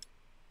for.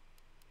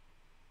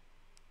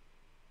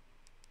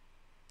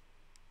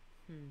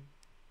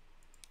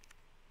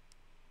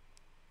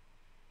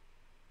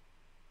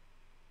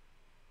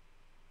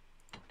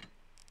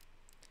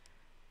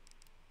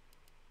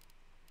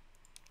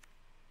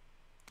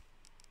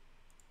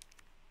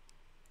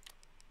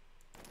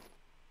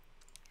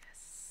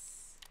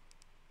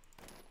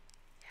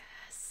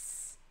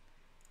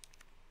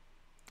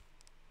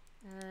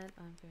 And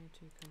I'm going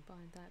to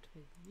combine that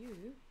with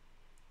you.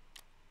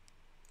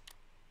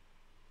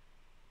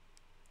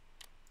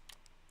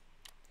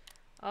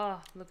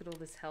 Ah, look at all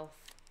this health.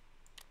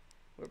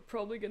 We're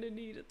probably going to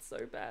need it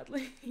so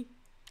badly.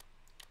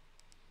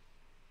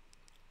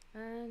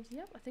 And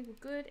yep, I think we're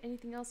good.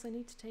 Anything else I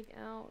need to take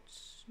out?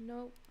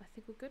 Nope, I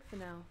think we're good for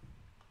now.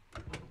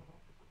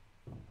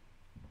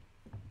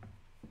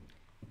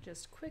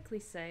 Just quickly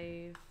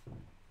save.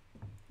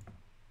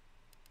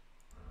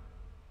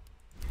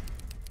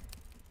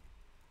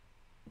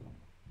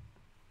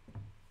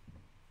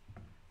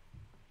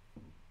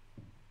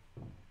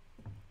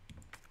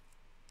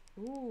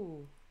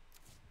 Ooh.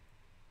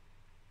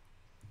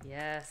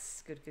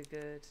 Yes, good, good,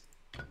 good.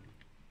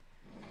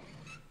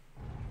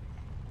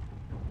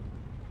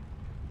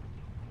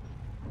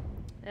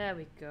 There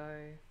we go.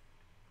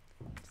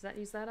 Does that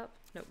use that up?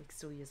 No, we can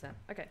still use that.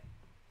 Okay.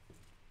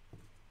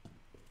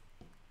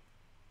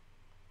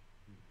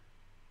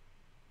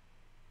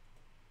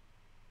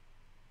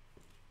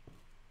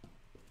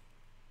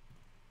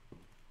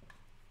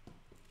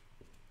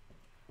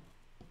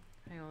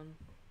 Hang on.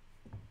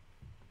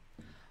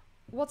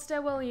 What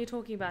stairwell are you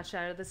talking about,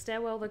 Shadow? The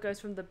stairwell that goes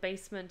from the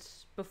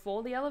basement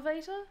before the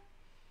elevator?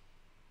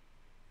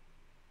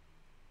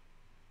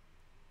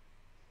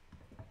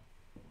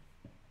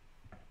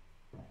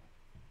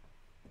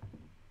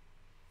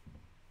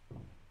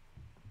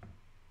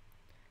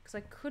 Because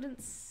I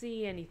couldn't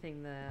see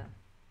anything there.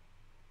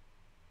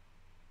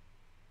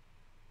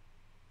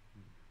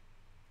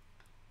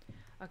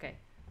 Okay,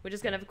 we're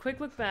just going to have a quick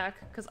look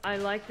back, because I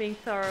like being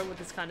thorough with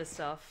this kind of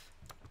stuff.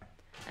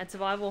 And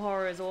survival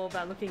horror is all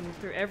about looking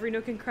through every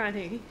nook and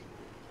cranny.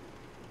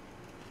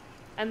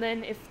 And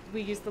then if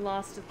we use the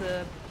last of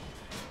the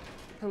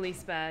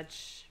police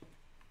badge,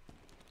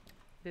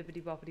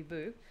 bibbidi boppity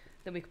boo,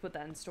 then we can put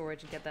that in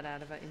storage and get that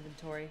out of our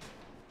inventory.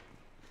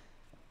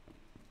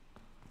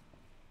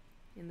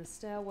 In the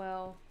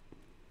stairwell,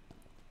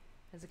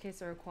 there's a case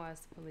that requires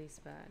the police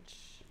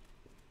badge.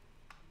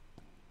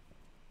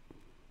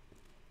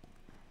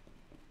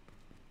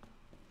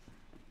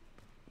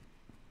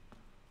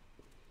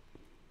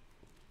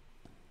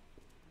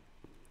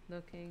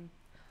 Looking.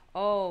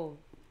 Oh,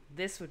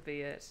 this would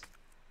be it.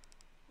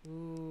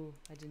 Ooh,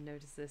 I didn't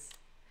notice this.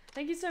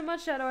 Thank you so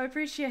much, Shadow. I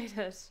appreciate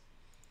it.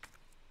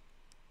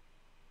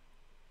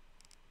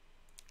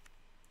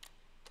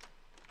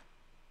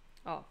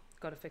 Oh,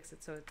 gotta fix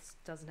it so it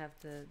doesn't have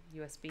the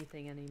USB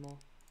thing anymore.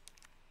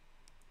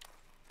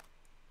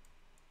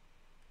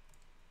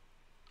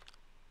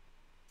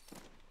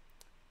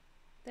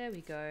 There we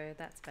go.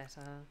 That's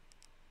better.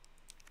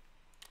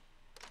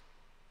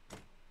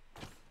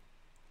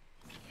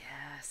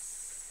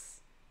 Yes.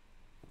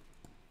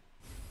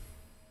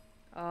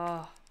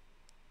 Oh.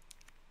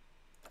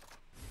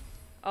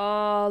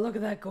 Oh, look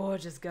at that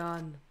gorgeous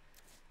gun.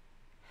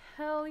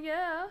 Hell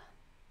yeah.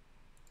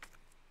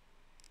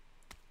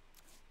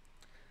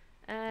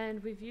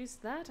 And we've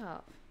used that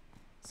up.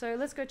 So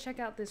let's go check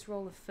out this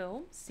roll of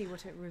film, see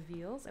what it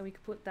reveals, and we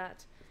can put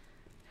that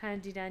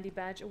handy dandy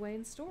badge away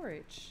in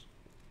storage.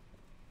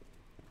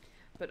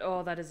 But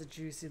oh, that is a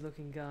juicy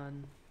looking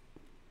gun.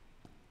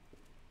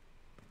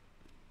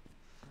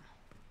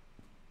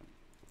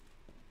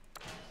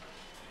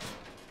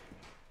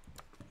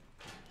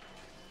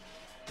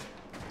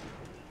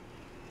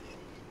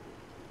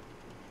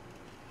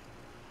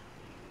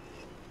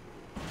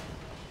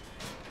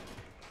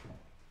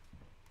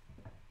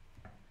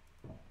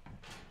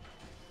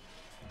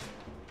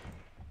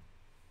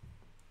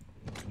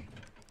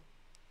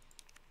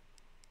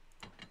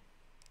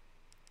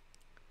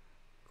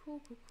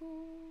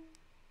 Cool.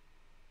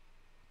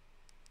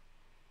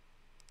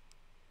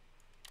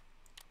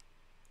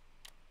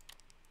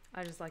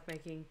 I just like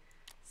making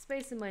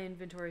space in my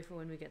inventory for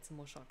when we get some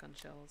more shotgun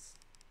shells.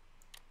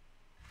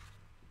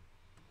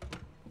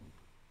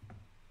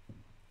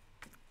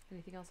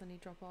 Anything else I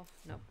need to drop off?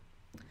 No.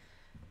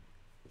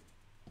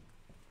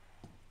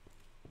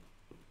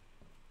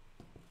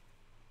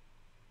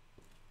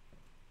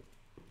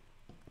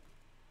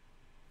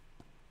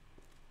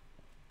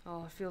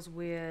 Oh, it feels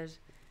weird.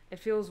 It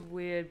feels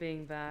weird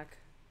being back.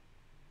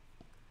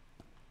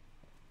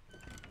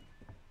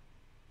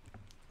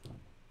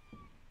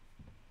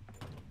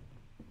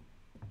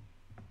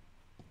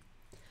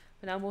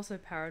 But now I'm also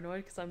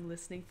paranoid because I'm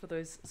listening for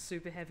those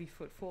super heavy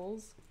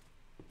footfalls.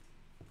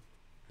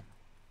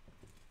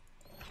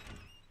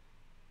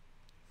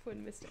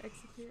 When Mr. X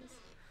appears.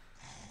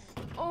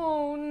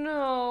 Oh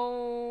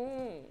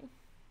no!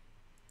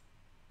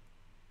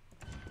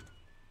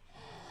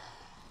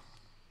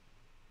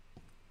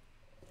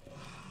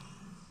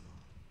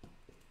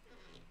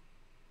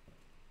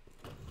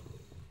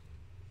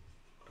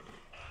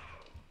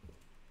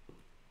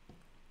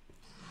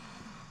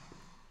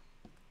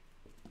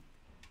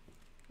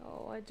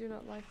 I do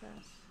not like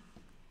that.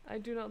 I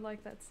do not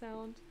like that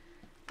sound.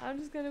 I'm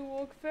just gonna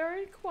walk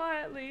very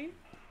quietly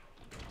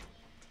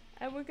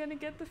and we're gonna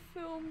get the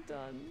film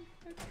done,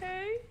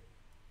 okay?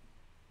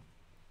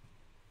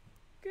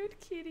 Good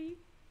kitty.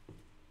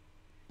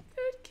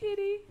 Good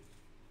kitty.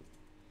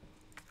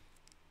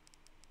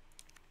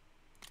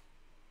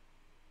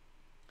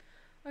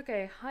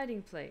 Okay,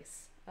 hiding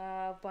place.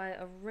 By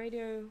a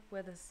radio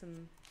where there's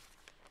some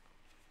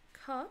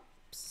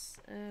cups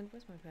and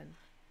where's my pen?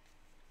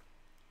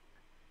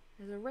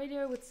 There's a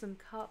radio with some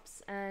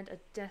cups and a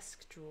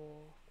desk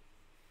drawer.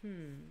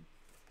 And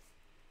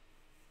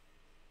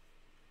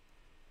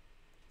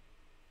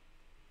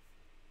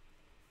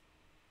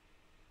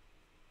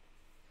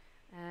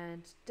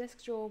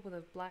desk drawer with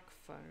a black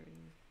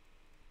phone.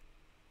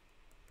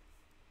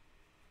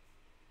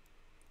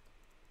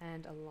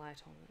 And a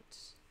light on it.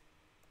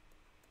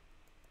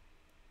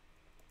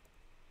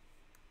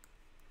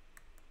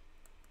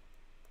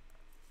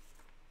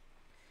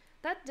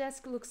 That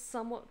desk looks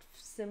somewhat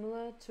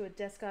similar to a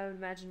desk I would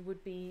imagine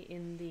would be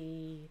in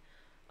the,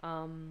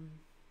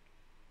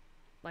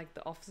 like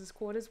the officers'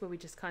 quarters where we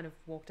just kind of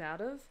walked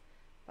out of.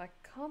 But I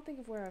can't think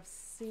of where I've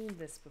seen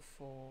this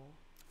before.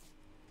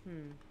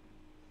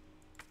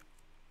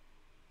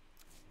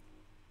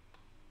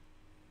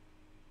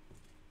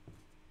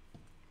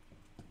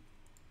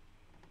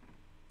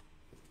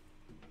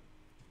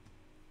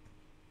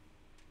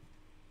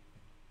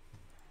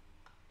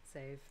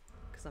 Save,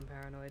 because I'm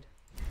paranoid.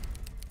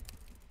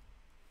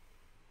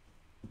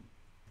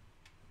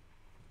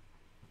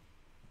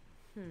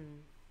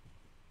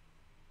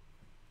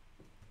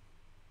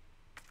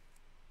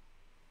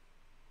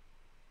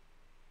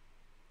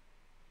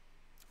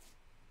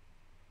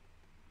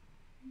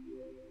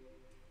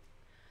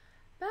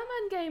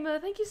 Batman Gamer,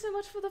 thank you so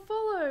much for the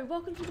follow.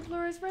 Welcome to the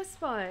glorious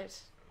Respite.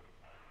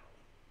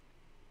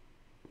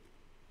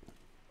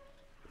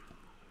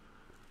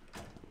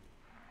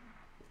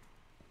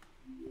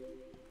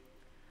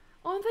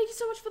 Oh, and thank you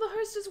so much for the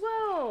host as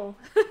well.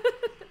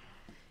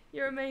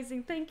 You're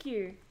amazing, thank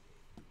you.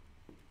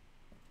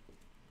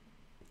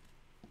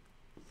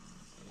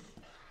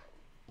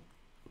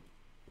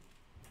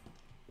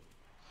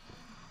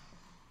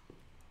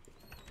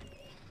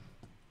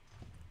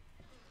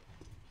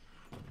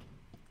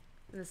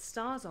 The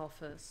STARS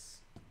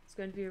office. It's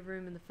going to be a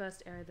room in the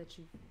first area that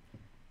you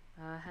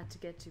had to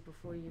get to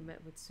before you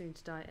met with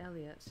soon-to-die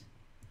Elliot.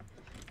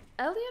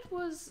 Elliot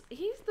was...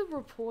 He's the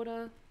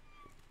reporter.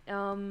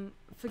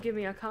 Forgive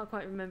me, I can't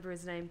quite remember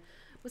his name.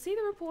 Was he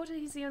the reporter?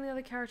 He's the only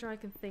other character I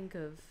can think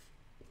of.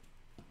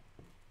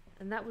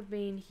 And that would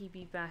mean he'd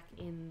be back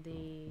in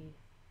the...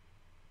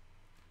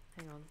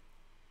 Hang on.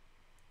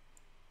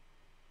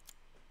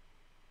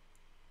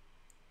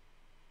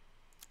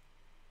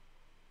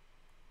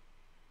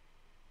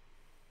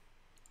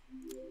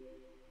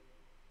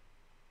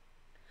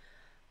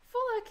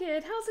 Fallout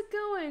Kid, how's it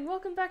going?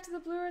 Welcome back to the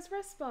Blue Res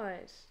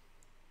Respite.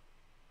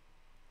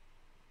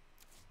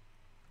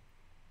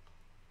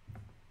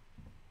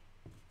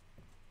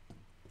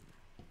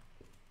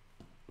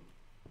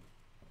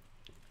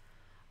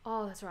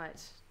 Oh, that's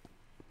right.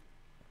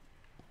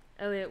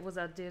 Elliot was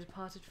our dear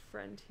departed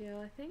friend here,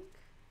 I think.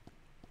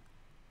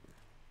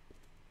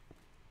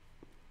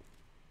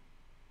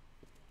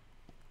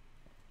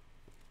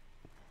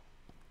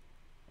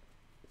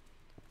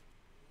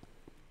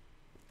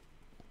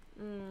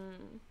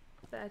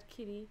 Bad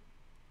kitty.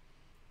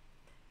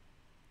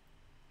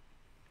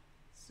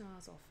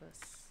 Star's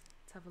office.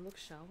 Let's have a look,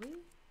 shall we?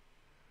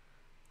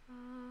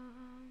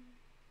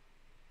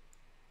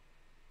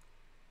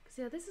 Because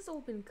yeah, this has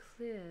all been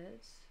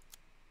cleared.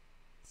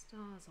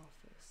 Star's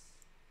office.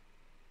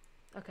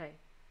 Okay,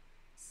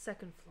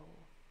 second floor.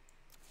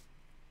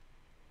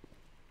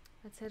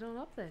 Let's head on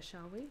up there,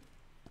 shall we?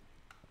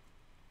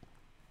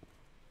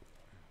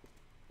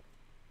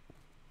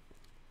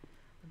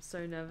 I'm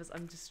so nervous.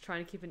 I'm just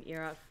trying to keep an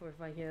ear out for if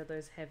I hear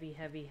those heavy,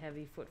 heavy,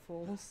 heavy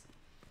footfalls.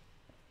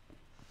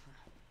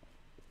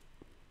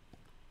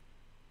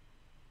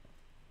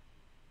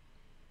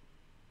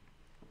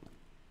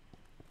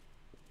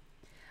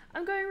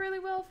 I'm going really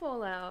well,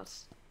 Fallout.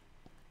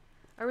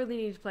 I really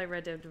need to play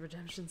Red Dead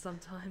Redemption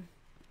sometime.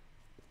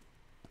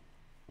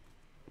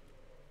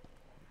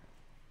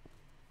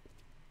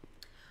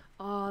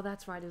 Oh,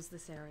 that's right, it was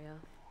this area.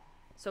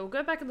 So we'll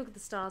go back and look at the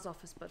STAR's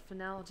office, but for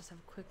now I'll just have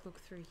a quick look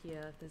through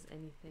here if there's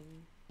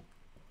anything.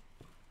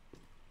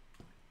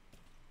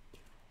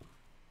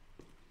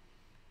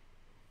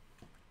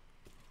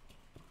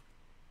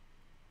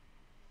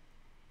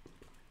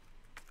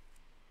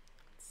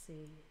 Let's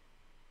see.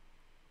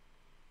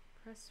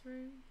 Press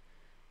room?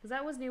 Because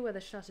that was near where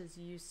the shutters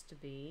used to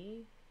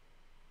be.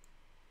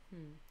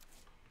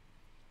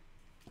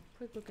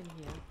 Quick look in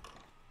here.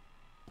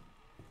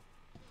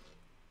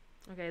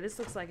 Okay, this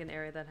looks like an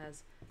area that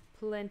has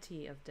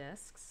plenty of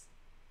desks.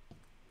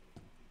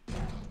 No,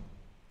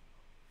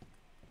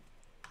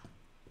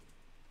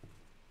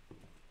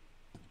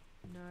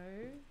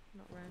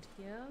 not around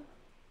here.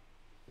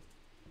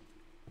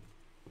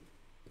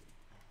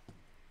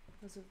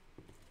 There's a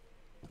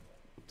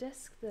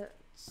desk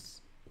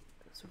that's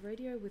a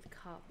radio with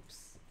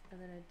cups, and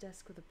then a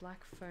desk with a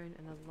black phone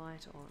and a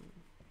light on.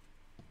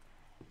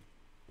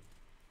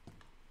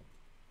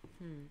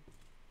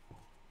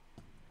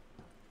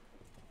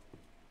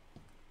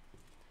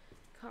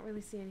 Can't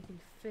really see anything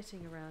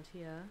fitting around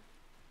here.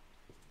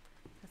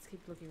 Let's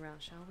keep looking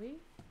around, shall we?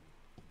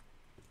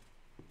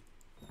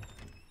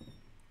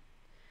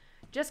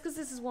 Just because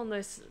this is one of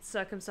those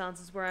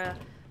circumstances where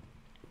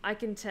I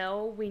can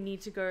tell we need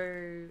to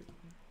go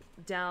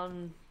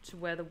down to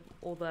where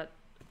all that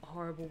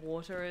horrible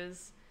water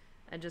is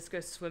and just go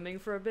swimming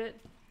for a bit,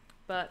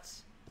 but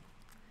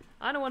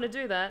I don't want to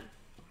do that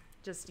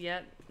just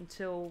yet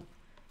until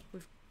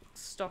we've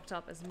stocked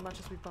up as much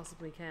as we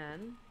possibly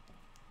can.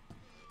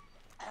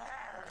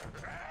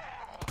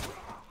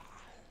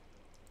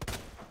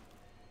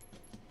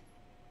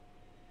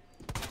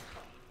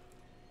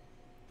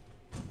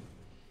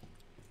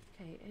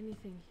 Okay,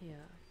 anything here?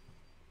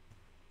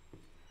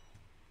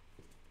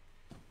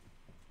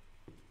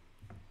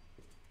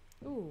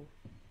 Ooh.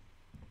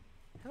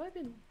 Have I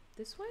been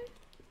this way?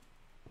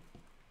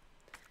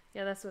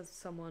 Yeah, that's what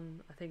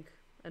someone, I think,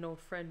 an old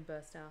friend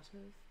burst out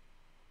of.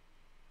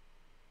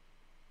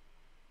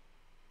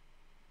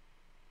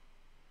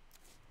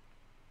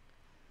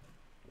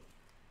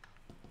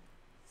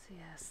 So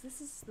yes, this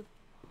is the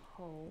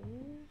hole,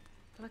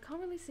 but I can't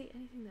really see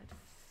anything that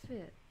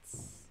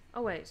fits.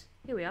 Oh wait,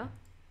 here we are.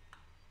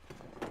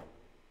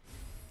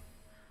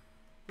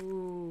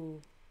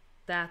 Ooh,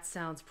 that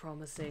sounds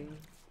promising.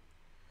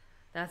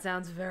 That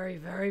sounds very,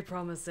 very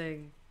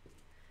promising.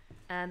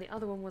 And the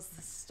other one was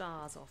the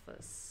STAR's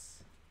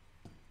office.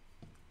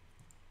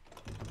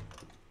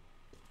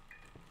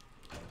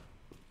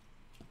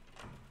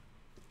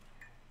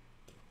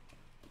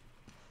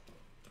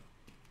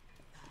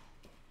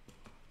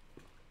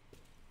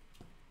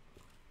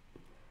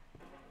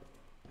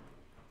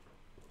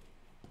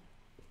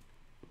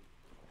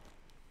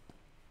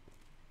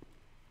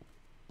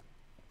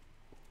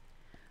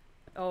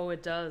 Oh,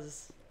 it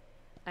does.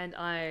 And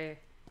I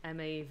am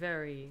a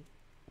very,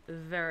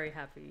 very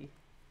happy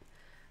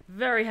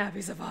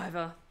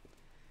survivor.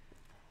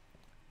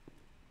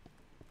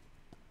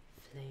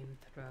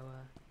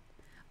 Flamethrower.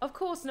 Of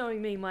course,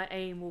 knowing me, my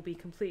aim will be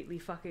completely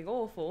fucking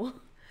awful.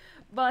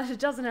 But it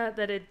doesn't hurt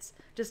that it's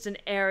just an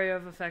area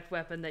of effect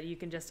weapon that you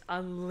can just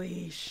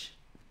unleash.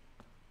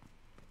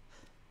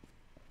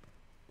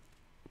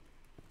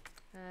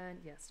 And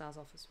yeah, Star's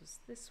office was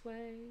this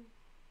way.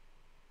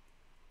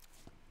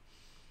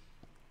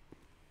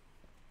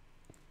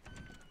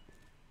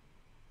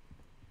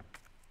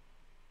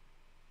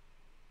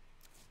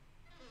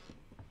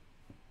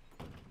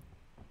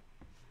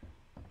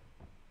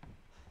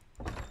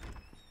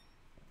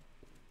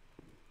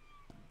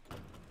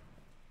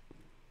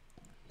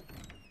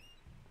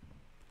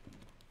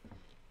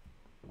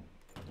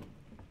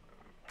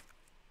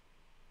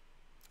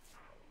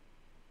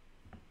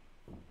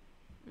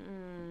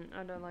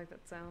 I don't like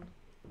that sound.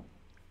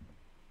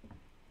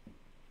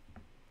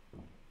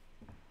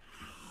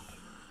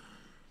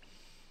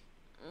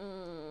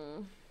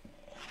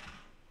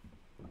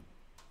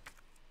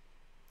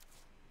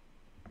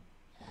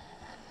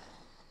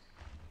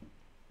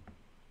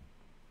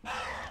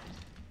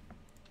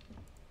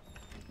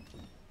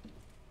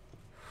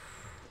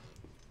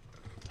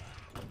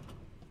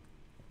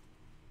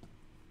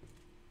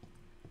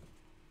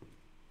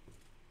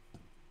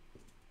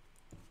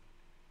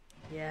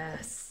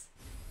 Yes.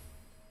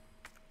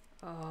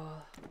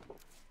 Oh,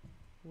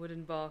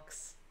 wooden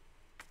box.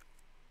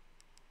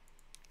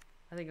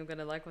 I think I'm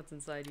gonna like what's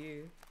inside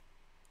you.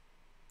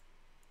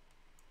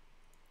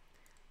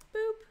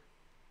 Boop.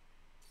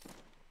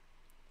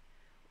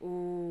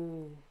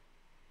 Ooh.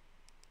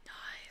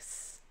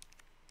 Nice.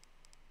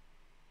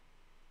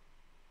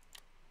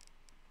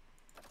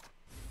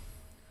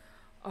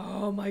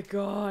 Oh my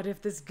god,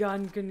 if this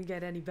gun couldn't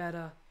get any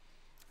better.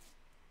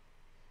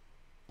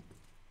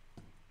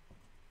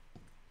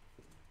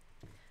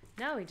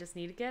 Now we just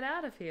need to get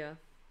out of here.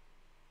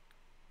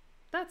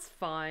 That's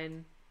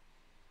fine.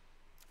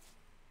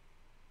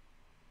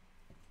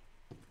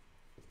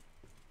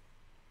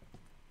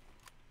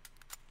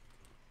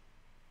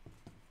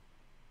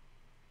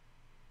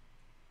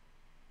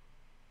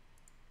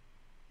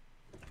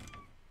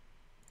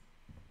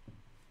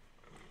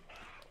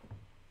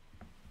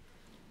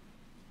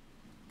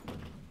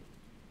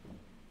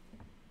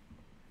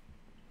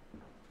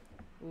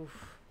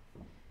 Oof.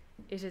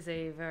 It is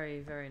a very,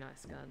 very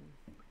nice gun.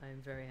 I'm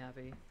very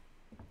happy.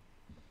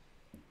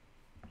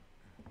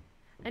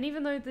 And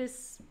even though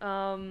this,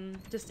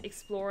 just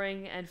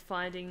exploring and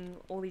finding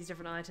all these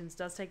different items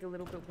does take a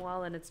little bit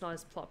while and it's not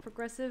as plot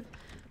progressive,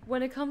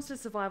 when it comes to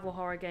survival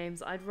horror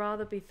games, I'd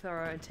rather be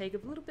thorough and take a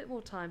little bit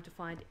more time to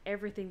find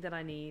everything that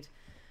I need,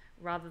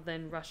 rather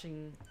than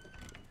rushing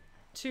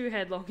too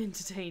headlong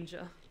into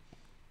danger.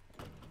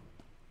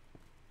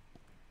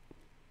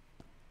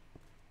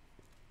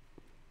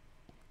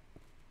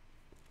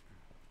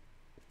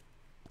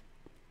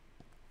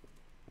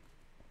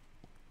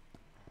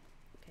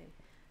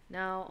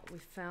 Now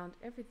we've found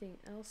everything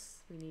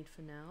else we need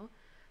for now.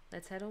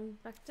 Let's head on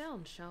back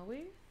down, shall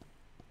we?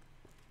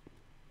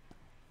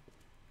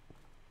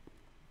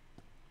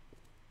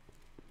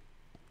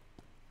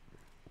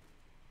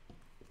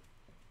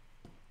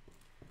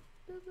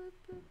 Boop, boop,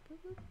 boop, boop,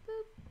 boop,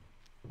 boop.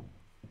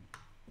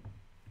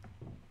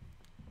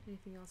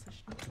 Anything else I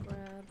should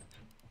grab?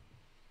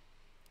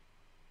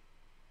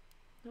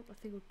 Nope, I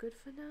think we're good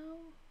for now.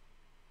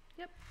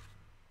 Yep.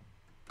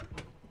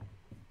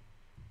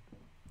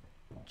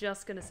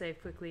 Just gonna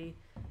save quickly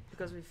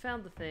because we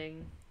found the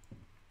thing,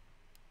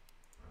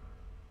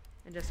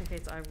 and just in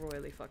case I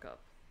royally fuck up.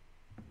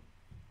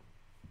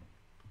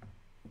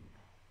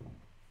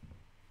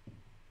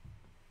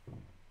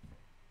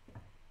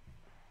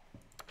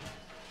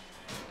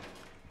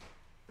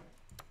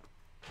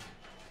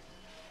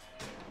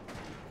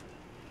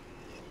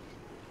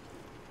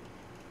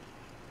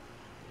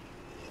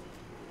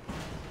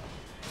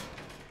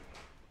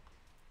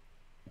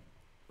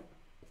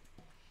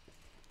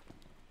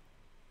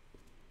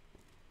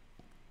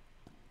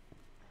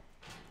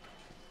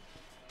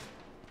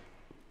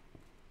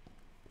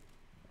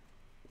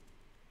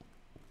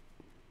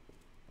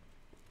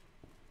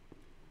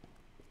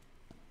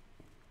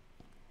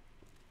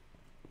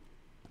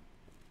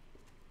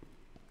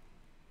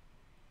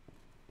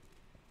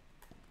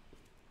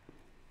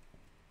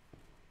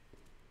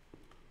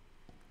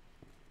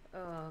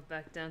 Oh,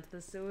 back down to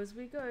the sewers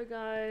we go,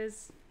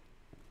 guys.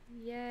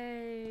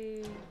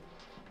 Yay.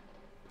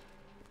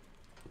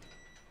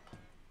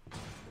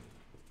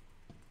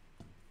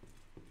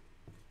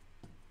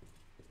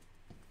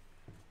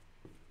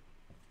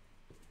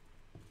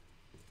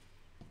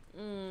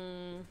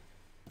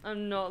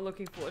 I'm not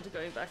looking forward to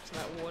going back to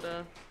that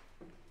water.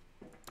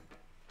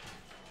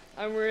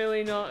 I'm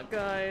really not,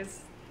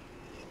 guys.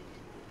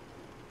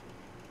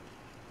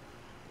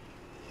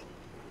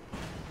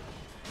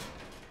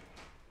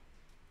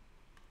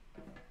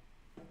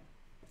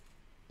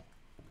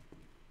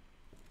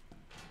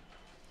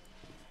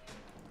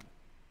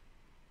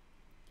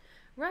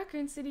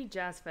 Raccoon City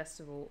Jazz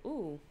Festival.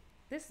 Ooh,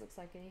 this looks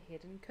like a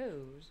hidden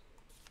code.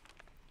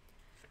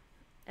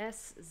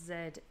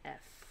 SZF.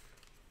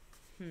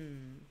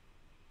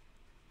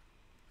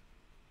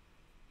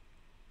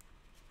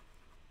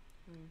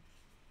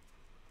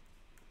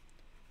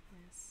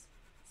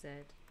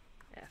 SZF.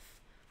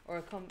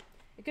 Or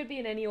it could be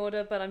in any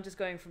order, but I'm just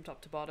going from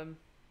top to bottom.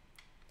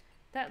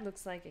 That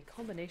looks like a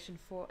combination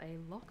for a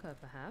locker,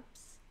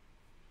 perhaps.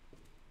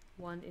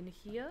 one in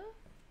here.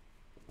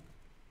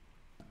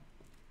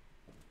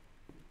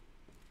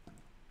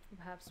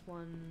 Perhaps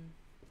one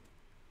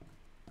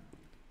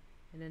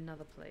in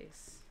another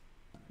place.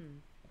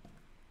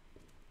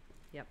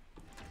 Yep.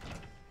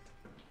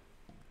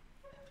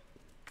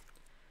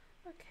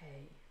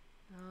 Okay.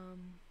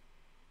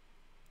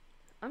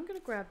 I'm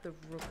gonna grab the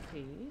rook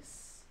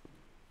piece.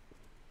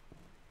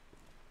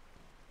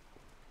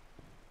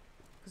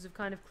 Because we've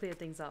kind of cleared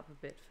things up a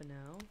bit for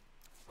now.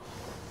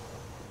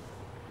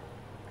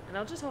 And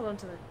I'll just hold on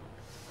to the...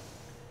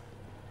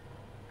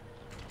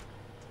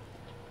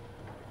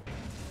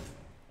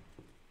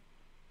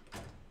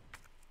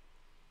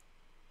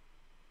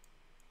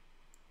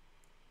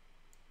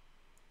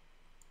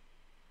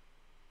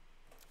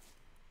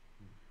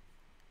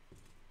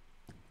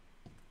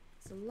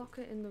 There's a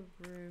locker in the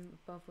room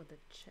above where the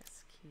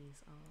chest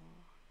keys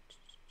are.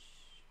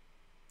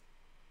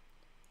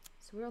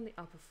 So we're on the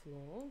upper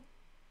floor.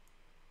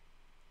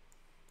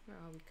 Where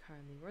are we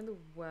currently? We're in the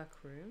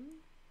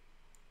workroom.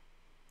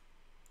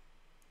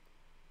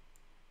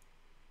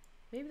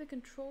 Maybe the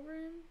control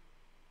room?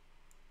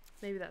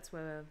 Maybe that's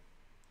where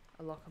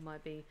a locker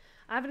might be.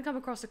 I haven't come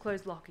across a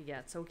closed locker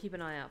yet, so we'll keep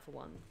an eye out for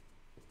one.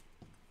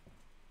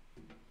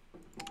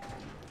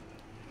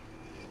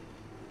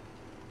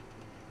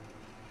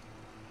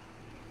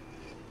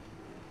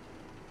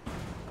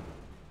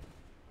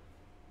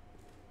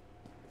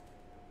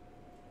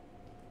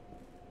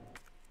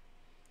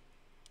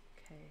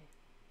 Okay.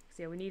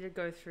 So yeah, we need to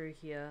go through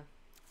here.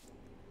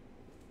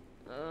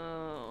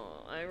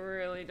 Oh, I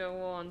really don't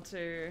want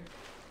to.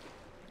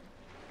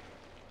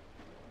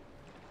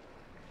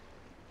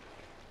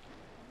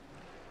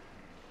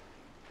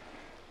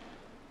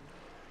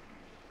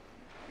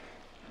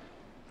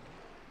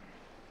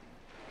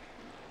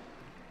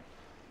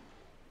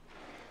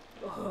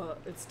 Oh,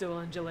 it's still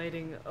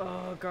undulating.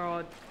 Oh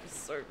god, it's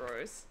so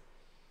gross.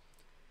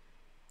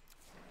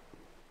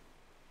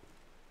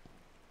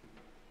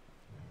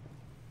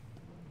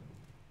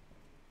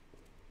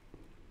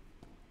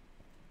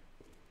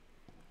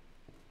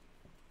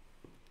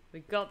 We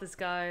got this,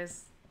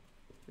 guys.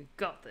 We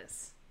got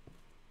this.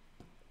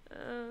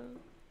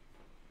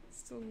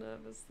 Still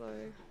nervous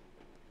though.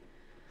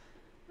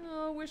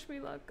 Oh, wish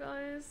me luck,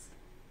 guys.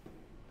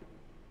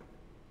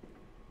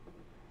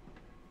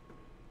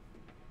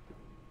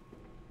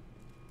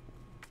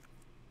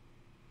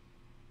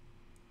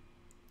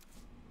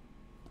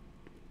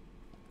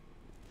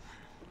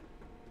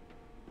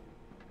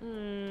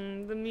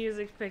 The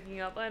music's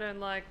picking up. I don't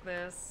like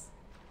this.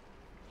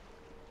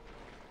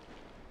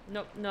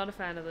 Nope, not a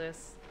fan of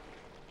this.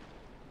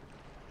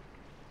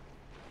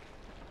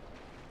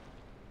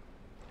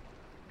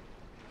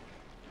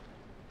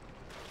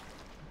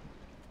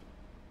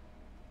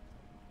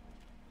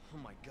 Oh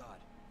my god,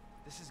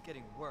 this is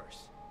getting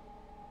worse.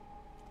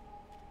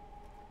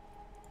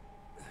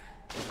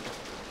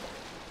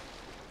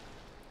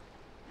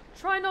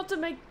 Try not to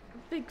make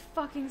big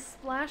fucking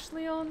splash,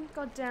 Leon.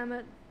 God damn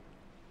it.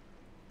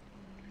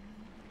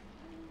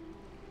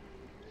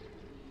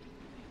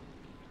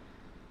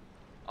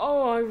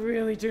 Oh, I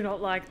really do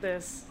not like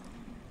this.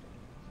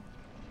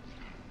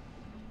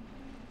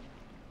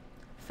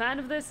 Fan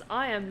of this?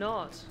 I am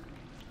not.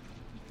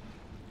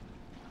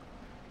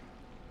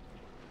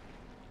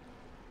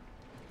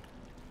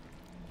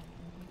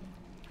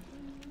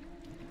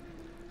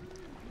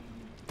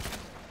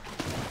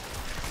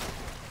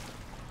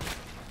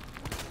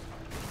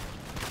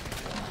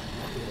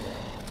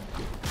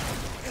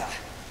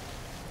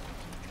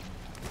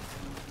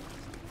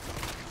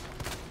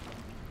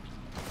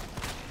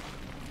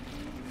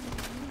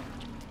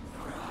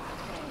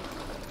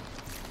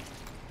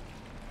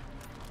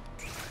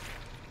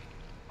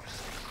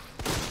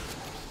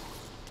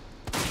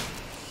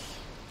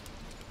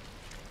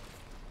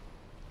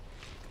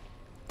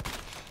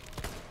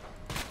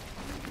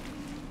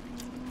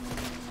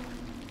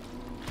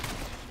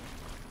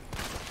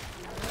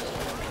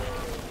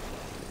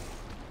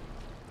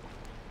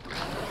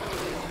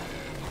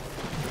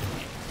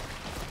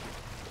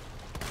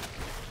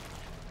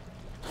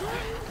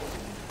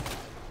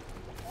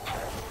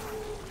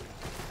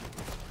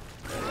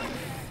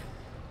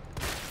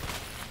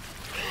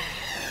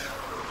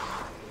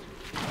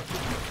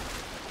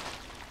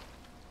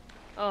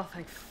 Oh,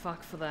 thank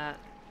fuck for that.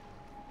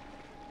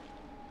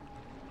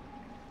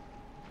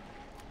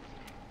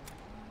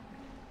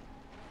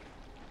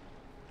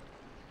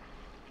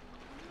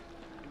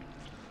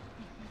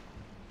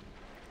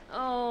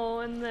 Oh,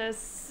 and they're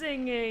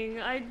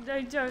singing. I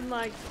don't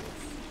like this.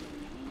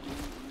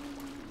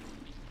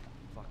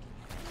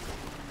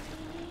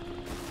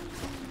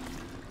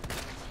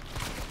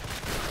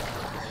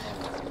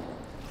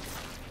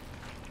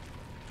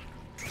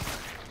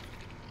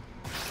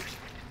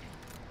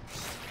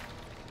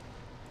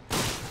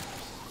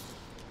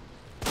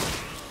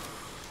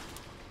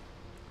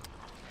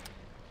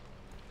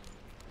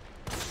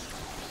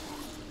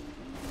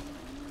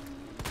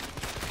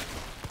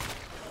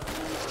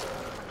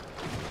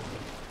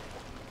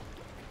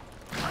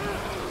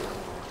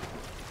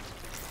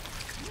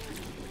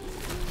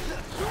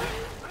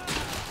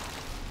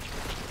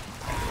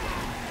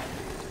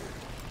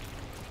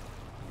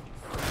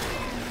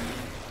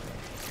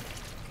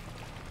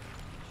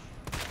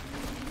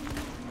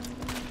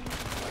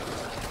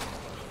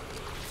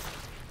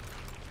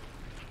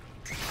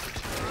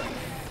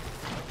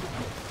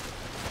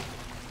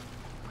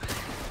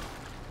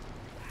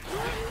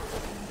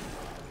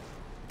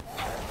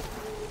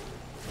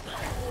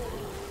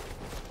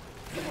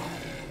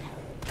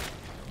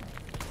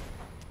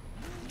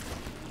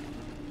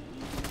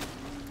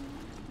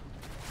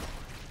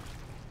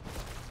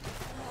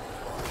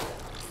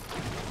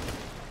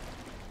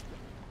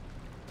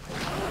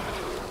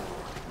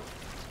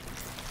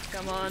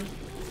 Come on.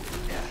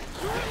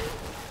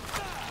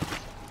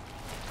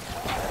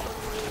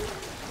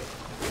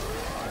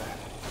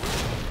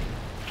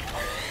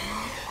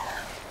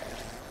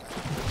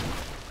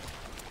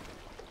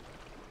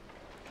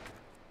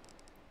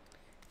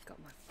 Got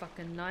my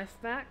fucking knife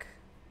back.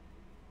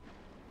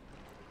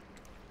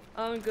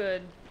 Oh, I'm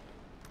good.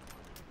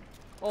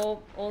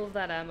 All of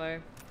that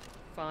ammo.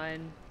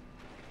 Fine.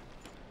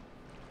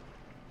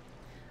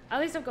 At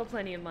least I've got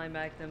plenty in my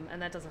magnum,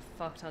 and that does a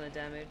fuck ton of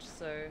damage,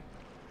 so...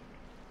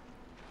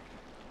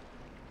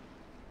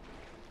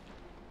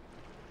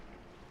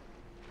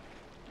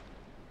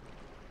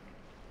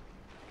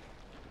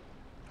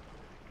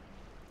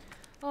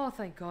 Oh,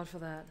 thank God for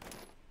that.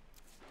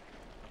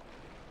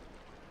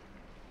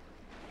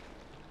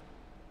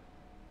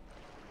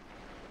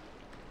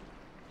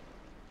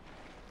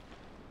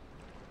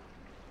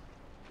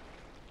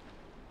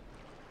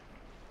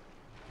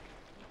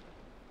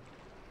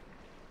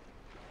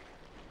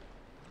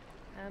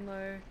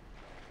 Ammo.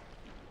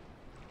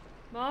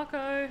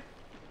 Marco!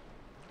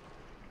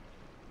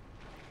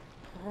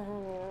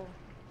 Oh.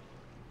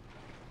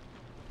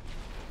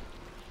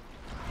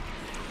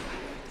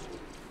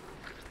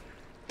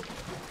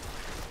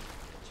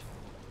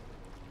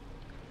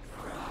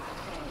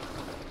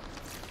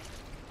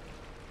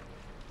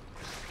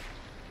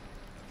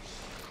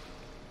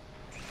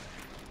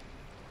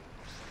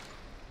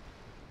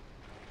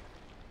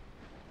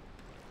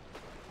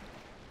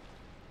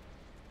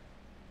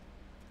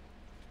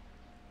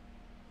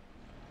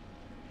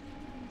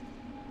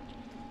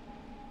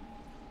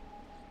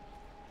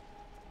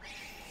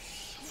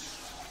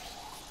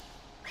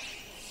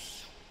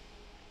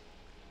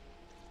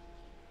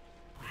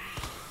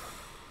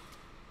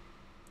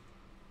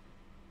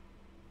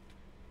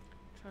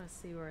 Trying to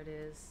see where it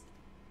is.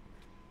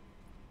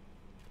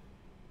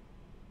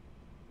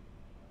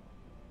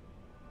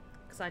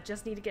 Because I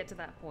just need to get to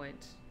that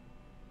point.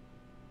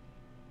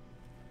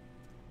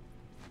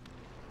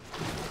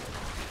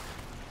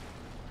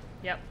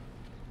 Yep.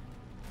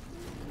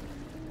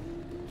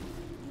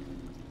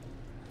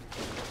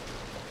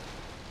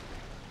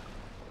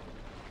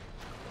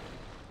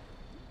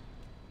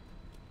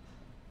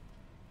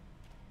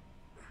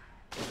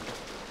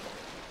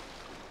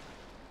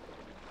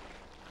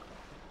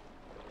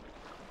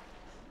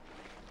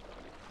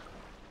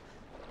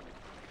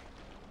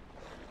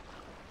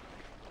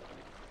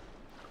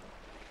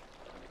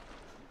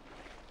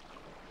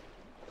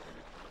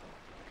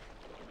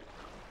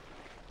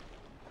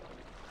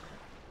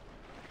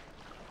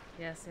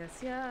 Yes, yes,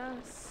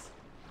 yes.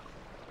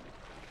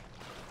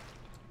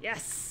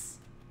 Yes!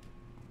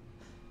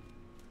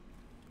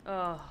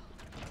 Oh.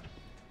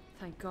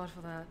 Thank God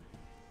for that.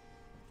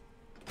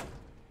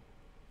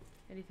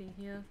 Anything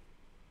here?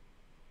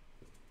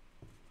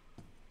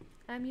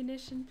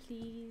 Ammunition,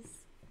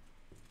 please.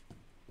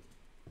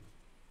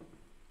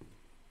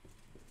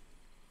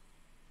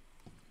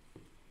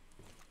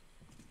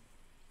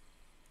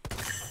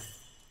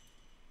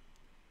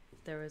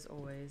 There is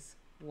always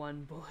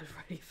one bullet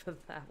ready for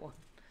that one.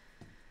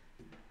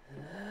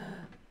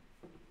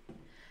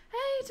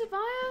 Hey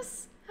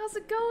Tobias! How's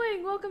it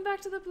going? Welcome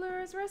back to the Blue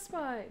Rose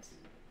Respite.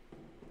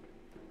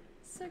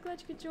 So glad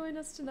you could join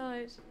us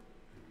tonight.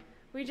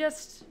 We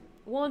just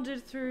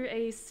wandered through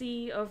a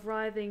sea of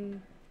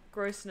writhing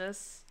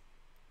grossness,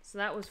 so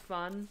that was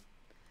fun.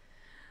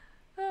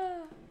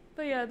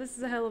 But yeah, this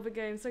is a hell of a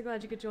game. So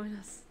glad you could join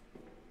us.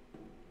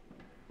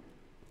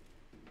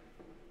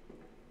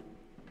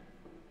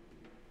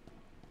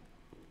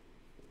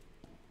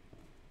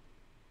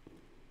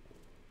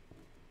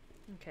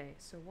 Okay,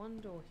 so one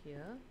door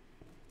here,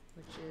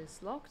 which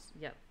is locked.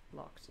 Yep,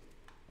 locked.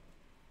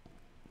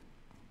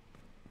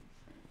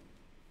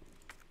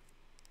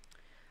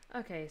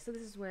 Okay, so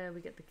this is where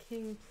we get the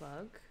king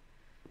plug.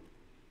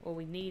 Or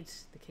we need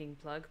the king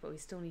plug, but we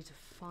still need to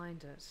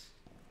find it.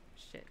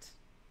 Shit.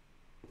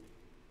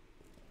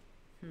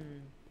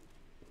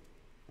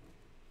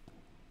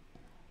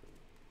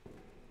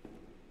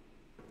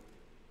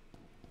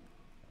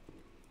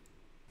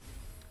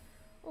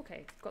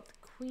 Okay, got the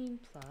queen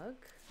plug.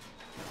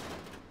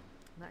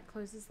 That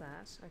closes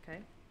that, okay.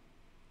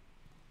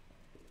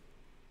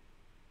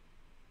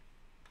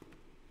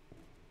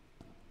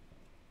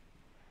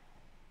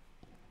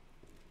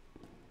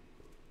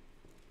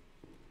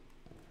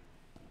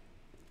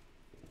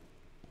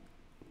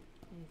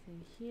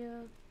 Anything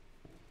here?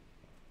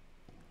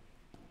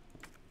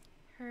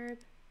 Herb.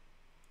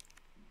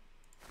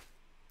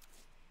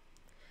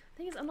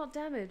 Thing is, I'm not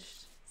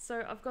damaged,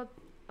 so I've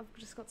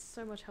just got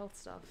so much health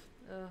stuff.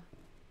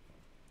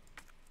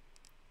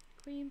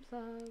 Queen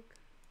plug.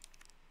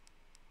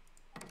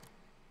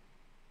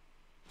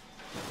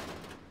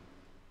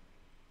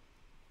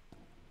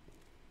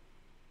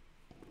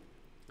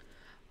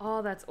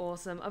 Oh, that's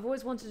awesome. I've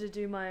always wanted to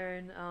do my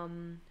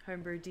own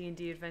homebrew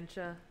D&D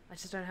adventure. I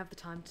just don't have the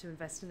time to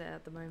invest in it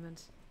at the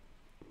moment.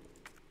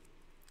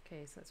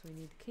 Okay, so that's where we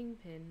need the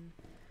kingpin.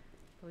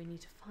 But we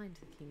need to find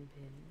the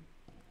kingpin.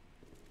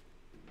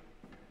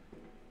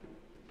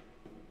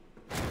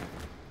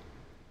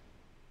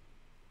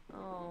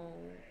 Oh.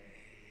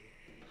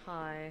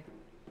 high.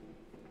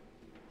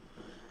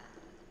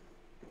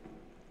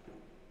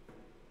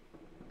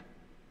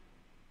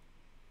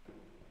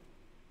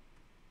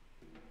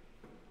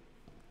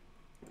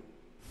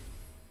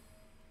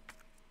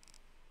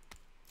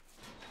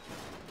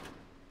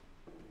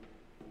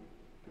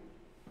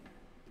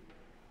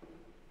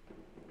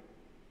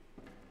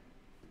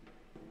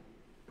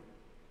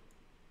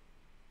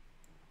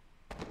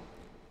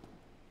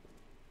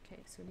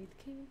 Okay, so we need the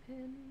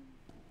kingpin.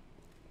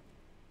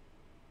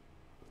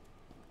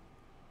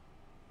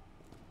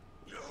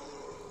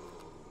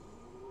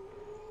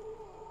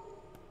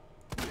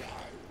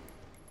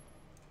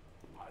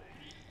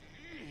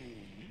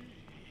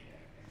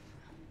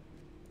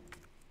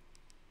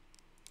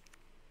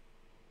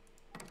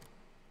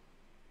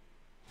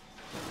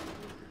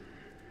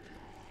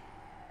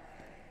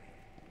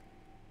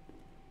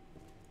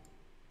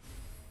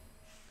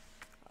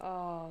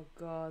 Oh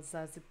god,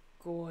 that's a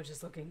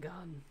gorgeous looking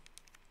gun.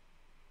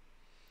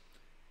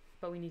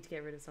 But we need to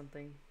get rid of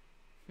something.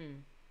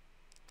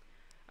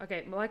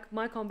 Okay,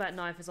 my combat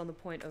knife is on the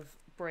point of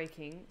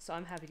breaking, so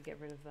I'm happy to get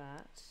rid of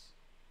that.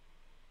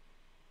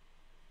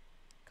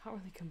 Can't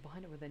really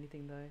combine it with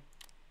anything though.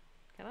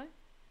 Can I?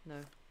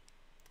 No.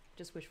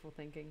 Just wishful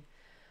thinking.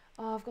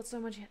 Oh, I've got so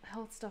much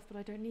health stuff, but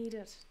I don't need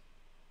it.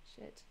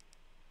 Shit.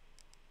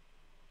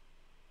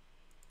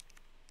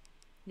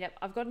 Yep,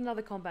 I've got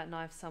another combat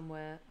knife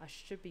somewhere. I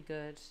should be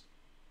good.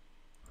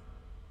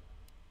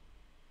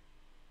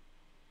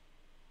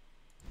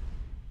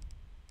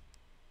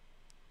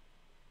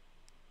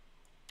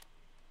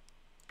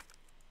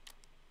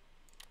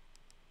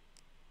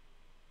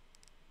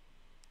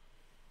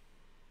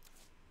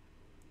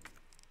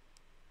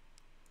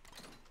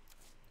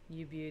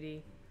 You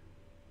beauty.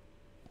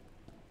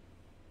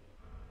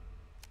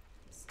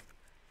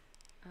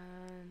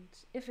 And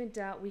if in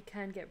doubt, we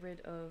can get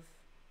rid of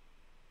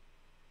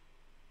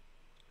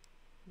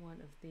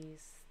one of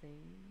these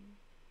things.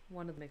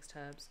 One of the mixed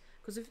herbs.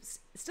 Because we've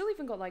still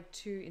even got like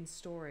 2 in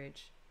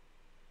storage.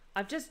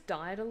 I've just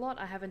died a lot.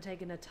 I haven't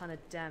taken a ton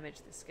of damage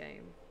this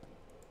game.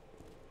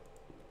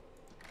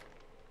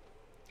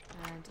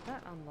 And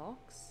that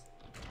unlocks.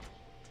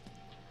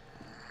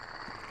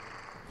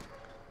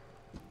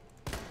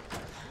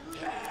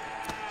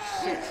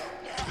 Shit.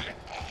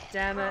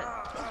 Damn it.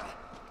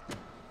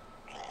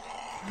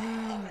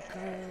 Oh, go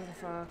the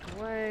fuck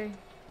away.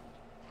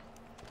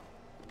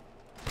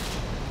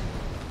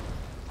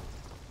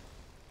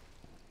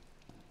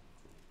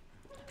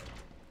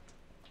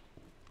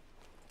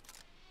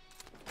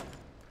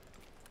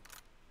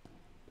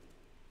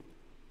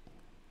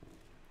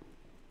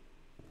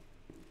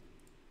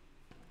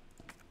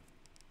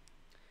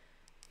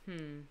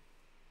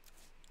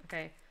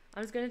 Okay,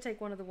 I'm just going to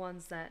take one of the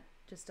ones that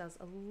just does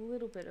a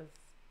little bit of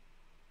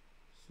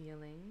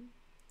healing.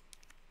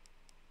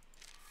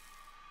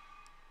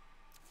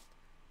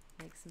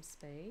 Make some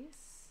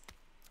space.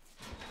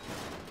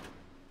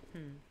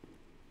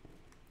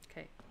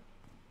 Okay.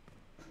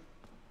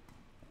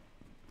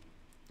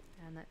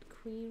 And that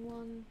queen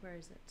one, where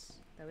is it?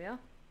 There we are.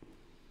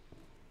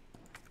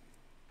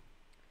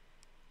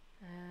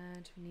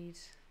 And we need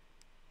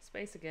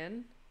space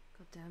again.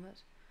 God damn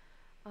it.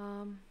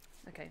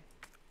 Okay.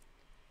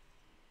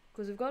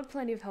 Because we've got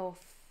plenty of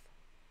health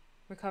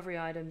recovery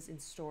items in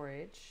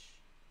storage.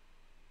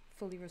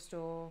 Fully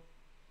restore.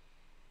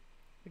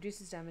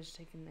 Reduces damage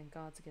taken and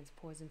guards against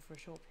poison for a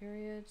short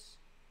period.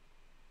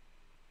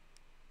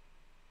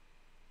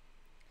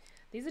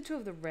 These are 2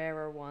 of the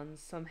rarer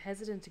ones, so I'm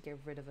hesitant to get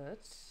rid of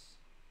it.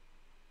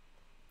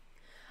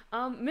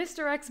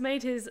 Mr. X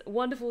made his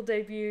wonderful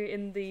debut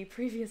in the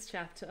previous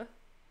chapter.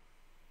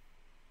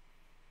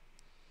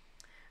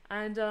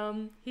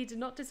 And he did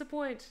not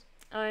disappoint.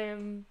 I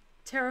am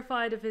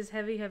terrified of his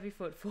heavy, heavy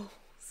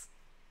footfalls.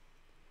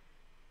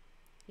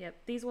 Yep,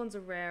 these ones are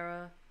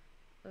rarer.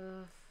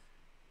 I've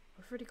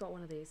already got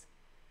one of these.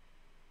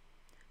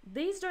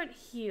 These don't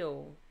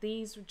heal.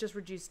 These just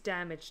reduce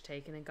damage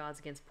taken and guards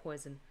against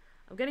poison.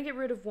 I'm going to get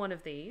rid of one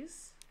of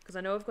these, because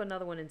I know I've got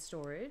another one in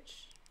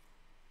storage.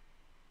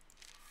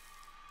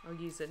 I'll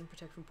use it and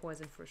protect from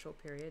poison for a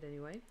short period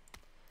anyway.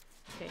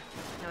 Okay,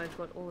 now I've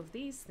got all of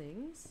these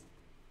things.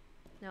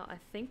 Now, I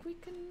think we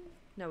can...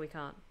 No, we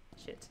can't.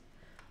 Shit.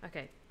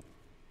 Okay.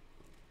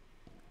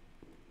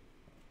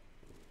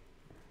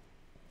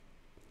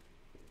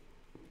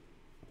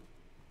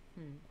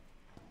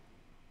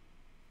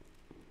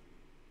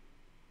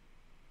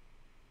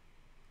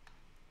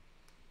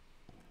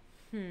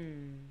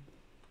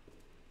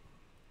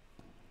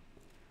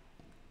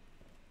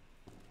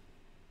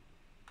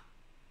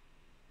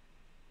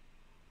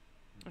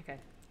 Okay,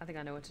 I think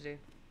I know what to do.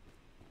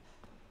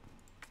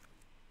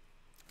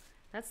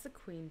 That's the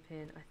queen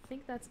pin. I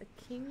think that's a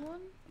king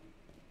one.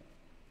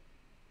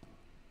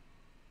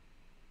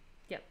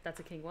 Yep, that's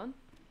a king one.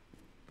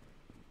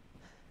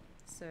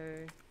 So,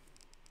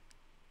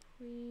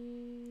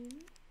 queen.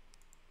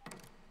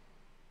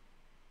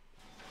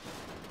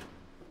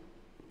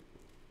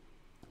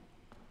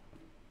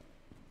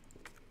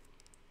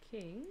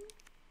 King.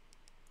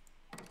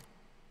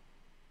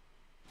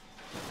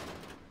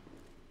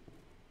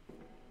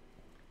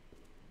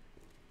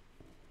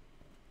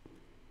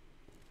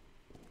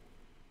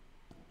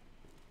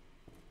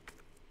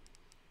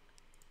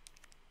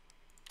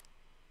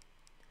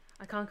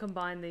 can't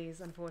combine these,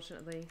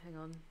 unfortunately. Hang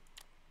on.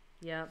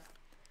 Yep.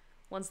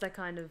 Once they're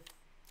kind of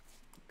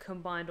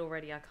combined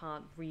already, I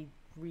can't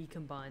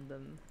recombine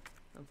them,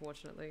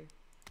 unfortunately.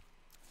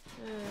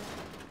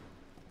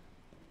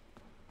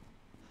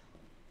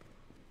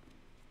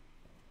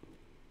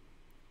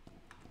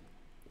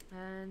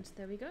 And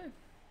there we go.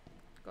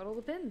 Got all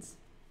the pins.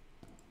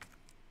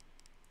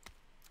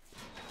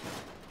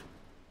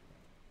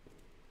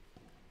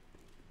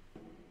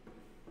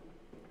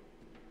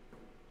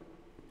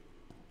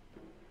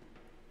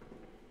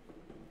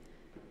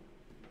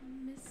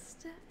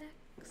 Mr.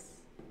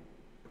 X.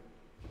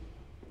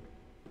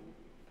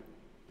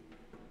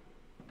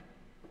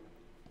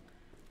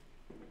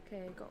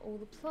 Okay, got all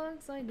the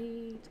plugs I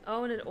need.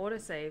 Oh, and it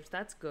autosaved.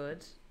 That's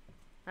good.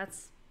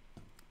 That's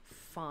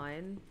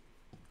fine.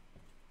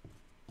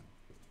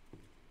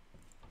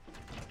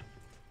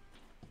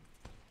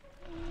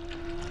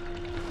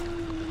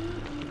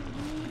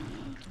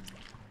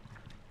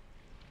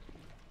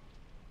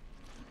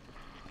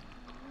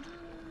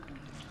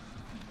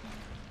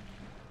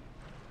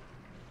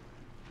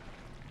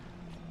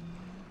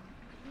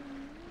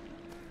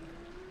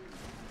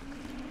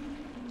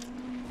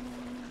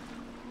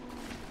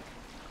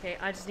 Okay,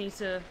 I just need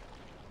to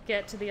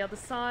get to the other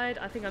side.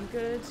 I think I'm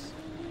good.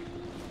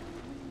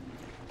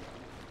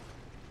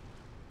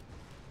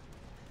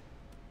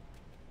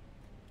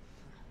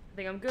 I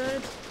think I'm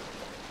good.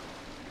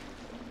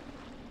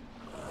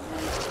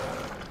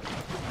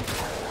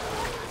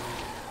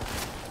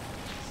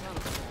 Son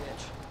of a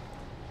bitch.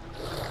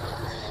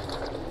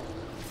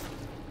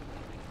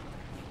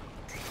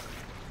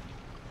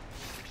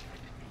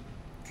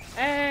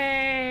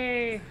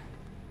 Hey!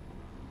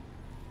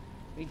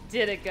 We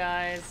did it,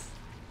 guys.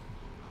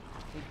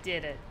 We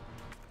did it.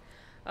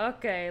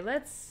 Okay,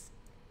 let's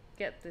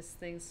get this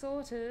thing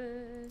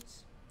sorted.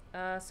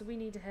 So we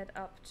need to head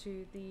up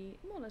to the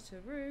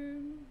monitor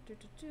room.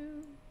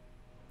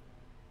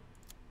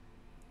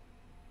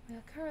 We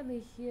are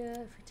currently here.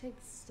 If we take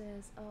the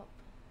stairs up,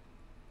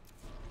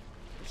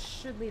 it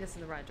should lead us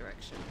in the right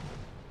direction.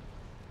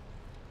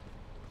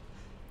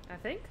 I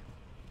think.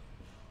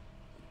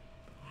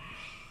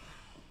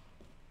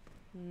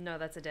 No,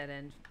 that's a dead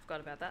end. Forgot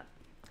about that.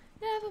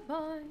 Never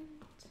mind.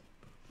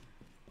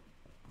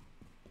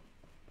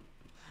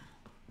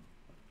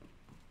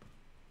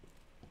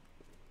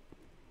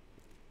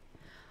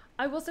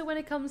 I will say when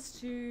it comes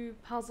to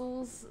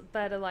puzzles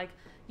that are like,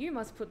 you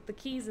must put the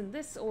keys in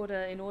this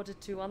order in order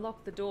to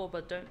unlock the door,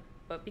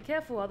 but be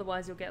careful,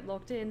 otherwise you'll get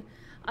locked in.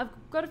 I've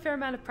got a fair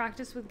amount of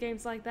practice with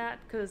games like that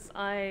because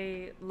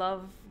I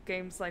love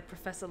games like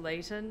Professor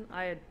Layton.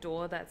 I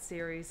adore that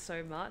series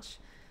so much.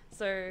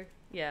 So,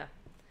 yeah.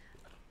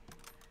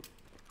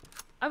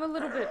 I'm a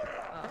little bit...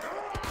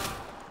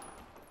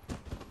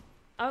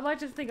 I would like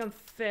to think I'm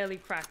fairly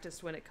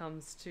practiced when it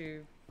comes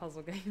to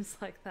puzzle games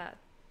like that.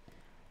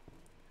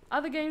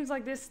 Other games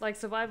like this, like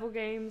survival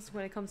games,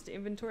 when it comes to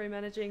inventory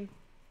managing.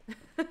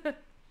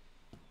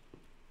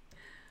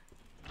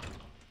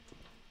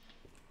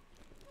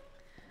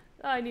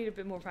 I need a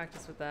bit more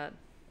practice with that.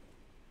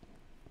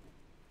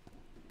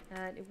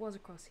 And it was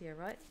across here,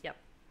 right? Yep.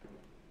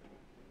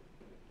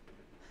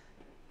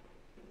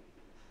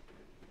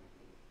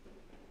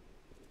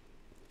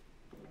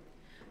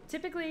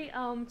 Typically,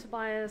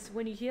 Tobias,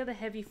 when you hear the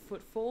heavy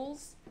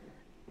footfalls,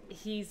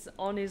 he's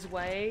on his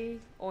way,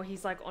 or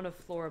he's like on a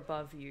floor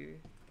above you.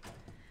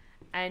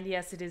 And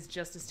yes, it is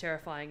just as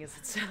terrifying as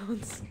it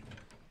sounds.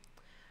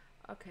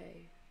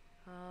 Okay.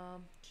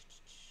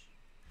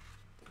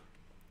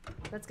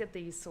 Let's get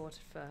these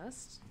sorted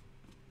first.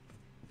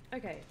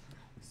 Okay,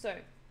 so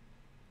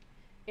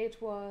it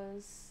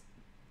was...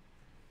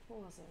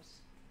 what was it?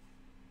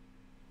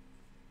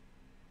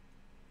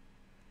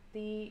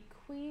 The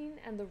queen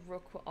and the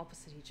rook were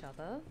opposite each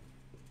other.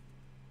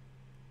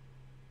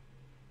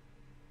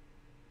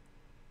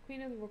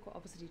 Queen and the rook were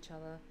opposite each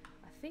other.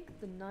 I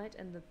think the knight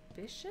and the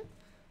bishop?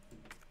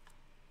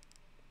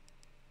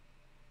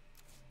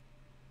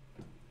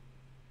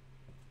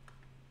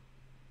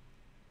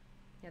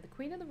 Yeah, the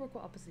queen and the rook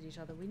were opposite each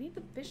other. We need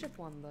the bishop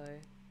one though.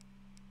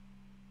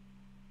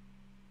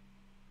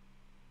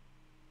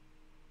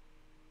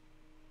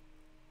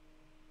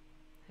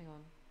 Hang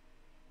on.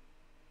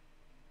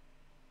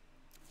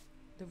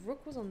 The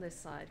rook was on this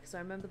side, because I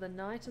remember the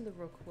knight and the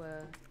rook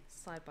were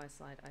side by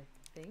side, I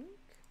think.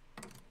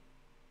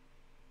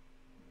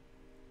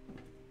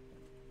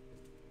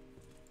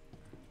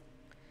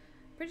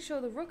 Pretty sure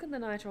the rook and the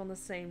knight are on the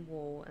same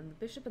wall, and the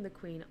bishop and the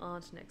queen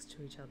aren't next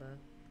to each other.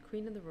 The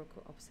queen and the rook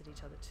were opposite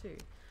each other too.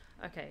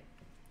 Okay,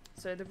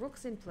 so the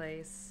rook's in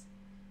place,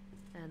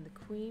 and the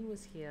queen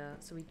was here,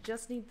 so we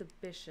just need the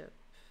bishop,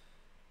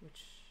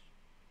 which...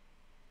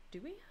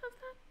 do we have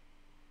that?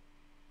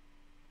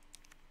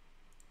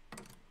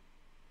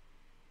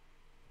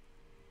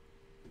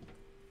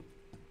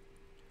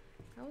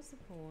 That was the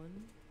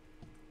pawn.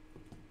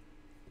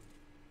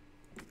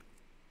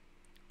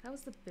 That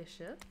was the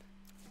bishop.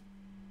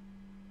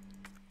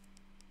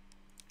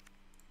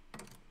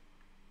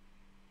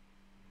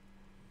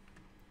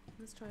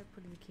 Let's try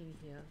putting the king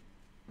here.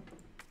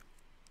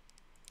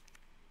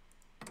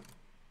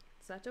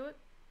 that do it?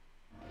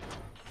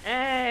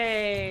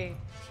 Hey!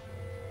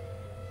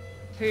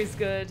 Who's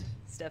good?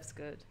 Steph's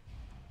good.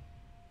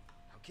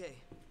 Okay,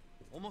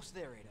 almost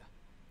there, Ada.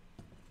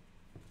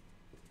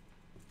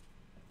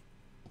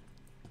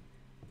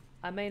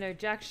 I may know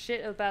jack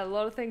shit about a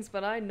lot of things,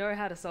 but I know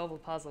how to solve a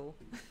puzzle.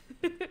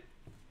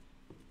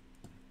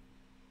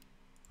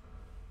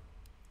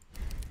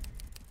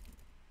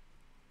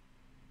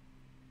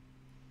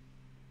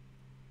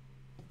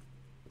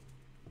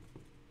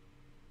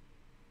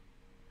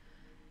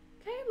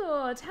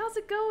 Lord, how's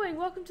it going?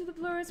 Welcome to the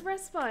Blur's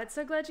Respite.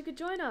 So glad you could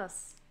join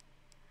us.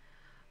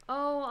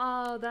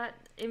 Oh,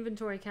 that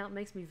inventory count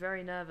makes me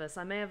very nervous.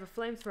 I may have a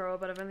flamethrower,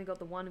 but I've only got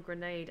the one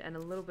grenade and a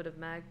little bit of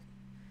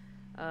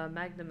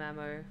magnum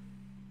ammo.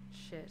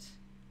 Shit.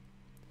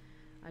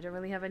 I don't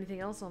really have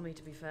anything else on me,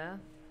 to be fair.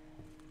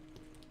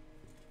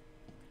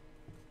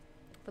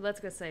 But let's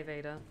go save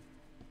Ada.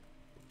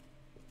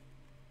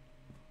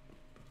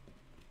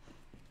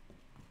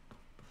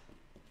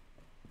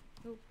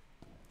 Oh.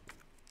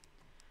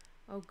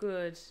 Oh,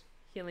 good.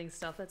 Healing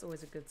stuff. That's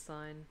always a good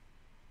sign.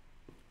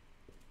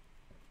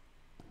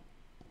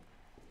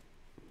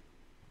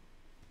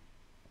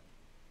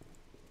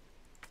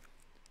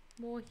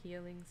 More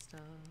healing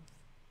stuff.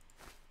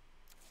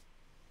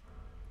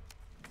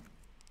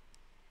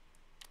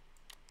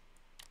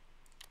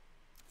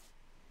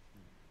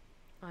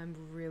 I'm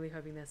really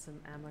hoping there's some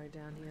ammo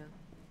down here.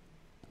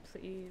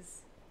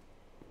 Please.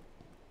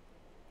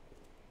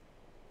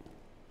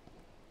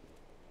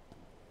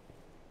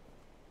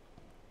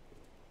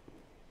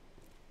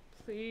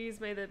 Please,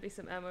 may there be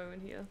some ammo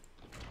in here.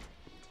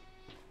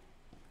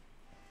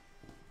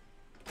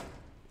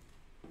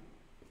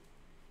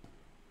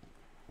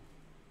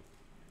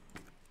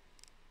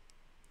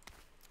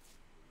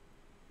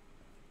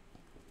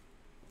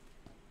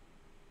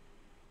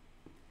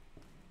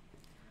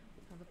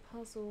 Another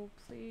puzzle,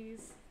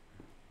 please.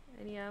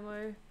 Any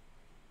ammo?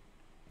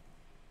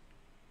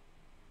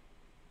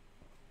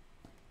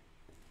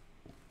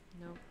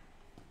 Nope.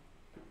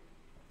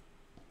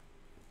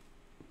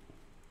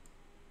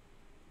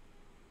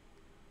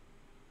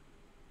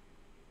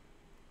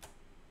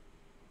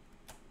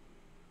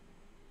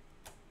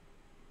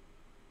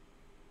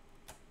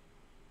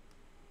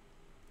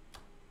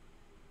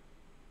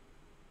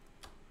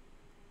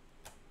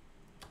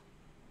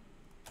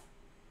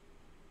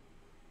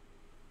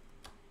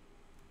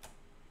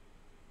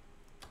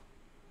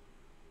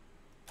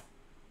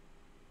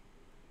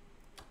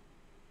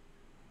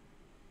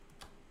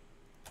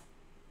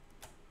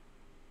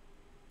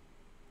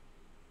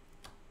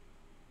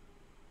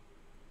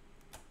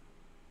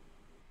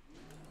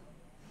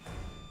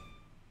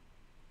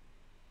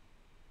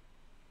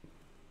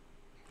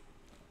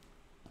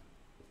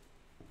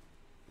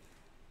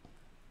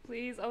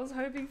 Please, I was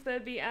hoping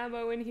there'd be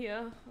ammo in here.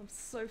 I'm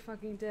so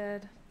fucking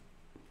dead.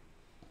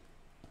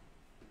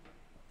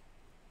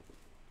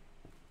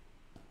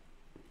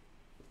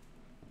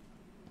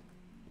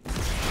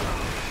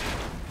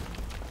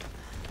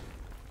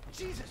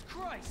 Jesus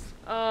Christ!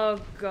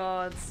 Oh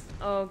gods.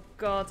 Oh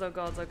gods, oh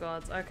gods, oh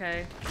gods.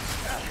 Okay.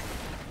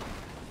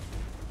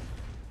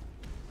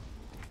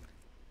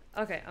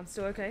 Okay, I'm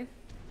still okay.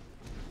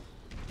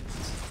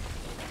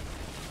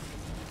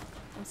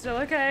 I'm still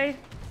okay.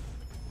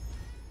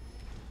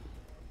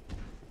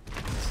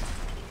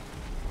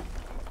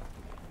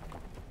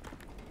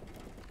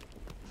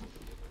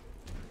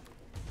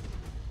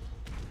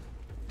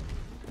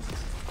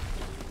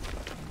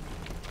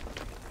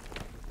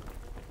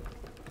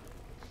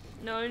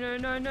 No, no,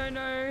 no, no,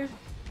 no.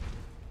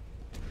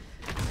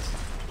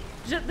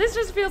 This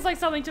just feels like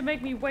something to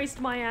make me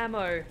waste my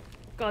ammo.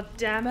 God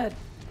damn it.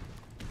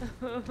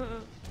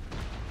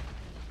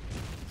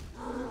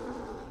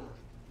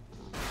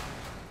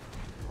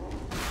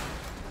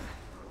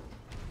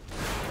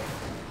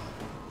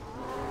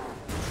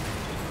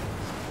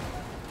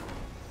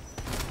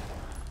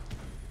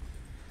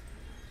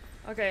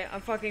 Okay,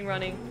 I'm fucking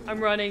running. I'm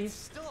running.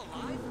 Still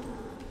alive?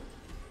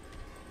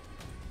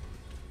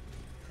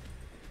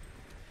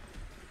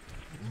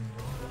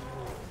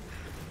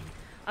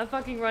 I'm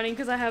fucking running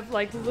because I have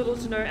like little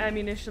to no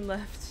ammunition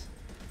left.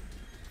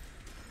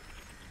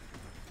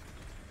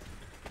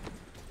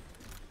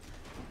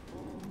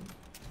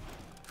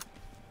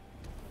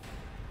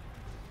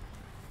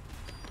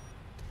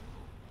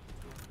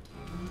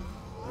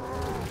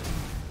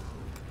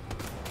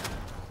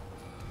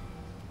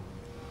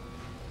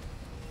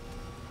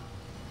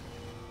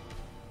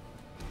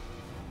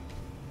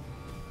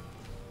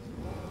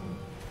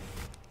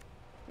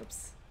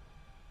 Oops.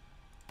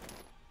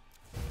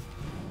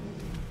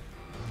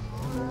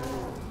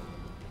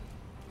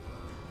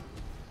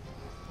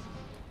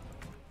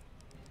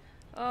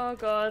 Oh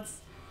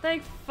gods.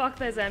 Thank fuck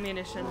there's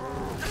ammunition.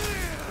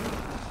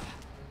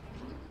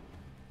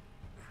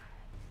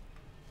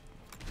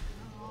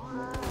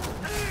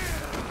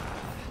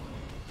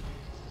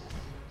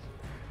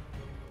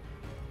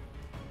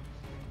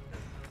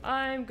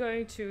 I'm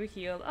going to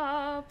heal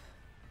up.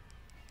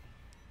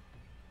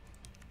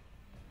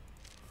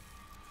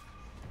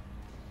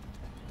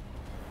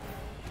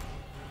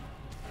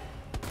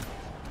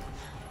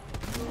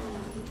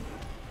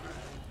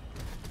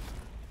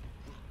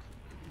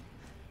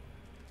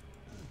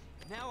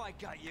 Now I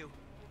got you.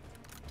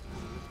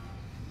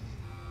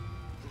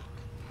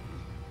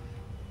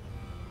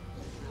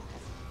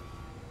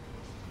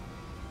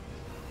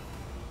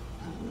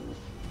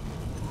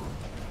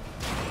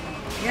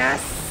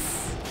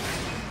 Yes!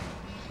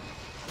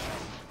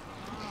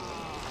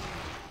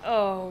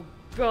 Oh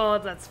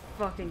god, that's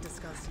fucking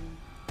disgusting.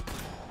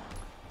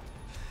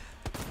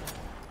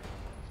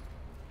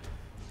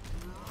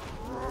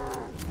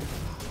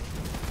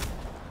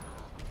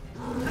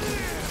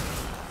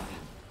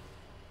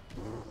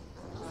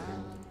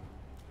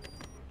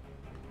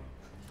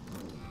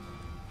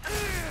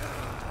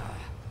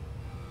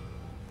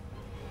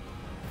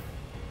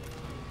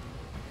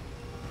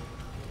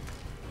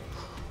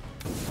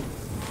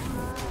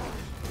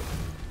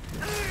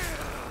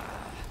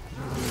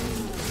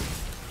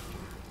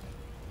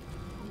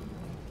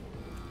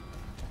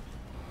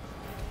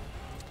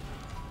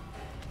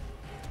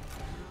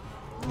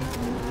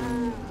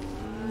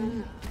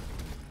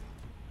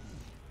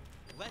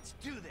 Let's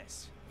do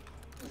this.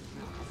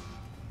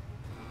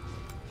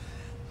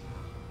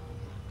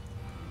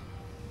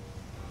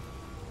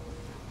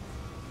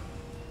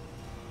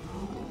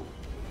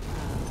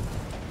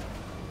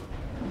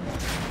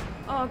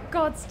 Oh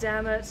god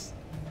damn it.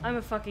 I'm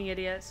a fucking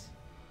idiot.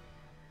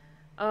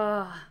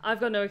 I've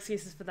got no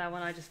excuses for that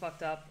one, I just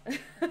fucked up.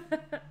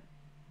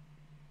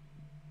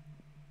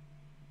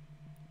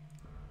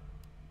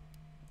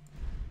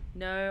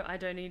 No, I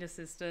don't need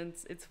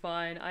assistance. It's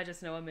fine. I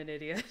just know I'm an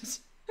idiot.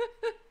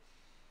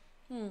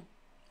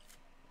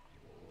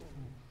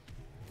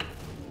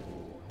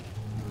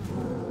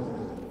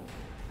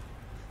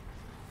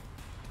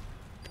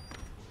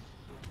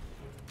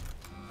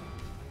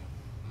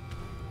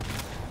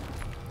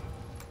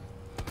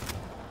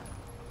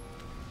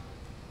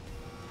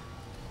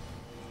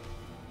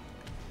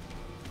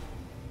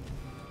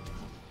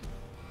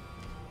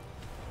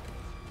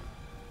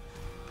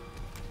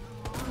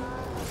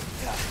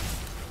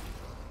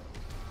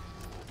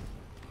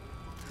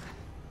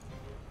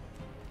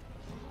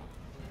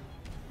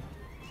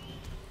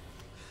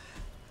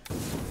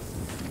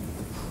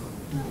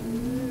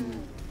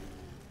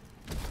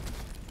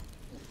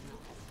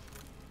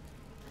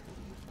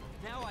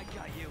 Now I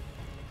got you.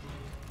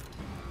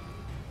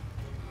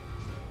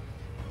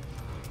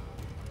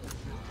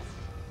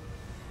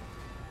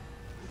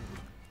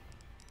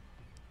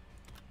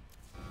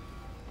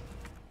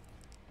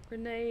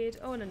 Grenade.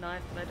 Oh, and a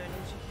knife, but I don't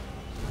need you.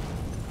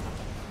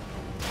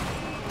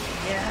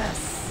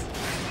 Yes!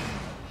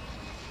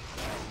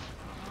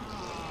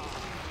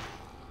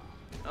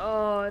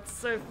 Oh, it's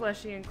so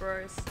fleshy and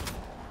gross.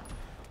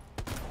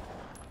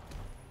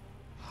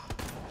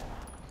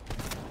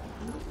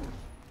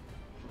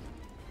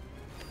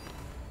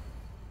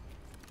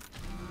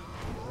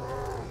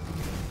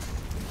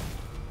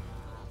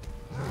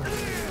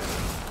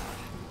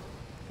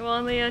 Come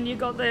on, Leon, you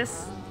got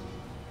this.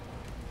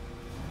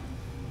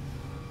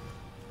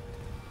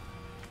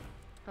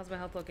 How's my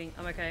health looking?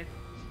 I'm okay.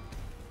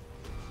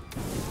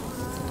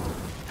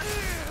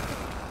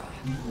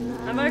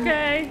 I'm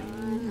okay.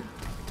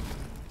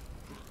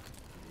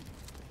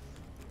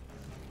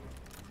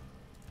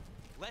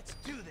 Let's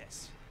do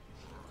this.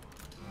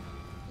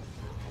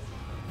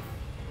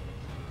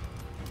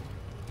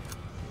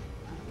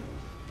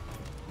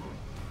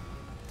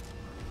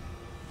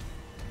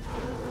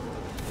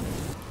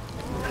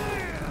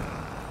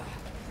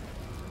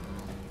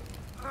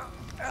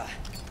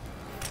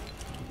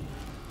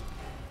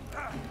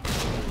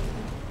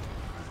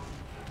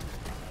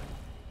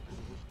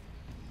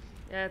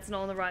 Yeah, it's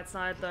not on the right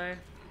side though.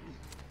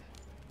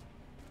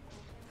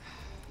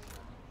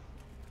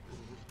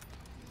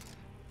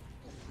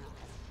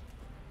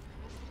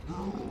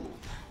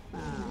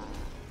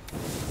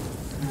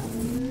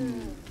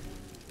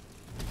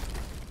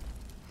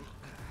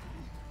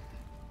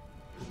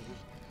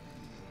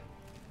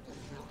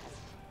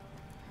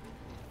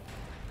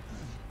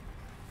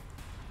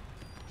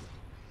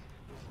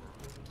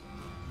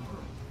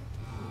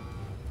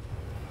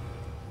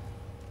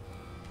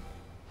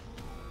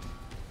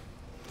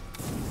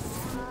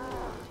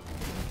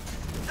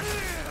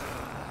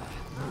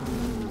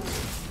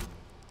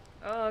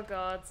 Oh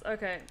gods.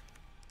 Okay.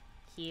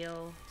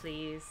 Heal,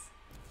 please.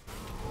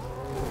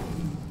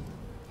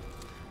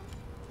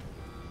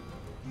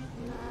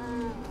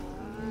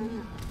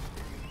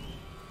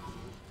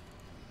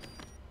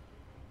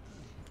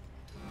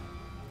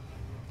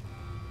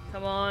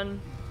 Come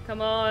on.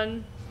 Come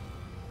on.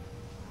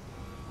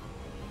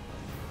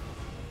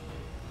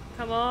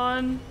 Come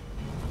on.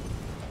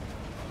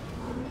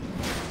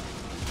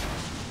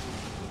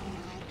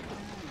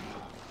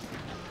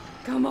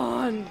 Come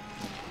on.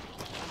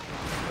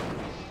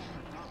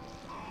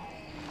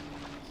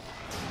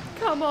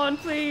 Come on,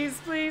 please,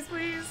 please,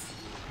 please.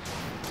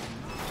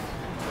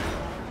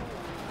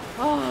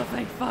 Oh,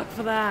 thank fuck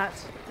for that.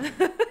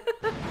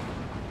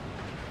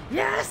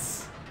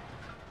 Yes!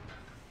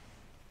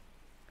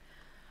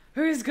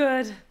 Who's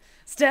good?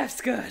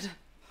 Steph's good.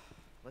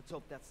 Let's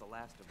hope that's the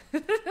last of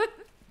them.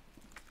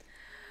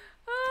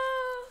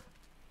 Oh,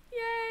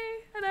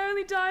 yay. And I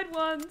only died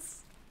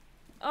once.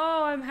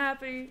 Oh, I'm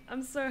happy.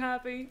 I'm so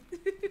happy.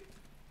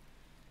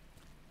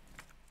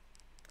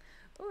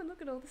 Oh, and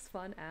look at all this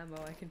fun ammo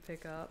I can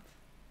pick up.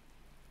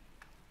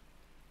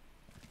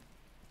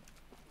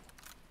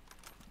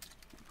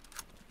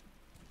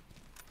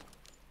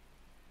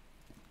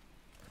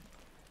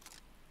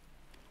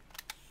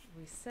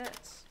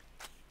 Reset.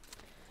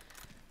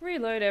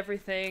 Reload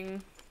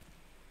everything.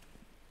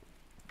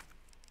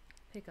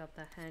 Pick up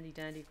that handy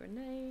dandy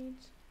grenade.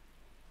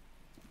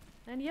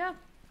 And yeah.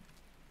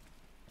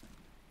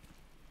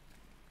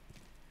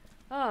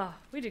 Ah,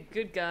 we did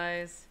good,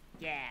 guys.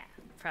 Yeah,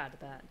 proud of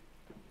that.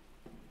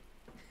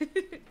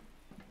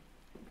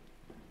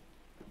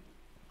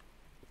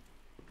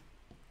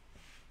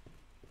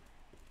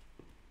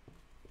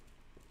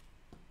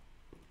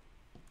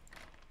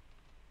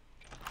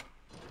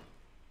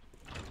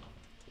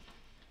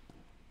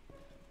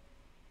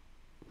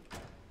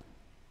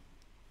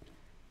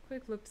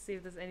 Quick look to see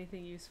if there's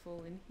anything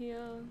useful in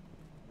here.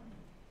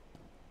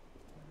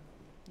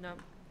 Nope.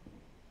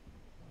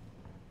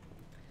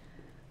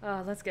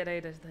 Let's get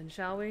Ada then,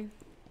 shall we?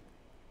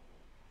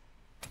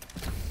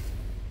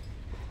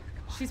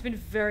 She's been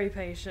very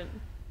patient.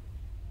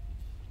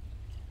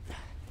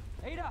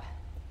 Ada!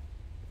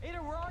 Ada,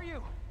 where are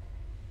you?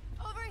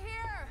 Over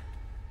here!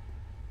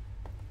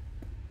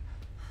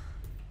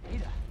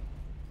 Ada! I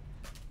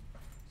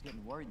was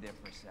getting worried there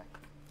for a sec.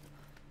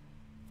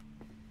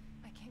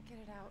 I can't get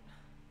it out.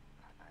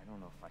 I don't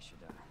know if I should,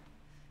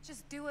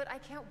 Just do it. I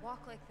can't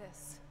walk like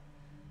this.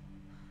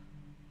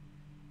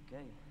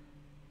 Okay.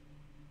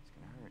 It's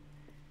gonna hurt.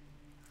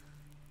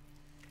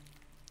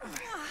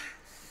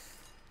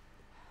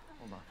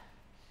 Hold on.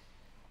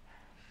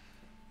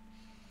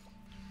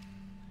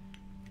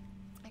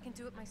 I can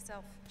do it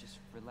myself. Just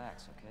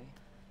relax, okay?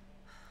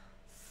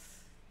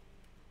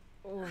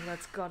 Oh,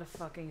 that's gotta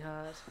fucking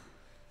hurt.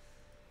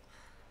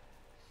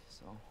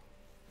 So,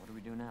 what do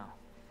we do now?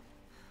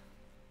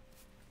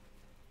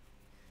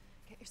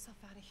 Get yourself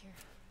out of here.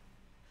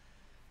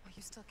 While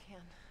you still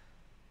can.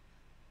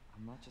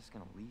 I'm not just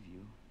gonna leave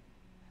you.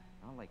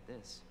 Not like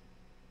this.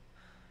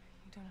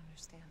 You don't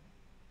understand.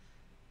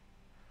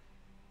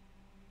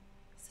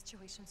 The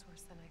situation's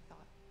worse than I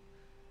thought.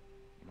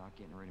 You're not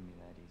getting rid of me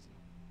that easy.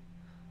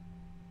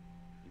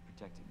 You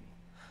protected me.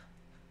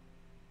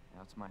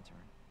 Now it's my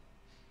turn.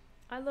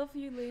 I love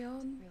you,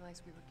 Leon.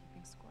 Realized we were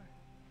keeping score.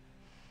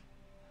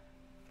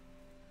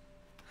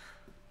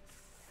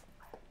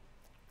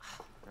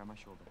 Grab my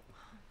shoulder.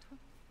 Don't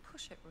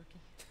push it,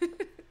 rookie. Hey,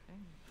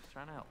 just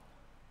trying to help.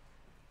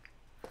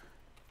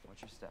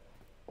 Watch your step.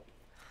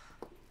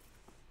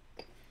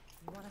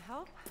 You want to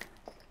help?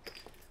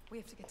 We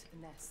have to get to the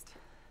nest.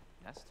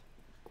 Nest?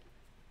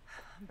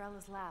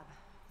 Umbrella's lab,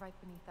 right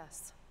beneath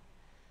us.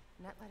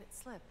 Net let it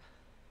slip.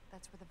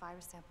 That's where the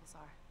virus samples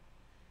are.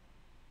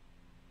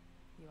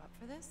 You up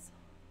for this?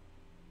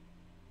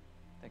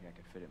 Think I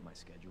could fit it in my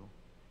schedule.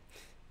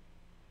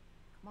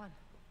 Come on.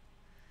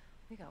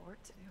 We got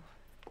work to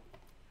do.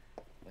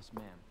 Yes,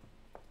 ma'am.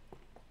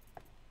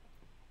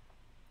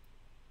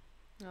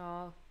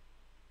 Aw.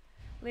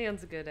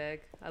 Leon's a good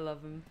egg. I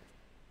love him.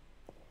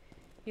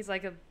 He's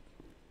like a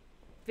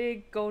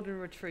big golden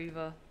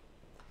retriever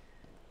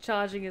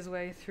charging his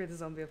way through the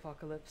zombie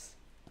apocalypse.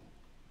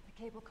 The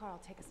cable car will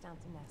take us down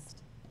to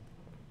Nest.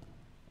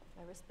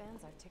 My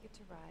wristband's our ticket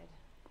to ride.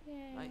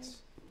 Yay.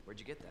 Nice. Where'd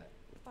you get that?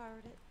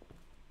 Borrowed it.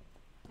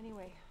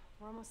 Anyway,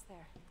 we're almost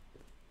there.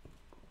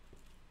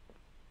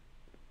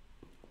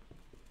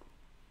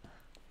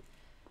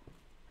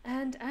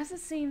 And as it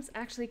seems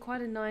actually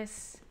quite a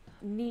nice,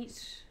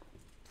 neat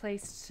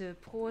place to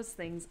pause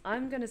things,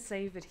 I'm going to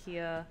save it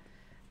here.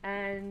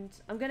 And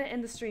I'm going to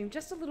end the stream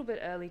just a little bit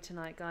early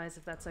tonight, guys,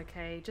 if that's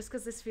okay. Just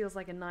because this feels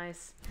like a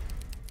nice,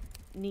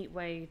 neat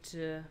way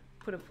to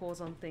put a pause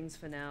on things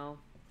for now.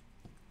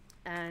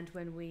 And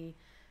when we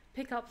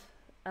pick up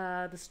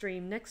the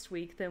stream next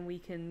week, then we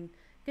can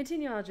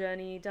continue our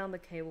journey down the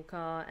cable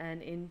car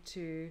and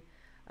into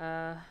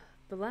the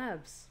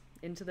labs,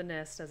 into the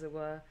nest, as it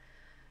were.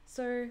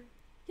 So,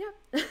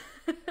 yeah.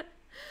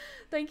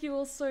 Thank you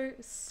all so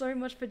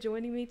much for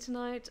joining me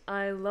tonight.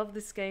 I love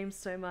this game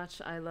so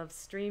much. I love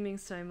streaming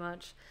so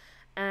much.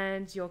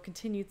 And your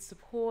continued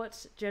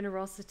support,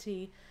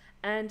 generosity,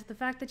 and the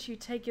fact that you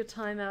take your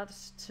time out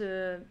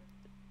to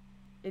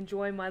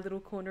enjoy my little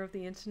corner of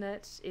the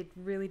internet, it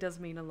really does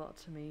mean a lot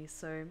to me.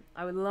 So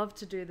I would love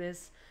to do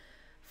this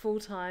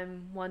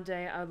full-time one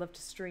day. I would love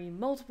to stream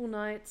multiple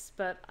nights,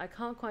 but I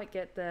can't quite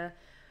get there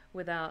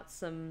without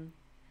some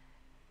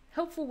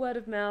helpful word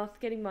of mouth,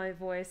 getting my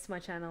voice, my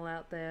channel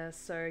out there.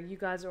 So you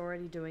guys are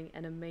already doing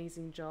an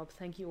amazing job.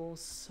 Thank you all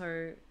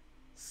so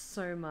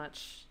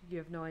much. You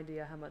have no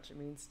idea how much it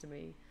means to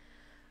me.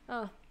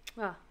 I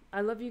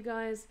love you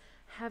guys.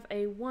 Have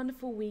a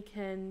wonderful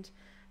weekend.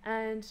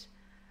 And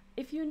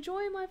if you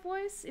enjoy my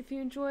voice, if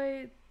you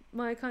enjoy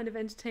my kind of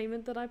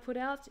entertainment that I put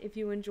out, if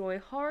you enjoy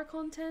horror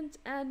content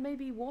and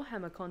maybe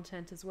Warhammer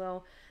content as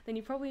well, then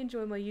you probably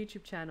enjoy my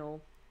YouTube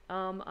channel.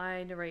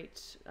 I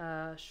narrate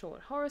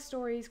short horror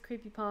stories,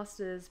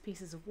 creepypastas,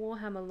 pieces of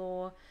Warhammer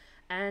lore,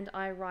 and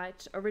I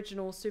write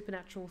original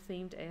supernatural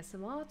themed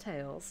ASMR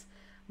tales.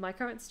 My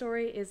current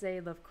story is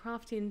a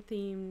Lovecraftian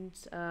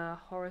themed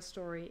horror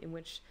story in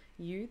which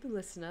you, the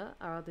listener,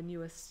 are the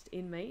newest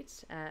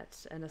inmate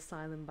at an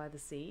asylum by the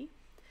sea.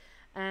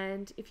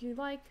 And if you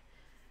like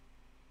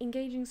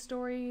engaging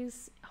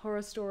stories,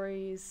 horror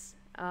stories,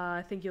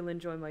 I think you'll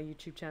enjoy my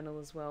YouTube channel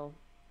as well.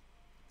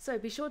 So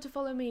be sure to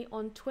follow me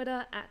on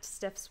Twitter at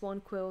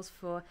StephSwanQuills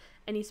for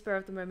any spur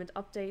of the moment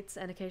updates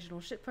and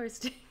occasional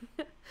shitposting.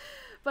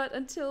 But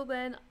until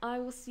then, I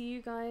will see you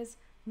guys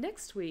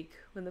next week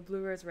when the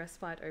Blue Rose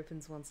Respite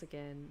opens once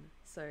again.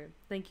 So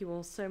thank you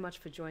all so much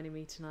for joining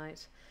me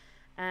tonight.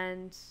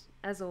 And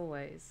as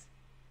always,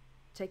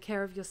 take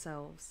care of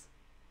yourselves,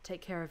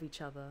 take care of each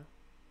other,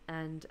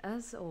 and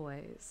as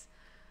always,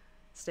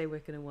 stay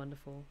wicked and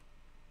wonderful.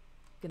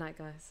 Good night,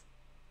 guys.